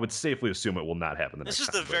would safely assume it will not happen the This next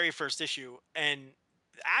was time. the very first issue, and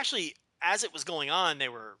actually, as it was going on, they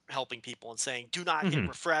were helping people and saying, "Do not hit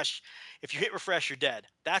refresh. If you hit refresh, you're dead."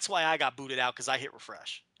 That's why I got booted out, because I hit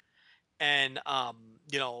refresh, and I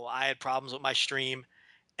had problems with my stream,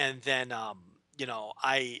 and then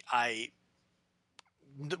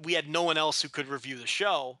we had no one else who could review the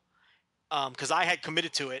show, because I had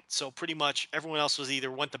committed to it. So pretty much everyone else was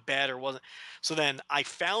either went to bed or wasn't. So then I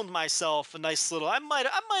found myself a nice little. I might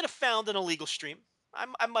have found an illegal stream.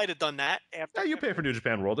 I might have done that after. Yeah, you pay for New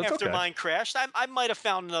Japan World. It's after okay. mine crashed. I might have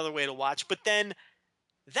found another way to watch, but then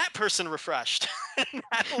that person refreshed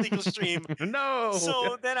that illegal stream. No.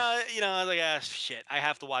 So then I was like, shit, I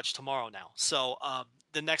have to watch tomorrow now. So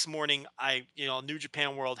the next morning, New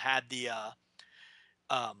Japan World had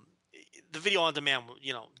um, the video on demand,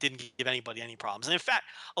 didn't give anybody any problems. And in fact,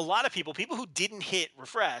 a lot of people who didn't hit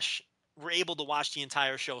refresh were able to watch the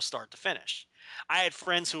entire show start to finish. I had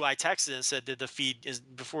friends who I texted and said, "Did the feed is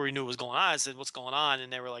before we knew what was going on?" I said, "What's going on?"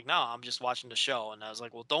 And they were like, "No, I'm just watching the show." And I was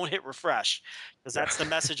like, "Well, don't hit refresh, because that's the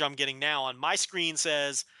message I'm getting now." On my screen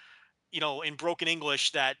says, in broken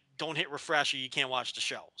English, that don't hit refresh or you can't watch the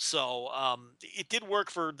show. So it did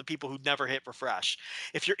work for the people who never hit refresh.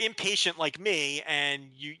 If you're impatient like me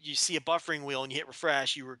and you see a buffering wheel and you hit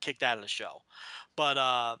refresh, you were kicked out of the show.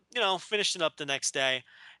 But finished it up the next day,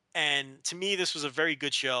 and to me, this was a very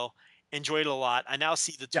good show. Enjoyed it a lot. I now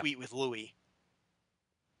see the tweet with Louis.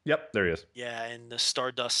 Yep, there he is. Yeah, and the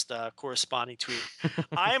Stardust corresponding tweet.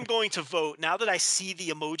 I am going to vote now that I see the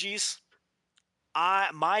emojis.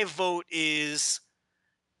 My vote is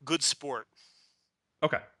good sport.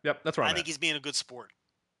 Okay. Yep, that's right. I think he's being a good sport.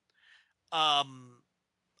 Are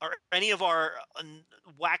any of our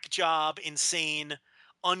whack job, insane,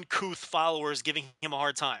 uncouth followers giving him a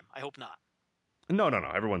hard time? I hope not. No.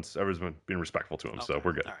 Everyone's been respectful to him, Okay. so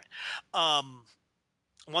we're good. All right.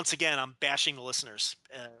 Once again, I'm bashing the listeners.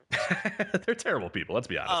 They're terrible people. Let's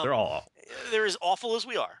be honest. They're all awful. They're as awful as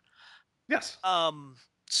we are. Yes.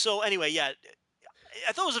 So anyway, yeah,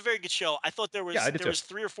 I thought it was a very good show. I thought there was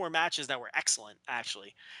 3 or 4 matches that were excellent,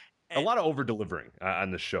 actually. And a lot of over delivering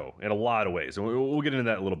on the show in a lot of ways, and we'll get into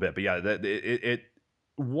that in a little bit. But yeah, it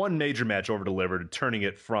one major match over delivered, turning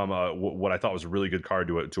it from what I thought was a really good card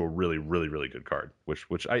to a really, really, really good card,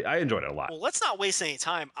 which I enjoyed it a lot. Well, let's not waste any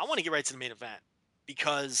time. I want to get right to the main event,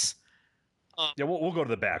 because yeah, we'll go to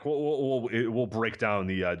the back. We'll break down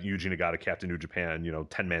the Yuji Nagata Captain New Japan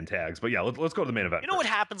 10-man tags. But yeah, let's go to the main event. You know what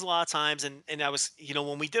happens a lot of times, and I was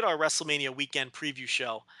when we did our WrestleMania weekend preview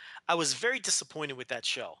show, I was very disappointed with that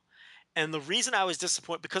show. And the reason I was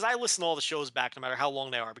disappointed, because I listen to all the shows back no matter how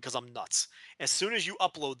long they are, because I'm nuts. As soon as you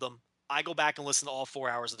upload them, I go back and listen to all 4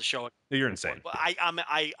 hours of the show. You're insane. But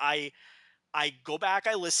I go back,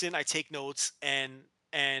 I listen, I take notes, and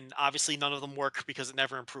obviously none of them work because it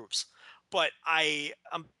never improves. But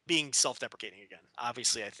I'm being self-deprecating again.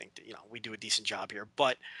 Obviously, I think that we do a decent job here.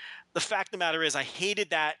 But the fact of the matter is, I hated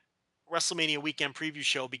that WrestleMania weekend preview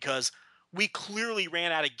show because we clearly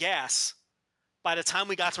ran out of gas by the time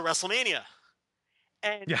we got to WrestleMania.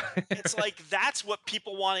 And yeah. It's like, that's what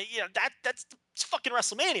people want to, that's fucking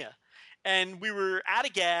WrestleMania. And we were out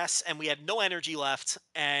of gas and we had no energy left.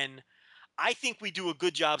 And I think we do a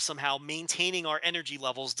good job somehow maintaining our energy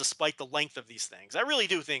levels despite the length of these things. I really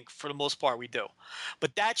do think for the most part we do.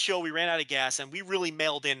 But that show, we ran out of gas and we really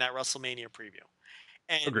mailed in that WrestleMania preview.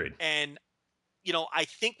 And, agreed. And, I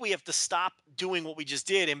think we have to stop doing what we just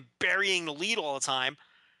did and burying the lead all the time.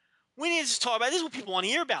 We need to just talk about this. Is what people want to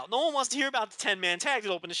hear about. No one wants to hear about the 10-man tag that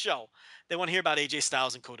opened the show. They want to hear about AJ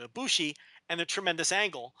Styles and Kota Ibushi and the tremendous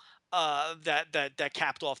angle that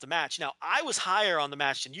capped off the match. Now, I was higher on the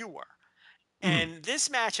match than you were. And this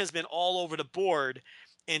match has been all over the board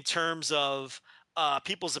in terms of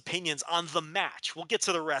people's opinions on the match. We'll get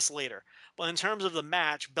to the rest later. But in terms of the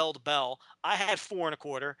match, bell to bell, I had 4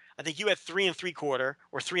 1/4. I think you had 3 3/4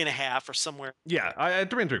 or 3.5 or somewhere. Yeah, I had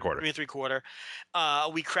 3 3/4. 3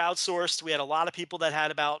 3/4. We crowdsourced. We had a lot of people that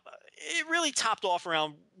had about. It really topped off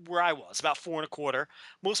around where I was, about 4 1/4.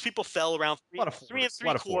 Most people fell around 3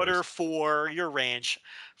 3/4, 4, your range,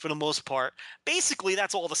 for the most part. Basically,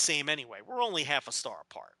 that's all the same anyway. We're only half a star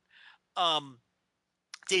apart.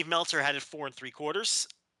 Dave Meltzer had it 4 3/4.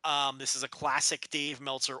 This is a classic Dave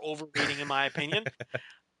Meltzer overrating, in my opinion.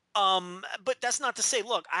 But that's not to say,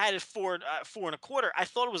 look, I had it 4 1/4. I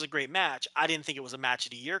thought it was a great match. I didn't think it was a match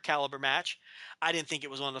of the year caliber match. I didn't think it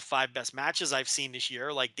was one of the 5 best matches I've seen this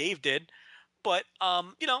year, like Dave did. But,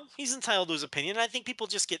 he's entitled to his opinion. And I think people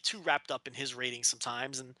just get too wrapped up in his rating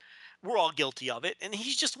sometimes. And we're all guilty of it, and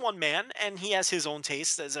he's just one man, and he has his own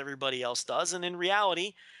tastes as everybody else does. And in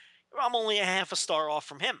reality, I'm only a half a star off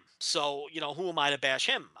from him. So, who am I to bash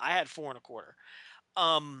him? I had 4.25.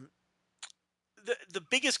 Um, the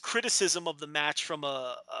biggest criticism of the match from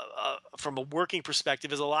from a working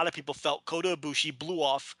perspective is a lot of people felt Kota Ibushi blew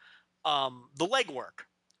off the legwork,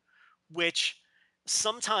 which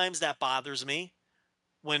sometimes that bothers me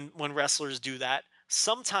when wrestlers do that.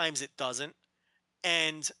 Sometimes it doesn't,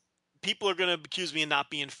 and people are going to accuse me of not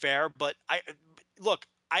being fair. But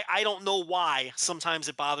I don't know why sometimes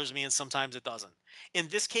it bothers me and sometimes it doesn't. In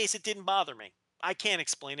this case, it didn't bother me. I can't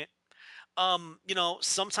explain it.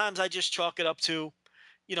 Sometimes I just chalk it up to,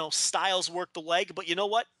 Styles worked the leg, but you know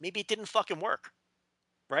what? Maybe it didn't fucking work,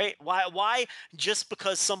 right? Why just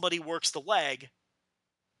because somebody works the leg,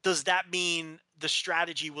 does that mean the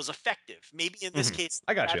strategy was effective? Maybe in this case,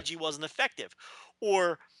 the strategy wasn't effective,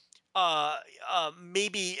 or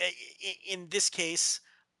maybe in this case,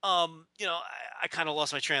 I kind of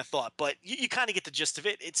lost my train of thought, but you kind of get the gist of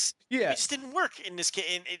it. It just didn't work in this case.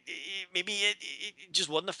 And maybe it just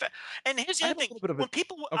wasn't effective. And here's the other thing: when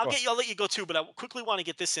people, I'll let you go too, but I quickly want to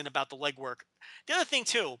get this in about the leg work. The other thing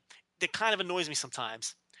too that kind of annoys me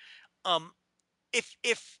sometimes,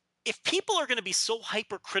 if people are going to be so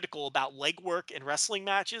hypercritical about leg work in wrestling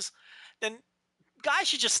matches, then guys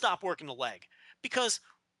should just stop working the leg, because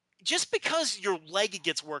just because your leg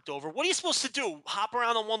gets worked over, what are you supposed to do? Hop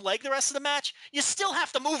around on one leg the rest of the match? You still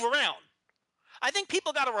have to move around. I think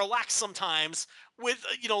people got to relax sometimes with,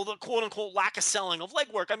 the quote unquote lack of selling of leg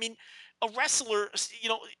work. I mean, a wrestler,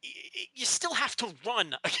 you still have to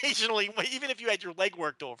run occasionally, even if you had your leg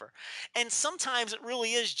worked over. And sometimes it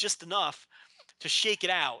really is just enough to shake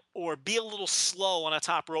it out or be a little slow on a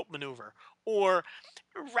top rope maneuver, or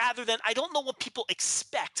rather than, I don't know what people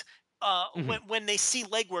expect when they see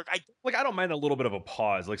leg work. I don't mind a little bit of a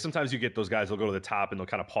pause. Like sometimes you get those guys, they'll go to the top and they'll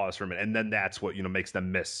kind of pause for a minute, and then that's what makes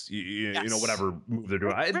them miss whatever move they're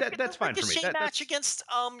doing. That's fine for me. The match against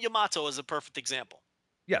Yamato is a perfect example.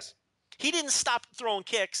 Yes. He didn't stop throwing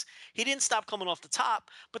kicks. He didn't stop coming off the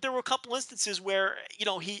top. But there were a couple instances where,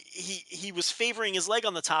 he was favoring his leg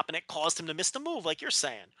on the top and it caused him to miss the move, like you're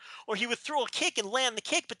saying. Or he would throw a kick and land the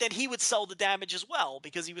kick, but then he would sell the damage as well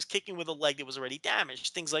because he was kicking with a leg that was already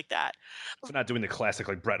damaged, things like that. So not doing the classic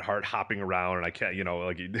like Bret Hart hopping around and I can't,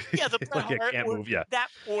 the Bret Hart, I can't move. Yeah. That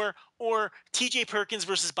or TJ Perkins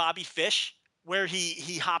versus Bobby Fish, where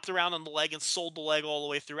he hopped around on the leg and sold the leg all the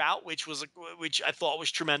way throughout, which I thought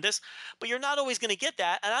was tremendous. But you're not always going to get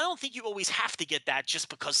that, and I don't think you always have to get that just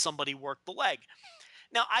because somebody worked the leg.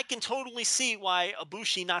 Now, I can totally see why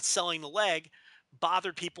Ibushi not selling the leg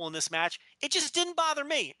bothered people in this match. It just didn't bother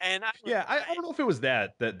me. And I don't know if it was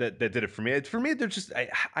that did it for me. For me, there's just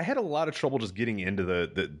I had a lot of trouble just getting into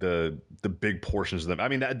the big portions of them. I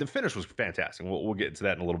mean, the finish was fantastic. We'll get into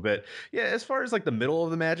that in a little bit. Yeah, as far as like the middle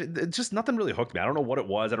of the match, it just nothing really hooked me. I don't know what it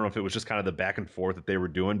was. I don't know if it was just kind of the back and forth that they were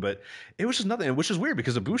doing, but it was just nothing. Which is weird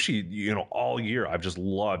because Ibushi, all year I've just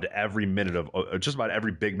loved every minute of just about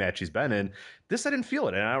every big match he's been in. This I didn't feel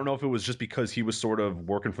it, and I don't know if it was just because he was sort of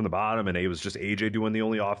working from the bottom and it was just AJ doing the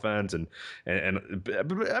only offense and I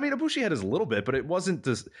mean Ibushi had his little bit, but it wasn't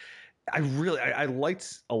this. I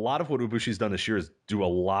liked a lot of what Ibushi's done this year is do a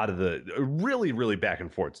lot of the really, really back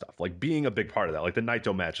and forth stuff, like being a big part of that. Like the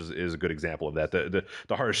Naito match is a good example of that. The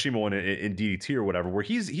Harashima one in DDT or whatever, where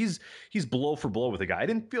he's blow for blow with the guy. I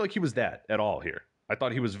didn't feel like he was that at all here. I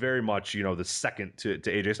thought he was very much, the second to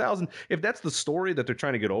AJ Styles. And if that's the story that they're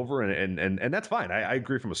trying to get over, and that's fine. I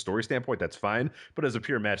agree from a story standpoint, that's fine. But as a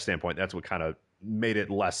pure match standpoint, that's what kind of made it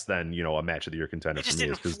less than, a match of the year contender. It just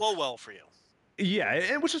didn't flow well for you. Yeah,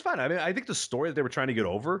 and which is fine. I mean, I think the story that they were trying to get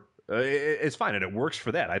over is fine, and it works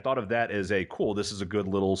for that. I thought of that as this is a good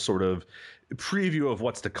little sort of preview of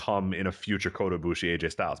what's to come in a future Kota Ibushi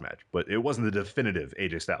AJ Styles match, but it wasn't the definitive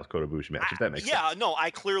AJ Styles Kota Ibushi match, if that makes sense. Yeah, no, I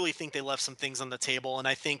clearly think they left some things on the table, and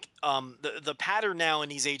I think the pattern now in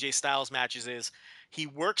these AJ Styles matches is he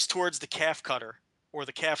works towards the calf cutter or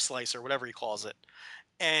the calf slicer, whatever he calls it,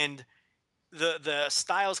 and the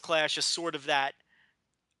Styles Clash is sort of that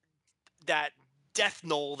death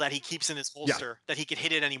knoll that he keeps in his holster that he could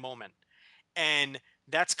hit at any moment. And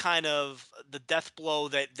that's kind of the death blow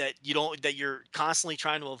that you're constantly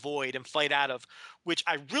trying to avoid and fight out of, which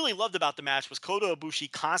I really loved about the match was Kota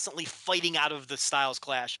Ibushi constantly fighting out of the Styles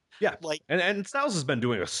Clash. Yeah, and Styles has been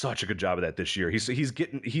doing such a good job of that this year.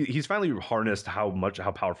 He's finally harnessed how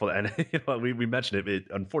powerful, and we mentioned it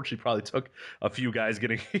unfortunately probably took a few guys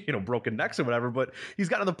getting broken necks or whatever, but he's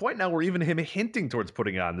gotten to the point now where even him hinting towards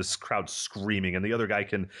putting on, this crowd screaming and the other guy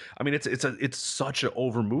can. I mean, it's such an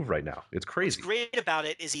over move right now. It's crazy. What's great about about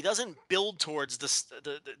it is he doesn't build towards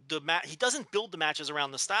he doesn't build the matches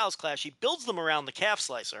around the Styles Clash. He builds them around the calf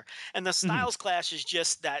slicer, and the Styles Clash is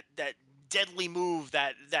just that deadly move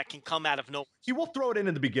that can come out of nowhere. He will throw it in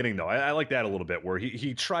the beginning, though. I like that a little bit, where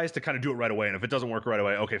he tries to kind of do it right away, and if it doesn't work right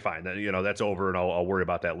away, okay, fine, then, that's over, and I'll worry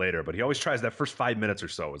about that later. But he always tries that first 5 minutes or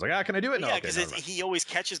so. It's like, can I do it? No, yeah, because he always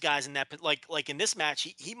catches guys in that. Like in this match,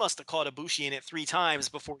 he must have caught Ibushi in it 3 times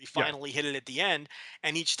before he finally hit it at the end,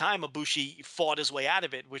 and each time Ibushi fought his way out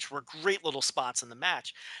of it, which were great little spots in the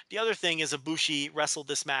match. The other thing is Ibushi wrestled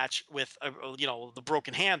this match with the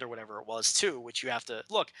broken hand or whatever it was too, which you have to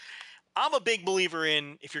look. I'm a big believer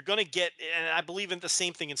in, if you're going to get, and I believe in the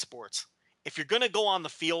same thing in sports. If you're going to go on the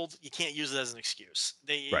field, you can't use it as an excuse.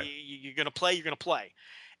 You're going to play, you're going to play.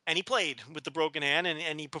 And he played with the broken hand,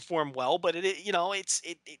 and he performed well. But it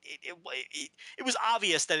was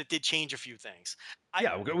obvious that it did change a few things.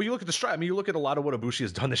 When you look at the strike, you look at a lot of what Ibushi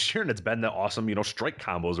has done this year, and it's been the awesome, strike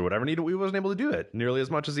combos or whatever. And he wasn't able to do it nearly as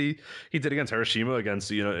much as he did against Hiroshima, against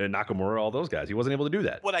Nakamura, all those guys. He wasn't able to do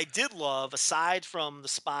that. What I did love, aside from the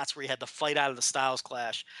spots where he had to fight out of the Styles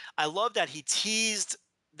Clash, I love that he teased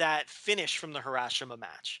that finish from the Hiroshima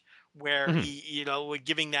match, where he,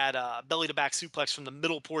 giving that belly to back suplex from the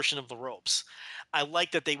middle portion of the ropes. I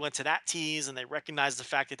like that they went to that tease and they recognized the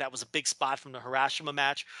fact that that was a big spot from the Hiroshima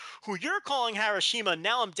match. Who you're calling Hiroshima,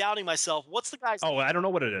 now I'm doubting myself. What's the guy's name? I don't know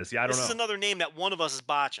what it is. Yeah, I don't know. This is another name that one of us is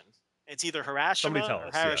botching. It's either Hiroshima or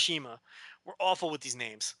Hiroshima. Yeah. We're awful with these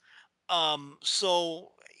names.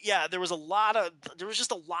 So yeah, there was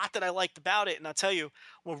just a lot that I liked about it. And I'll tell you,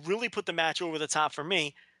 what really put the match over the top for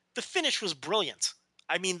me, the finish was brilliant.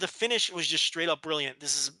 I mean, the finish was just straight up brilliant.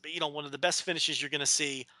 This is, one of the best finishes you're going to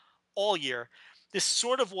see all year. This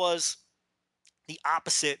sort of was the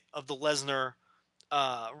opposite of the Lesnar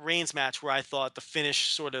Reigns match, where I thought the finish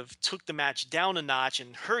sort of took the match down a notch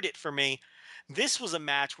and hurt it for me. This was a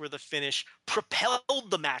match where the finish propelled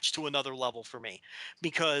the match to another level for me,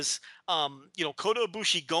 because Kota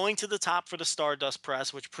Ibushi going to the top for the Stardust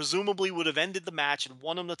Press, which presumably would have ended the match and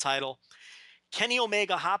won him the title. Kenny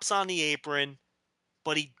Omega hops on the apron,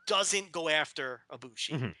 but he doesn't go after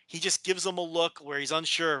Ibushi. He just gives him a look where he's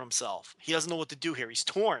unsure of himself. He doesn't know what to do here. He's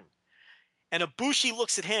torn. And Ibushi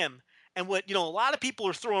looks at him, and a lot of people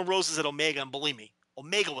are throwing roses at Omega, and believe me,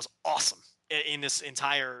 Omega was awesome in this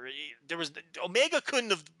entire. Omega couldn't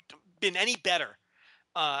have been any better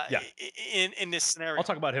in this scenario. I'll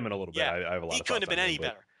talk about him in a little bit. Yeah, I have a lot. He couldn't have been any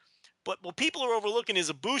better. But what people are overlooking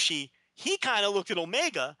is Ibushi. He kind of looked at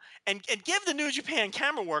Omega and give the New Japan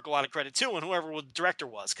camera work a lot of credit too, and whoever the director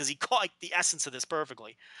was, because he caught the essence of this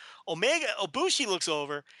perfectly. Ibushi looks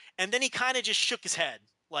over, and then he kind of just shook his head,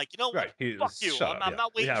 like, fuck you. I'm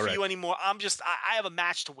not waiting for you anymore. I have a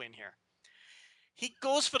match to win here. He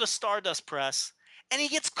goes for the Stardust Press, and he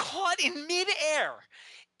gets caught in midair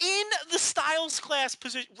in the Styles Clash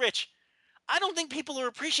position. Rich, I don't think people are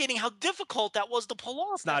appreciating how difficult that was to pull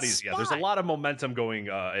off. It's not easy. Yeah, there's a lot of momentum going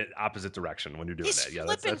in opposite direction when you're doing that. Yeah,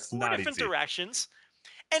 that's not different easy. Directions.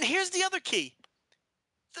 And here's the other key: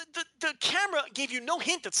 the camera gave you no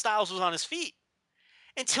hint that Styles was on his feet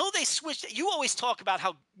until they switched. You always talk about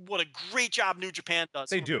what a great job New Japan does.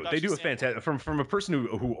 They do a fantastic from a person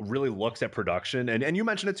who really looks at production, and you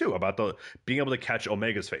mentioned it too about being able to catch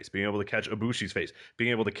Omega's face, being able to catch Ibushi's face,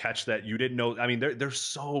 being able to catch that you didn't know. I mean, they're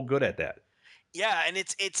so good at that. Yeah, and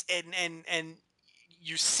it's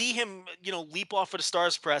you see him, leap off for the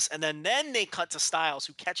Stars Press, and then they cut to Styles,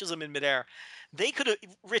 who catches him in midair. They could have,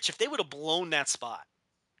 Rich, if they would have blown that spot,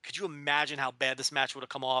 could you imagine how bad this match would have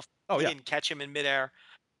come off? Oh, they didn't catch him in midair.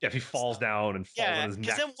 Yeah, if he falls down and falls on his neck.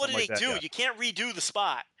 Because then what do they do? Yeah. You can't redo the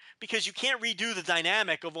spot, because you can't redo the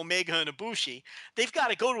dynamic of Omega and Ibushi. They've got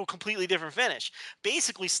to go to a completely different finish.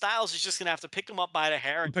 Basically, Styles is just going to have to pick him up by the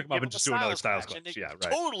hair and pick him up and just do another Styles Clash. And yeah, right.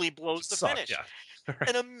 Totally blows the finish. Yeah.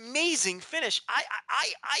 An amazing finish.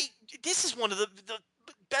 This is one of the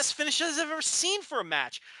best finishes I've ever seen for a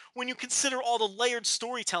match, when you consider all the layered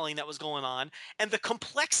storytelling that was going on and the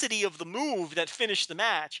complexity of the move that finished the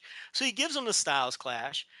match. So he gives them the Styles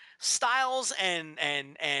Clash. Styles and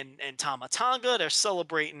Tama Tonga, they're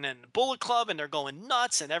celebrating in the Bullet Club, and they're going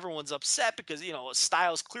nuts, and everyone's upset because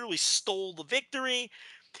Styles clearly stole the victory.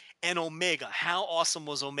 And Omega, how awesome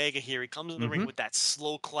was Omega here? He comes in the ring with that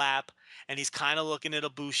slow clap, and he's kind of looking at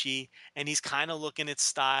Ibushi, and he's kind of looking at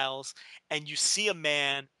Styles, and you see a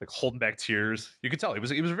man like holding back tears. You could tell he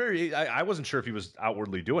was very. I wasn't sure if he was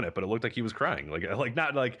outwardly doing it, but it looked like he was crying, like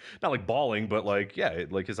not bawling, but like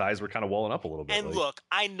his eyes were kind of welling up a little bit. And look,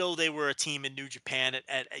 I know they were a team in New Japan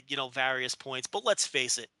at various points, but let's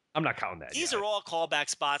face it, I'm not counting that. These are all callback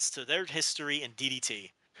spots to their history in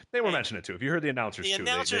DDT. They were mentioning it too. If you heard the announcers The too,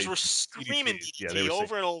 announcers they were screaming DDT. DDT Yeah, they were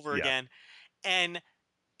over and over yeah. again. And,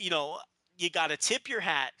 you know, you got to tip your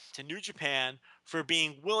hat to New Japan for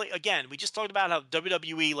being willing. Again, we just talked about how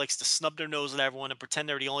WWE likes to snub their nose at everyone and pretend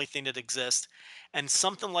they're the only thing that exists. And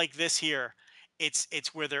something like this here, it's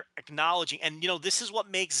where they're acknowledging. And, this is what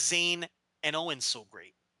makes Zayn and Owens so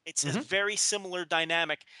great. It's a very similar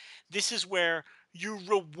dynamic. This is where you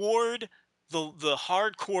reward the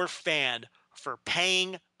hardcore fan for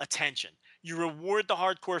paying attention. You reward the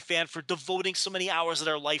hardcore fan for devoting so many hours of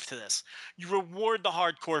their life to this. You reward the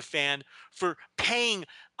hardcore fan for paying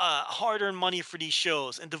hard-earned money for these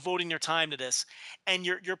shows and devoting their time to this. And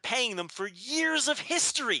you're paying them for years of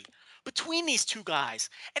history between these two guys.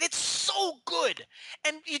 And it's so good.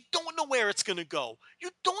 And you don't know where it's going to go. You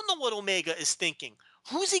don't know what Omega is thinking.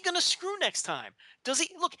 Who's he going to screw next time? Does he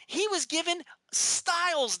look? He was given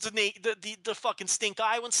Styles the fucking stink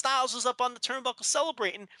eye when Styles was up on the turnbuckle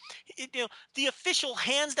celebrating. The official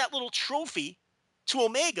hands that little trophy to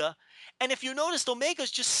Omega, and if you noticed, Omega's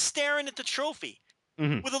just staring at the trophy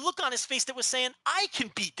with a look on his face that was saying, "I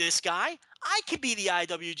can beat this guy. I can be the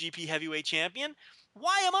IWGP Heavyweight Champion.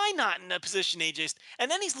 Why am I not in a position, AJ?" And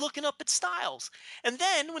then he's looking up at Styles. And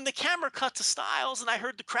then when the camera cut to Styles, and I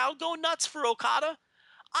heard the crowd go nuts for Okada,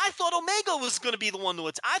 I thought Omega was going to be the one to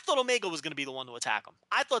attack. I thought Omega was going to be the one to attack him.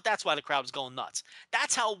 I thought that's why the crowd was going nuts.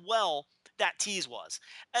 That's how well that tease was.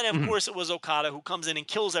 And of course, it was Okada who comes in and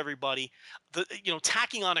kills everybody.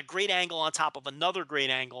 Tacking on a great angle on top of another great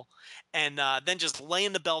angle, and then just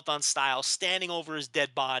laying the belt on Styles, standing over his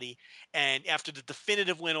dead body. And after the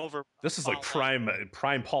definitive win over, this is like prime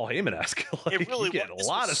Paul Heyman-esque. It really you get a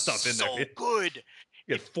lot of stuff in there. So good.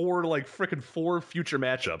 You get four future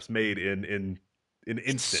matchups made in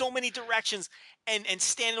so many directions, and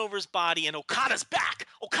standing over his body, and Okada's back.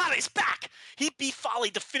 Okada's back. He beat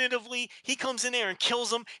Foley definitively. He comes in there and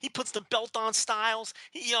kills him. He puts the belt on Styles.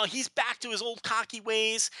 He's back to his old cocky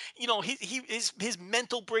ways. His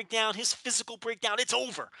mental breakdown, his physical breakdown, it's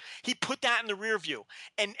over. He put that in the rear view,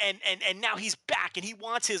 and now he's back, and he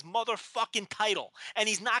wants his motherfucking title, and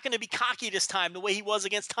he's not going to be cocky this time the way he was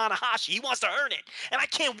against Tanahashi. He wants to earn it, and I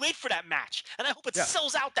can't wait for that match, and I hope it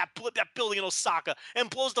sells out that building in Osaka and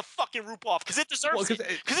blows the fucking roof off, because it deserves it.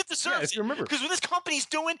 Because it deserves it. Because what this company's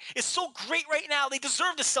doing is so great right now, they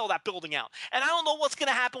deserve to sell that building out. And I don't know what's going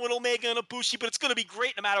to happen with Omega and Ibushi, but it's going to be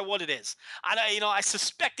great no matter what it is. I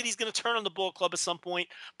suspect that he's going to turn on the Bullet Club at some point,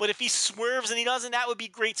 but if he swerves and he doesn't, that would be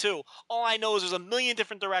great too. All I know is there's a million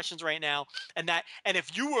different directions right now, and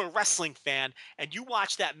if you were a wrestling fan and you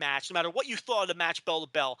watched that match, no matter what you thought of the match bell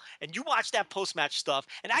to bell, and you watched that post-match stuff,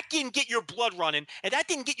 and that didn't get your blood running, and that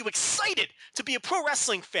didn't get you excited to be a pro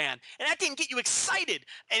wrestling fan, and that didn't get you excited,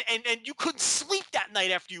 and you couldn't sleep that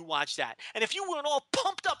night after you watched that, and if you weren't all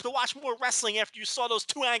pumped up to watch more wrestling after you saw those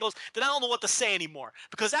two angles, then I don't know what to say anymore,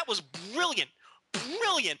 because that was brilliant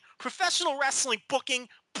professional wrestling booking,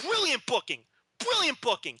 brilliant booking,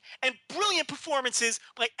 and brilliant performances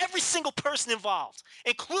by every single person involved,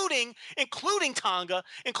 including Tonga,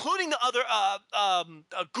 including the other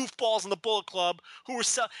goofballs in the Bullet Club who were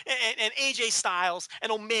and AJ Styles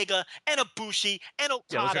and Omega and Ibushi and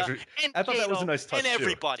Okada and I thought that was a nice touch and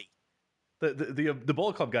everybody. Too. The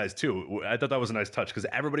Bullet Club guys too. I thought that was a nice touch because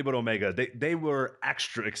everybody but Omega, they were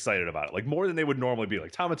extra excited about it, like more than they would normally be.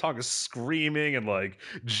 Like Tama Tonga screaming and like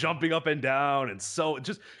jumping up and down, and so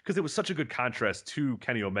just because it was such a good contrast to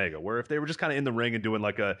Kenny Omega. Where if they were just kind of in the ring and doing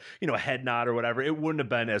like a head nod or whatever, it wouldn't have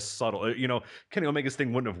been as subtle. Kenny Omega's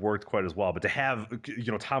thing wouldn't have worked quite as well. But to have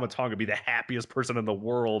Tama Tonga be the happiest person in the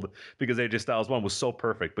world because AJ Styles won was so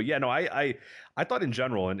perfect. But yeah, no, I thought in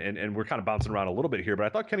general, and we're kind of bouncing around a little bit here, but I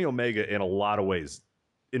thought Kenny Omega in a lot of ways,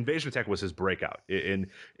 Invasion Attack was his breakout in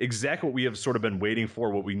exactly what we have sort of been waiting for,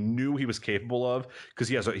 what we knew he was capable of, because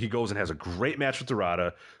he goes and has a great match with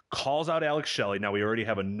Dorada, calls out Alex Shelley. Now we already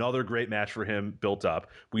have another great match for him built up.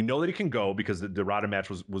 We know that he can go because the Dorada match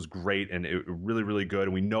was great and it really, really good.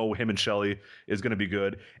 And we know him and Shelley is going to be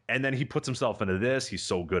good. And then he puts himself into this. He's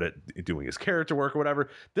so good at doing his character work or whatever.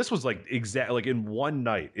 This was like exactly like in one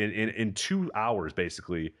night, in 2 hours,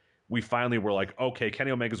 basically, we finally were like, okay,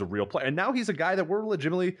 Kenny Omega's a real player. And now he's a guy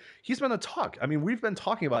that he's been a talk. I mean, we've been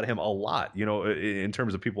talking about him a lot, in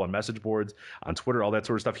terms of people on message boards, on Twitter, all that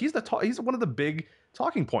sort of stuff. He's one of the big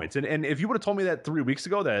talking points. And if you would have told me that 3 weeks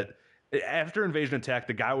ago, that after Invasion Attack,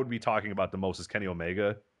 the guy would be talking about the most is Kenny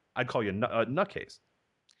Omega, I'd call you a nutcase.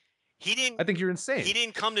 I think you're insane. He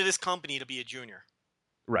didn't come to this company to be a junior.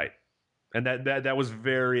 Right. And that was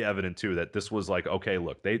very evident too, that this was like, okay,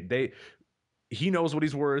 look, he knows what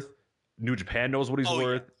he's worth. New Japan knows what he's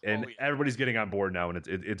worth, and everybody's getting on board now, and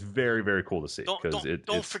it's very, very cool to see.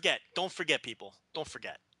 Don't forget, people. Don't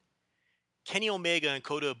forget. Kenny Omega and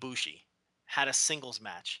Kota Ibushi had a singles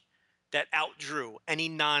match that outdrew any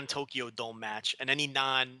non-Tokyo Dome match and any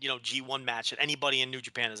G1 match that anybody in New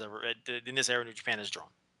Japan has ever in this era New Japan has drawn.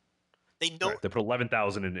 They know Right. They put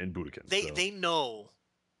 11,000 in Budokan. they know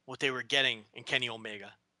what they were getting in Kenny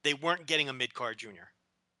Omega. They weren't getting a mid-card junior.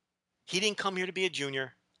 He didn't come here to be a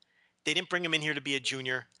junior. They didn't bring him in here to be a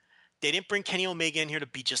junior. They didn't bring Kenny Omega in here to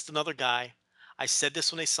be just another guy. I said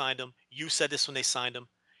this when they signed him. You said this when they signed him.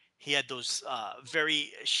 He had those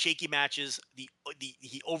very shaky matches.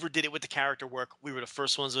 He overdid it with the character work. We were the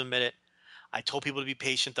first ones to admit it. I told people to be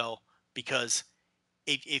patient though, because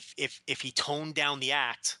if he toned down the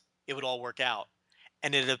act, it would all work out.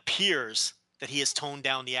 And it appears that he has toned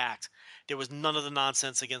down the act. There was none of the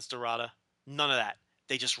nonsense against Dorada. None of that.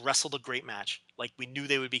 They just wrestled a great match, like we knew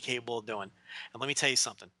they would be capable of doing. And let me tell you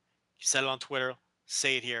something. You said it on Twitter.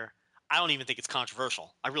 Say it here. I don't even think it's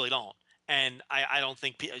controversial. I really don't. And I don't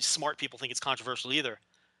think smart people think it's controversial either.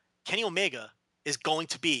 Kenny Omega is going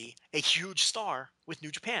to be a huge star with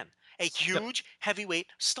New Japan. A huge heavyweight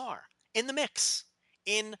star in the mix.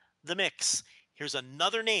 In the mix. Here's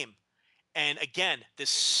another name. And again, this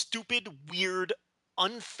stupid, weird,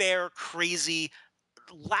 unfair, crazy,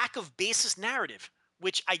 lack of basis narrative,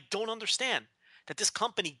 which I don't understand. That this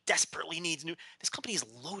company desperately needs new. This company is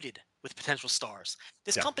loaded with potential stars.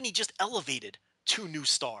 This company just elevated 2 new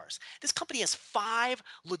stars. This company has 5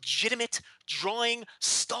 legitimate drawing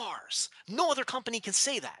stars. No other company can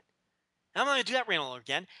say that. And I'm not going to do that rant all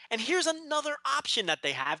again. And here's another option that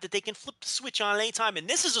they have that they can flip the switch on at any time. And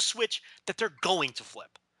this is a switch that they're going to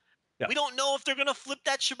flip. Yeah. We don't know if they're going to flip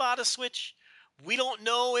that Shibata switch. We don't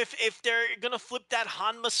know if they're going to flip that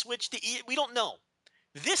Hanma switch. We don't know.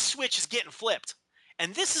 This switch is getting flipped.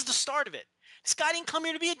 And this is the start of it. This guy didn't come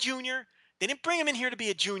here to be a junior. They didn't bring him in here to be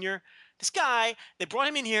a junior. This guy, they brought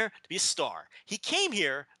him in here to be a star. He came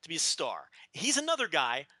here to be a star. He's another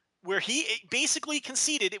guy where he basically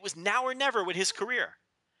conceded it was now or never with his career.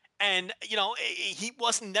 And, he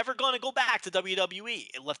was never going to go back to WWE.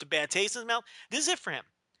 It left a bad taste in his mouth. This is it for him.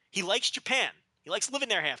 He likes Japan. He likes living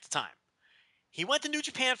there half the time. He went to New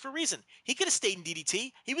Japan for a reason. He could have stayed in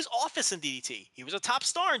DDT. He was office in DDT. He was a top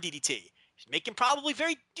star in DDT. He's making probably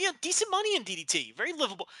very decent money in DDT. Very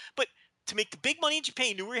livable. But to make the big money in Japan,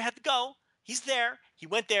 he knew where he had to go. He's there. He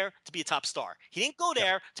went there to be a top star. He didn't go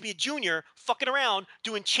there to be a junior fucking around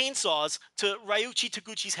doing chainsaws to Ryuichi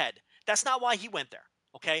Taguchi's head. That's not why he went there,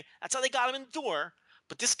 okay? That's how they got him in the door.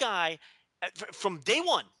 But this guy, from day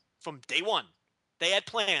one, they had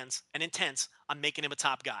plans and intents on making him a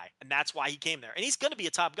top guy. And that's why he came there. And he's going to be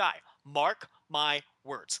a top guy. Mark my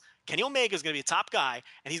words. Kenny Omega is going to be a top guy,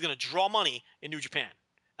 and he's going to draw money in New Japan.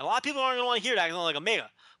 And a lot of people aren't going to want to hear that. They don't like Omega.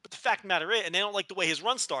 But the fact of the matter is, and they don't like the way his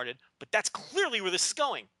run started, but that's clearly where this is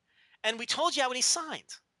going. And we told you how when he signed.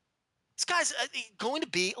 This guy's going to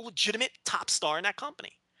be a legitimate top star in that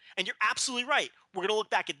company. And you're absolutely right. We're going to look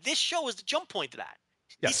back at this show as the jump point to that.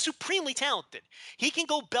 Yeah. He's supremely talented. He can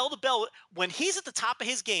go bell to bell. When he's at the top of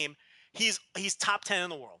his game, he's top 10 in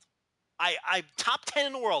the world. I top 10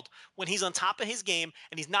 in the world when he's on top of his game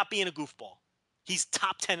and he's not being a goofball. He's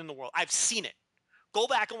top 10 in the world. I've seen it. Go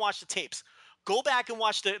back and watch the tapes. Go back and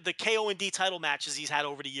watch the KO and D title matches he's had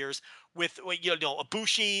over the years with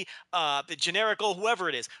Ibushi, the Generico, whoever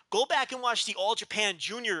it is. Go back and watch the All Japan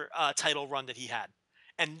Junior title run that he had.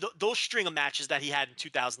 And those string of matches that he had in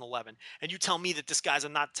 2011. And you tell me that this guy's a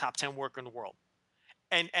not top 10 worker in the world.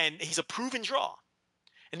 And he's a proven draw.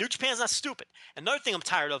 And New Japan's not stupid. Another thing I'm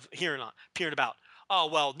tired of hearing about. Oh,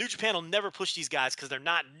 well, New Japan will never push these guys because they're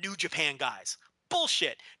not New Japan guys.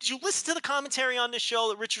 Bullshit. Did you listen to the commentary on this show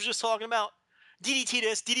that Rich was just talking about? DDT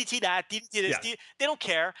this, DDT that, DDT this. Yeah. They don't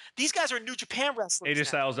care. These guys are New Japan wrestlers. AJ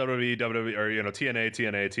Styles, WWE, WWE, or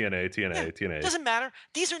TNA. It doesn't matter.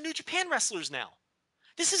 These are New Japan wrestlers now.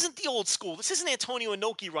 This isn't the old school. This isn't Antonio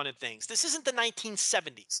Inoki running things. This isn't the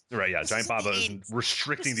 1970s. Right, yeah. Giant Baba isn't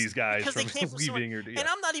restricting these guys from leaving. And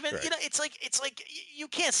I'm not even, right. It's like you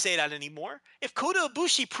can't say that anymore. If Kota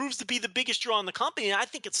Ibushi proves to be the biggest draw in the company, and I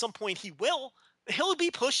think at some point he'll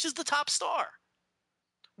be pushed as the top star.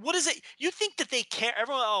 What is it? You think that they care?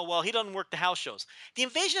 Everyone, oh, well, he doesn't work the house shows. The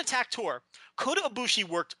Invasion Attack Tour, Kota Ibushi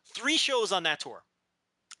worked 3 shows on that tour.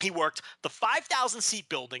 He worked the 5,000 seat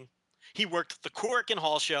building. He worked the Korakuen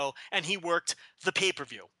Hall show, and he worked the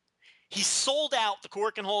pay-per-view. He sold out the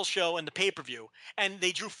Korakuen Hall show and the pay-per-view, and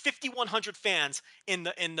they drew 5,100 fans in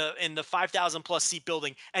the 5,000 plus seat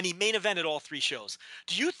building, and he main evented all 3 shows.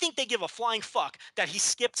 Do you think they give a flying fuck that he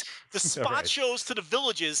skipped the spot Right. shows to the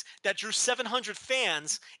villages that drew 700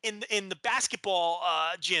 fans in the basketball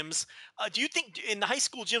gyms? Do you think in the high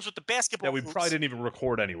school gyms with the basketball? Yeah, we probably didn't even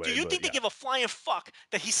record anyway. Do you think they give a flying fuck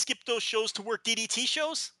that he skipped those shows to work DDT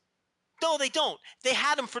shows? No, they don't. They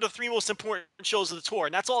had him for the 3 most important shows of the tour,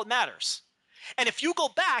 and that's all that matters. And if you go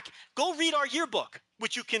back, go read our yearbook,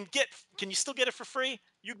 which you can get. Can you still get it for free?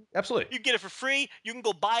 Absolutely. You get it for free. You can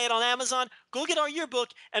go buy it on Amazon. Go get our yearbook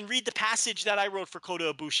and read the passage that I wrote for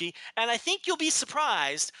Kota Ibushi. And I think you'll be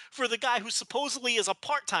surprised for the guy who supposedly is a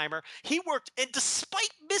part-timer. He worked, and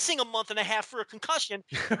despite missing a month and a half for a concussion,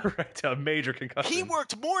 Right, a major concussion. he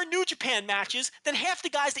worked more New Japan matches than half the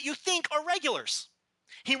guys that you think are regulars.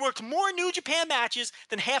 He worked more New Japan matches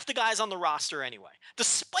than half the guys on the roster anyway,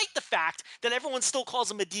 despite the fact that everyone still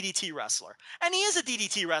calls him a DDT wrestler. And he is a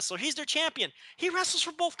DDT wrestler. He's their champion. He wrestles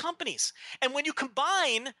for both companies. And when you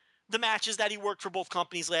combine the matches that he worked for both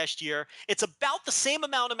companies last year, it's about the same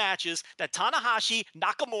amount of matches that Tanahashi,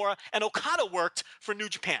 Nakamura, and Okada worked for New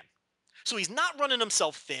Japan. So he's not running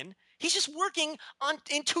himself thin. He's just working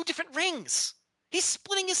in 2 different rings. He's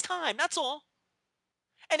splitting his time. That's all.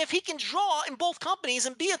 And if he can draw in both companies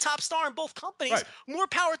and be a top star in both companies, right, more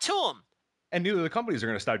power to him. And neither of the companies are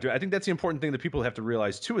going to start doing it. I think that's the important thing that people have to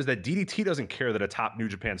realize, too, is that DDT doesn't care that a top New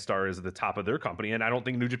Japan star is at the top of their company, and I don't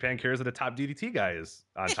think New Japan cares that a top DDT guy is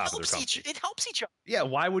on top of their company. It helps each other. Yeah,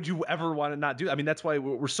 why would you ever want to not do that? I mean, that's why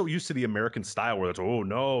we're so used to the American style where it's, oh,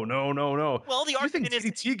 no. Well, the argument is...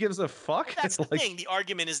 DDT gives a fuck? That's the thing. The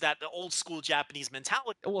argument is that the old school Japanese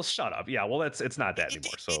mentality... Well, shut up. Yeah, well, it's not that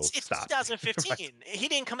anymore, so it's stop. 2015. Right. He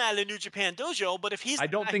didn't come out of the New Japan dojo, but if he's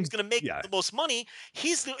going to make the most money,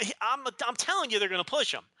 I'm telling you they're going to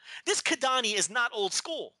push him. This Kadani is not old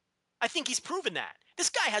school. I think he's proven that. This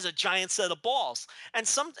guy has a giant set of balls, and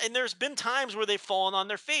there's been times where they've fallen on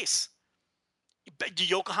their face. The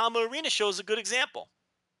Yokohama Arena shows a good example.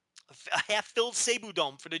 A half-filled Seibu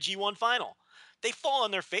Dome for the G1 final. They fall on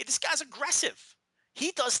their face. This guy's aggressive.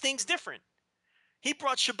 He does things different. He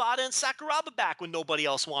brought Shibata and Sakuraba back when nobody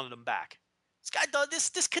else wanted him back. This guy does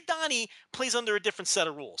this. Kadani plays under a different set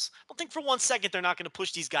of rules. Don't think for 1 second they're not going to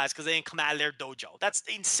push these guys because they didn't come out of their dojo. That's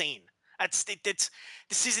insane. This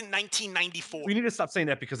isn't 1994. We need to stop saying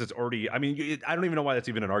that because it's already. I mean, I don't even know why that's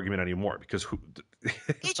even an argument anymore. Because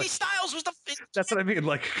AJ Styles was the. That's what I mean.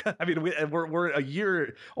 Like, I mean,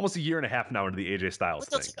 we're almost a year and a half now into the AJ Styles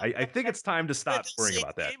thing. I think it's time to stop worrying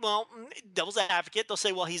about that. Well, devil's advocate, they'll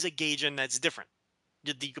say, well, he's a Gaijin, that's different.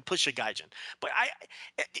 You could push a Gaijin, but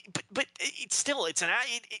it's still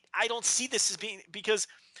I don't see this as being, because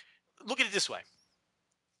look at it this way.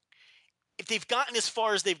 If they've gotten as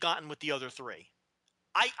far as they've gotten with the other 3,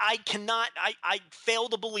 I fail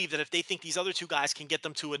to believe that if they think these other 2 guys can get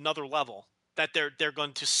them to another level, that they're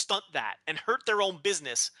going to stunt that and hurt their own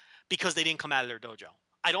business because they didn't come out of their dojo.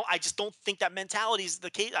 I just don't think that mentality is the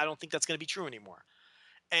case. I don't think that's going to be true anymore.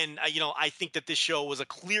 And I think that this show was a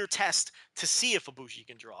clear test to see if Ibushi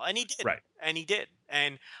can draw, and he did. Right. And he did.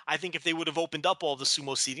 And I think if they would have opened up all the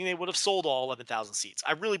sumo seating, they would have sold all 11,000 seats.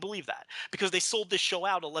 I really believe that, because they sold this show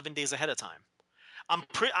out 11 days ahead of time.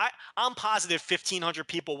 I'm positive 1,500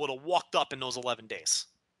 people would have walked up in those 11 days.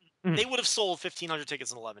 Mm-hmm. They would have sold 1,500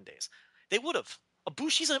 tickets in 11 days. They would have.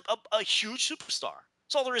 Ibushi's a huge superstar.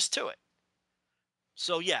 That's all there is to it.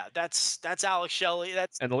 So yeah, that's Alex Shelley.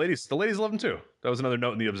 And the ladies love him too. That was another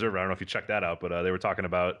note in the Observer. I don't know if you checked that out, but they were talking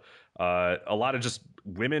about a lot of just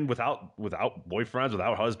women without boyfriends,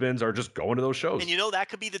 without husbands, are just going to those shows. And that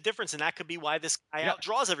could be the difference, and that could be why this guy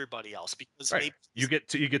outdraws everybody else, because right. you get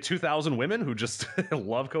 2,000 women who just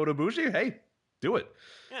love Kota Ibushi. Hey, do it.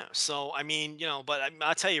 Yeah, so I mean, but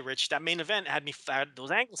I'll tell you, Rich, that main event had me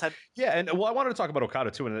those angles had. Yeah, and I wanted to talk about Okada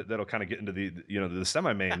too, and that'll kind of get into the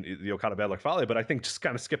semi-main, the Okada Bad Luck Fale. But I think just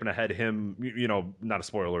kind of skipping ahead, him, not a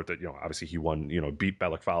spoiler alert that obviously he won, beat Bad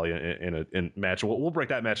Luck Fale in a match. We'll break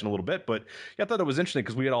that match in a little bit, but I thought it was interesting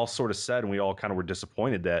because we had all sort of said, and we all kind of were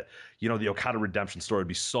disappointed that the Okada redemption story would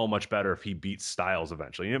be so much better if he beats Styles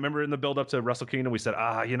eventually. You remember in the build up to Wrestle Kingdom, we said,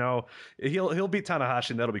 he'll beat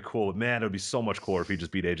Tanahashi and that'll be cool, but man, it would be so much cooler if he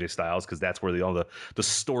just beat AJ Styles, because that's where the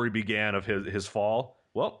story began of his fall.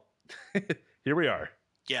 Well, here we are.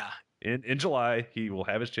 Yeah. In July, he will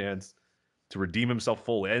have his chance to redeem himself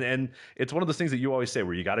fully. And it's one of those things that you always say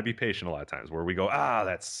where you got to be patient a lot of times, where we go,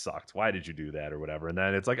 that sucked. Why did you do that or whatever? And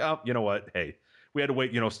then it's like, oh, you know what? Hey, we had to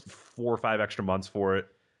wait, 4 or 5 extra months for it.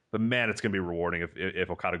 But man, it's going to be rewarding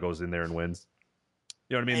if Okada goes in there and wins.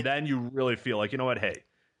 You know what I mean? And then you really feel like, you know what? Hey,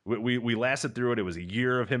 We lasted through it. It was a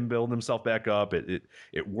year of him building himself back up. It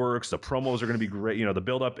works. The promos are going to be great. You know, the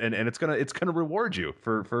build up and it's gonna reward you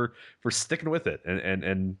for sticking with it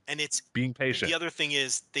and it's being patient. The other thing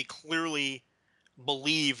is they clearly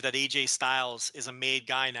believe that AJ Styles is a made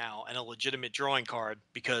guy now and a legitimate drawing card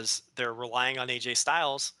because they're relying on AJ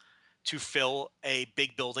Styles to fill a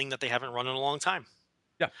big building that they haven't run in a long time.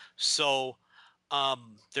 Yeah. So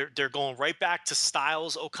they're going right back to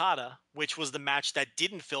Styles Okada, which was the match that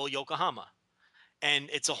didn't fill Yokohama. And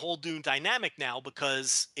it's a whole new dynamic now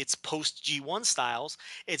because it's post G1 Styles.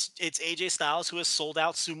 It's AJ Styles who has sold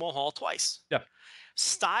out Sumo Hall twice. Yeah.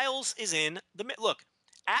 Styles is in the look.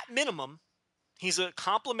 At minimum, he's a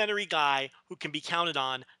complimentary guy who can be counted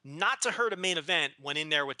on not to hurt a main event when in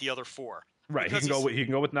there with the other four. Right, he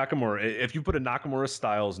can go with Nakamura. If you put a Nakamura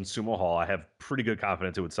Styles in Sumo Hall, I have pretty good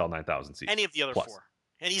confidence it would sell 9,000 seats. Any of the other plus. four,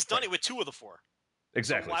 and he's done it with two of do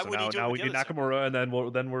Exactly. So, now we need Nakamura,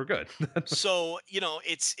 and then we're good. So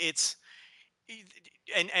it's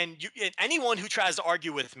and anyone who tries to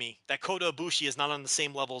argue with me that Kota Ibushi is not on the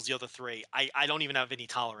same level as the other three, I don't even have any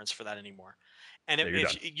tolerance for that anymore. And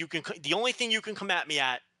if you can, the only thing you can come at me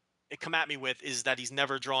with is that he's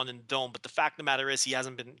never drawn in the dome. But the fact of the matter is he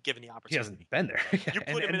hasn't been given the opportunity. He hasn't been there. You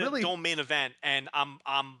put him in a dome main event, and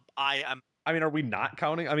I am. I mean, are we not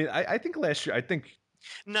counting? I mean, I think last year,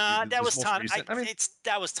 Nah, that was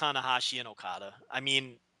that was Tanahashi and Okada. I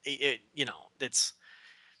mean, it's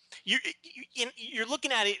you're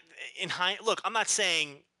looking at it in high. Look, I'm not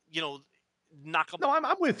saying knock. No,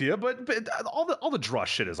 I'm with you, but all the draw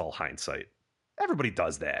shit is all hindsight. Everybody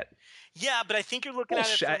does that. Yeah, but I think you're looking at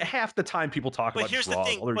it half the time people talk about draws,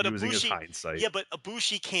 all they're using is hindsight. Yeah, but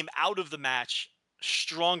Ibushi came out of the match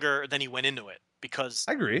stronger than he went into it because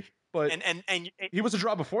I agree. But and he was a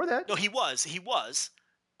draw before that. No, he was.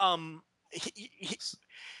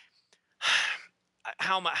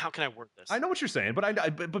 How can I word this? I know what you're saying,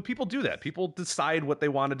 but people do that. People decide what they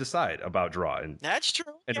want to decide about draw, and that's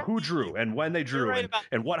true. And who drew, and when they drew,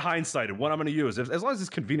 and what hindsight, and what I'm going to use. As long as it's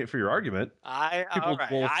convenient for your argument.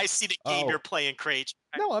 I see the game you're playing, Craig.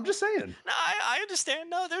 No, I'm just saying. No, I understand.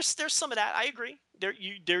 No, there's some of that. I agree.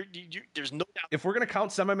 There's no doubt. If we're going to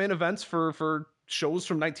count semi-main events for shows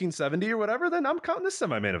from 1970 or whatever, then I'm counting this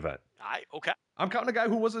semi-main event. Okay. I'm counting a guy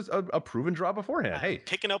who was a proven draw beforehand. Hey,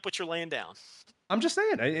 picking up what you're laying down. I'm just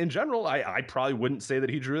saying. In general, I probably wouldn't say that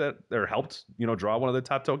he drew that or helped draw one of the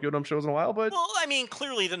top Tokyo Dome shows in a while. But I mean,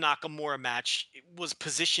 clearly the Nakamura match was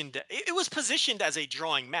positioned. It was positioned as a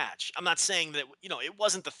drawing match. I'm not saying that it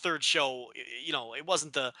wasn't the third show. It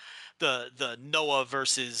wasn't the Noah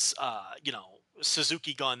versus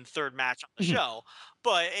Suzuki Gun third match on the show,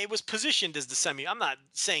 but it was positioned as the semi. I'm not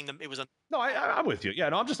saying that it was a. No, I'm with you. Yeah,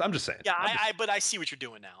 no, I'm just saying. Yeah, but I see what you're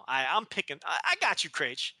doing now. I'm picking. I got you,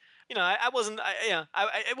 Craig. I wasn't.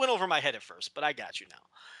 It went over my head at first, but I got you now.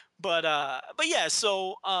 But yeah.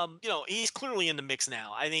 So he's clearly in the mix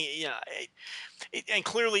now. I think and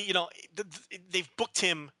clearly they've booked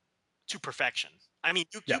him to perfection. I mean,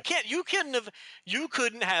 you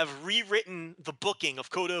couldn't have rewritten the booking of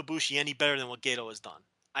Kota Ibushi any better than what Gato has done.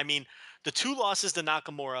 I mean, the two losses to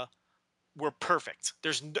Nakamura were perfect.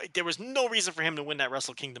 There was no reason for him to win that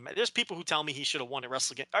Wrestle Kingdom. There's people who tell me he should have won at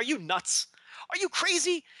Wrestle Kingdom. Are you nuts? Are you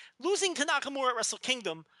crazy? Losing to Nakamura at Wrestle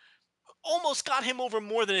Kingdom almost got him over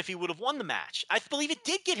more than if he would have won the match. I believe it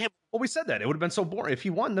did get him. Well, we said that it would have been so boring if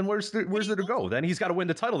he won. Then where's there to go? Then he's got to win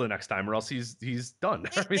the title the next time, or else he's done.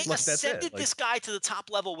 They ascended this guy to the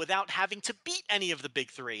top level without having to beat any of the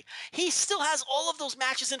big three. He still has all of those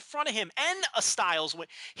matches in front of him and a Styles win.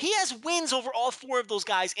 He has wins over all four of those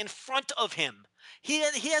guys in front of him. He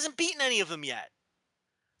hasn't beaten any of them yet.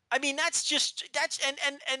 I mean,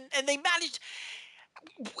 and they managed.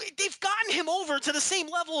 They've gotten him over to the same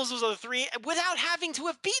level as those other three without having to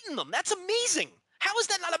have beaten them. That's amazing. How is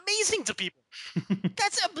that not amazing to people?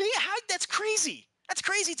 That's crazy. That's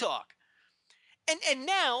crazy talk. And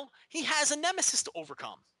now he has a nemesis to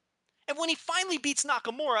overcome. And when he finally beats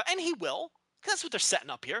Nakamura, and he will, because that's what they're setting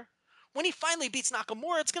up here. When he finally beats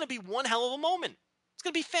Nakamura, it's going to be one hell of a moment. It's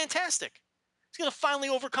going to be fantastic. He's going to finally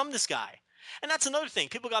overcome this guy. And that's another thing.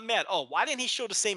 People got mad. Oh, why didn't he show the same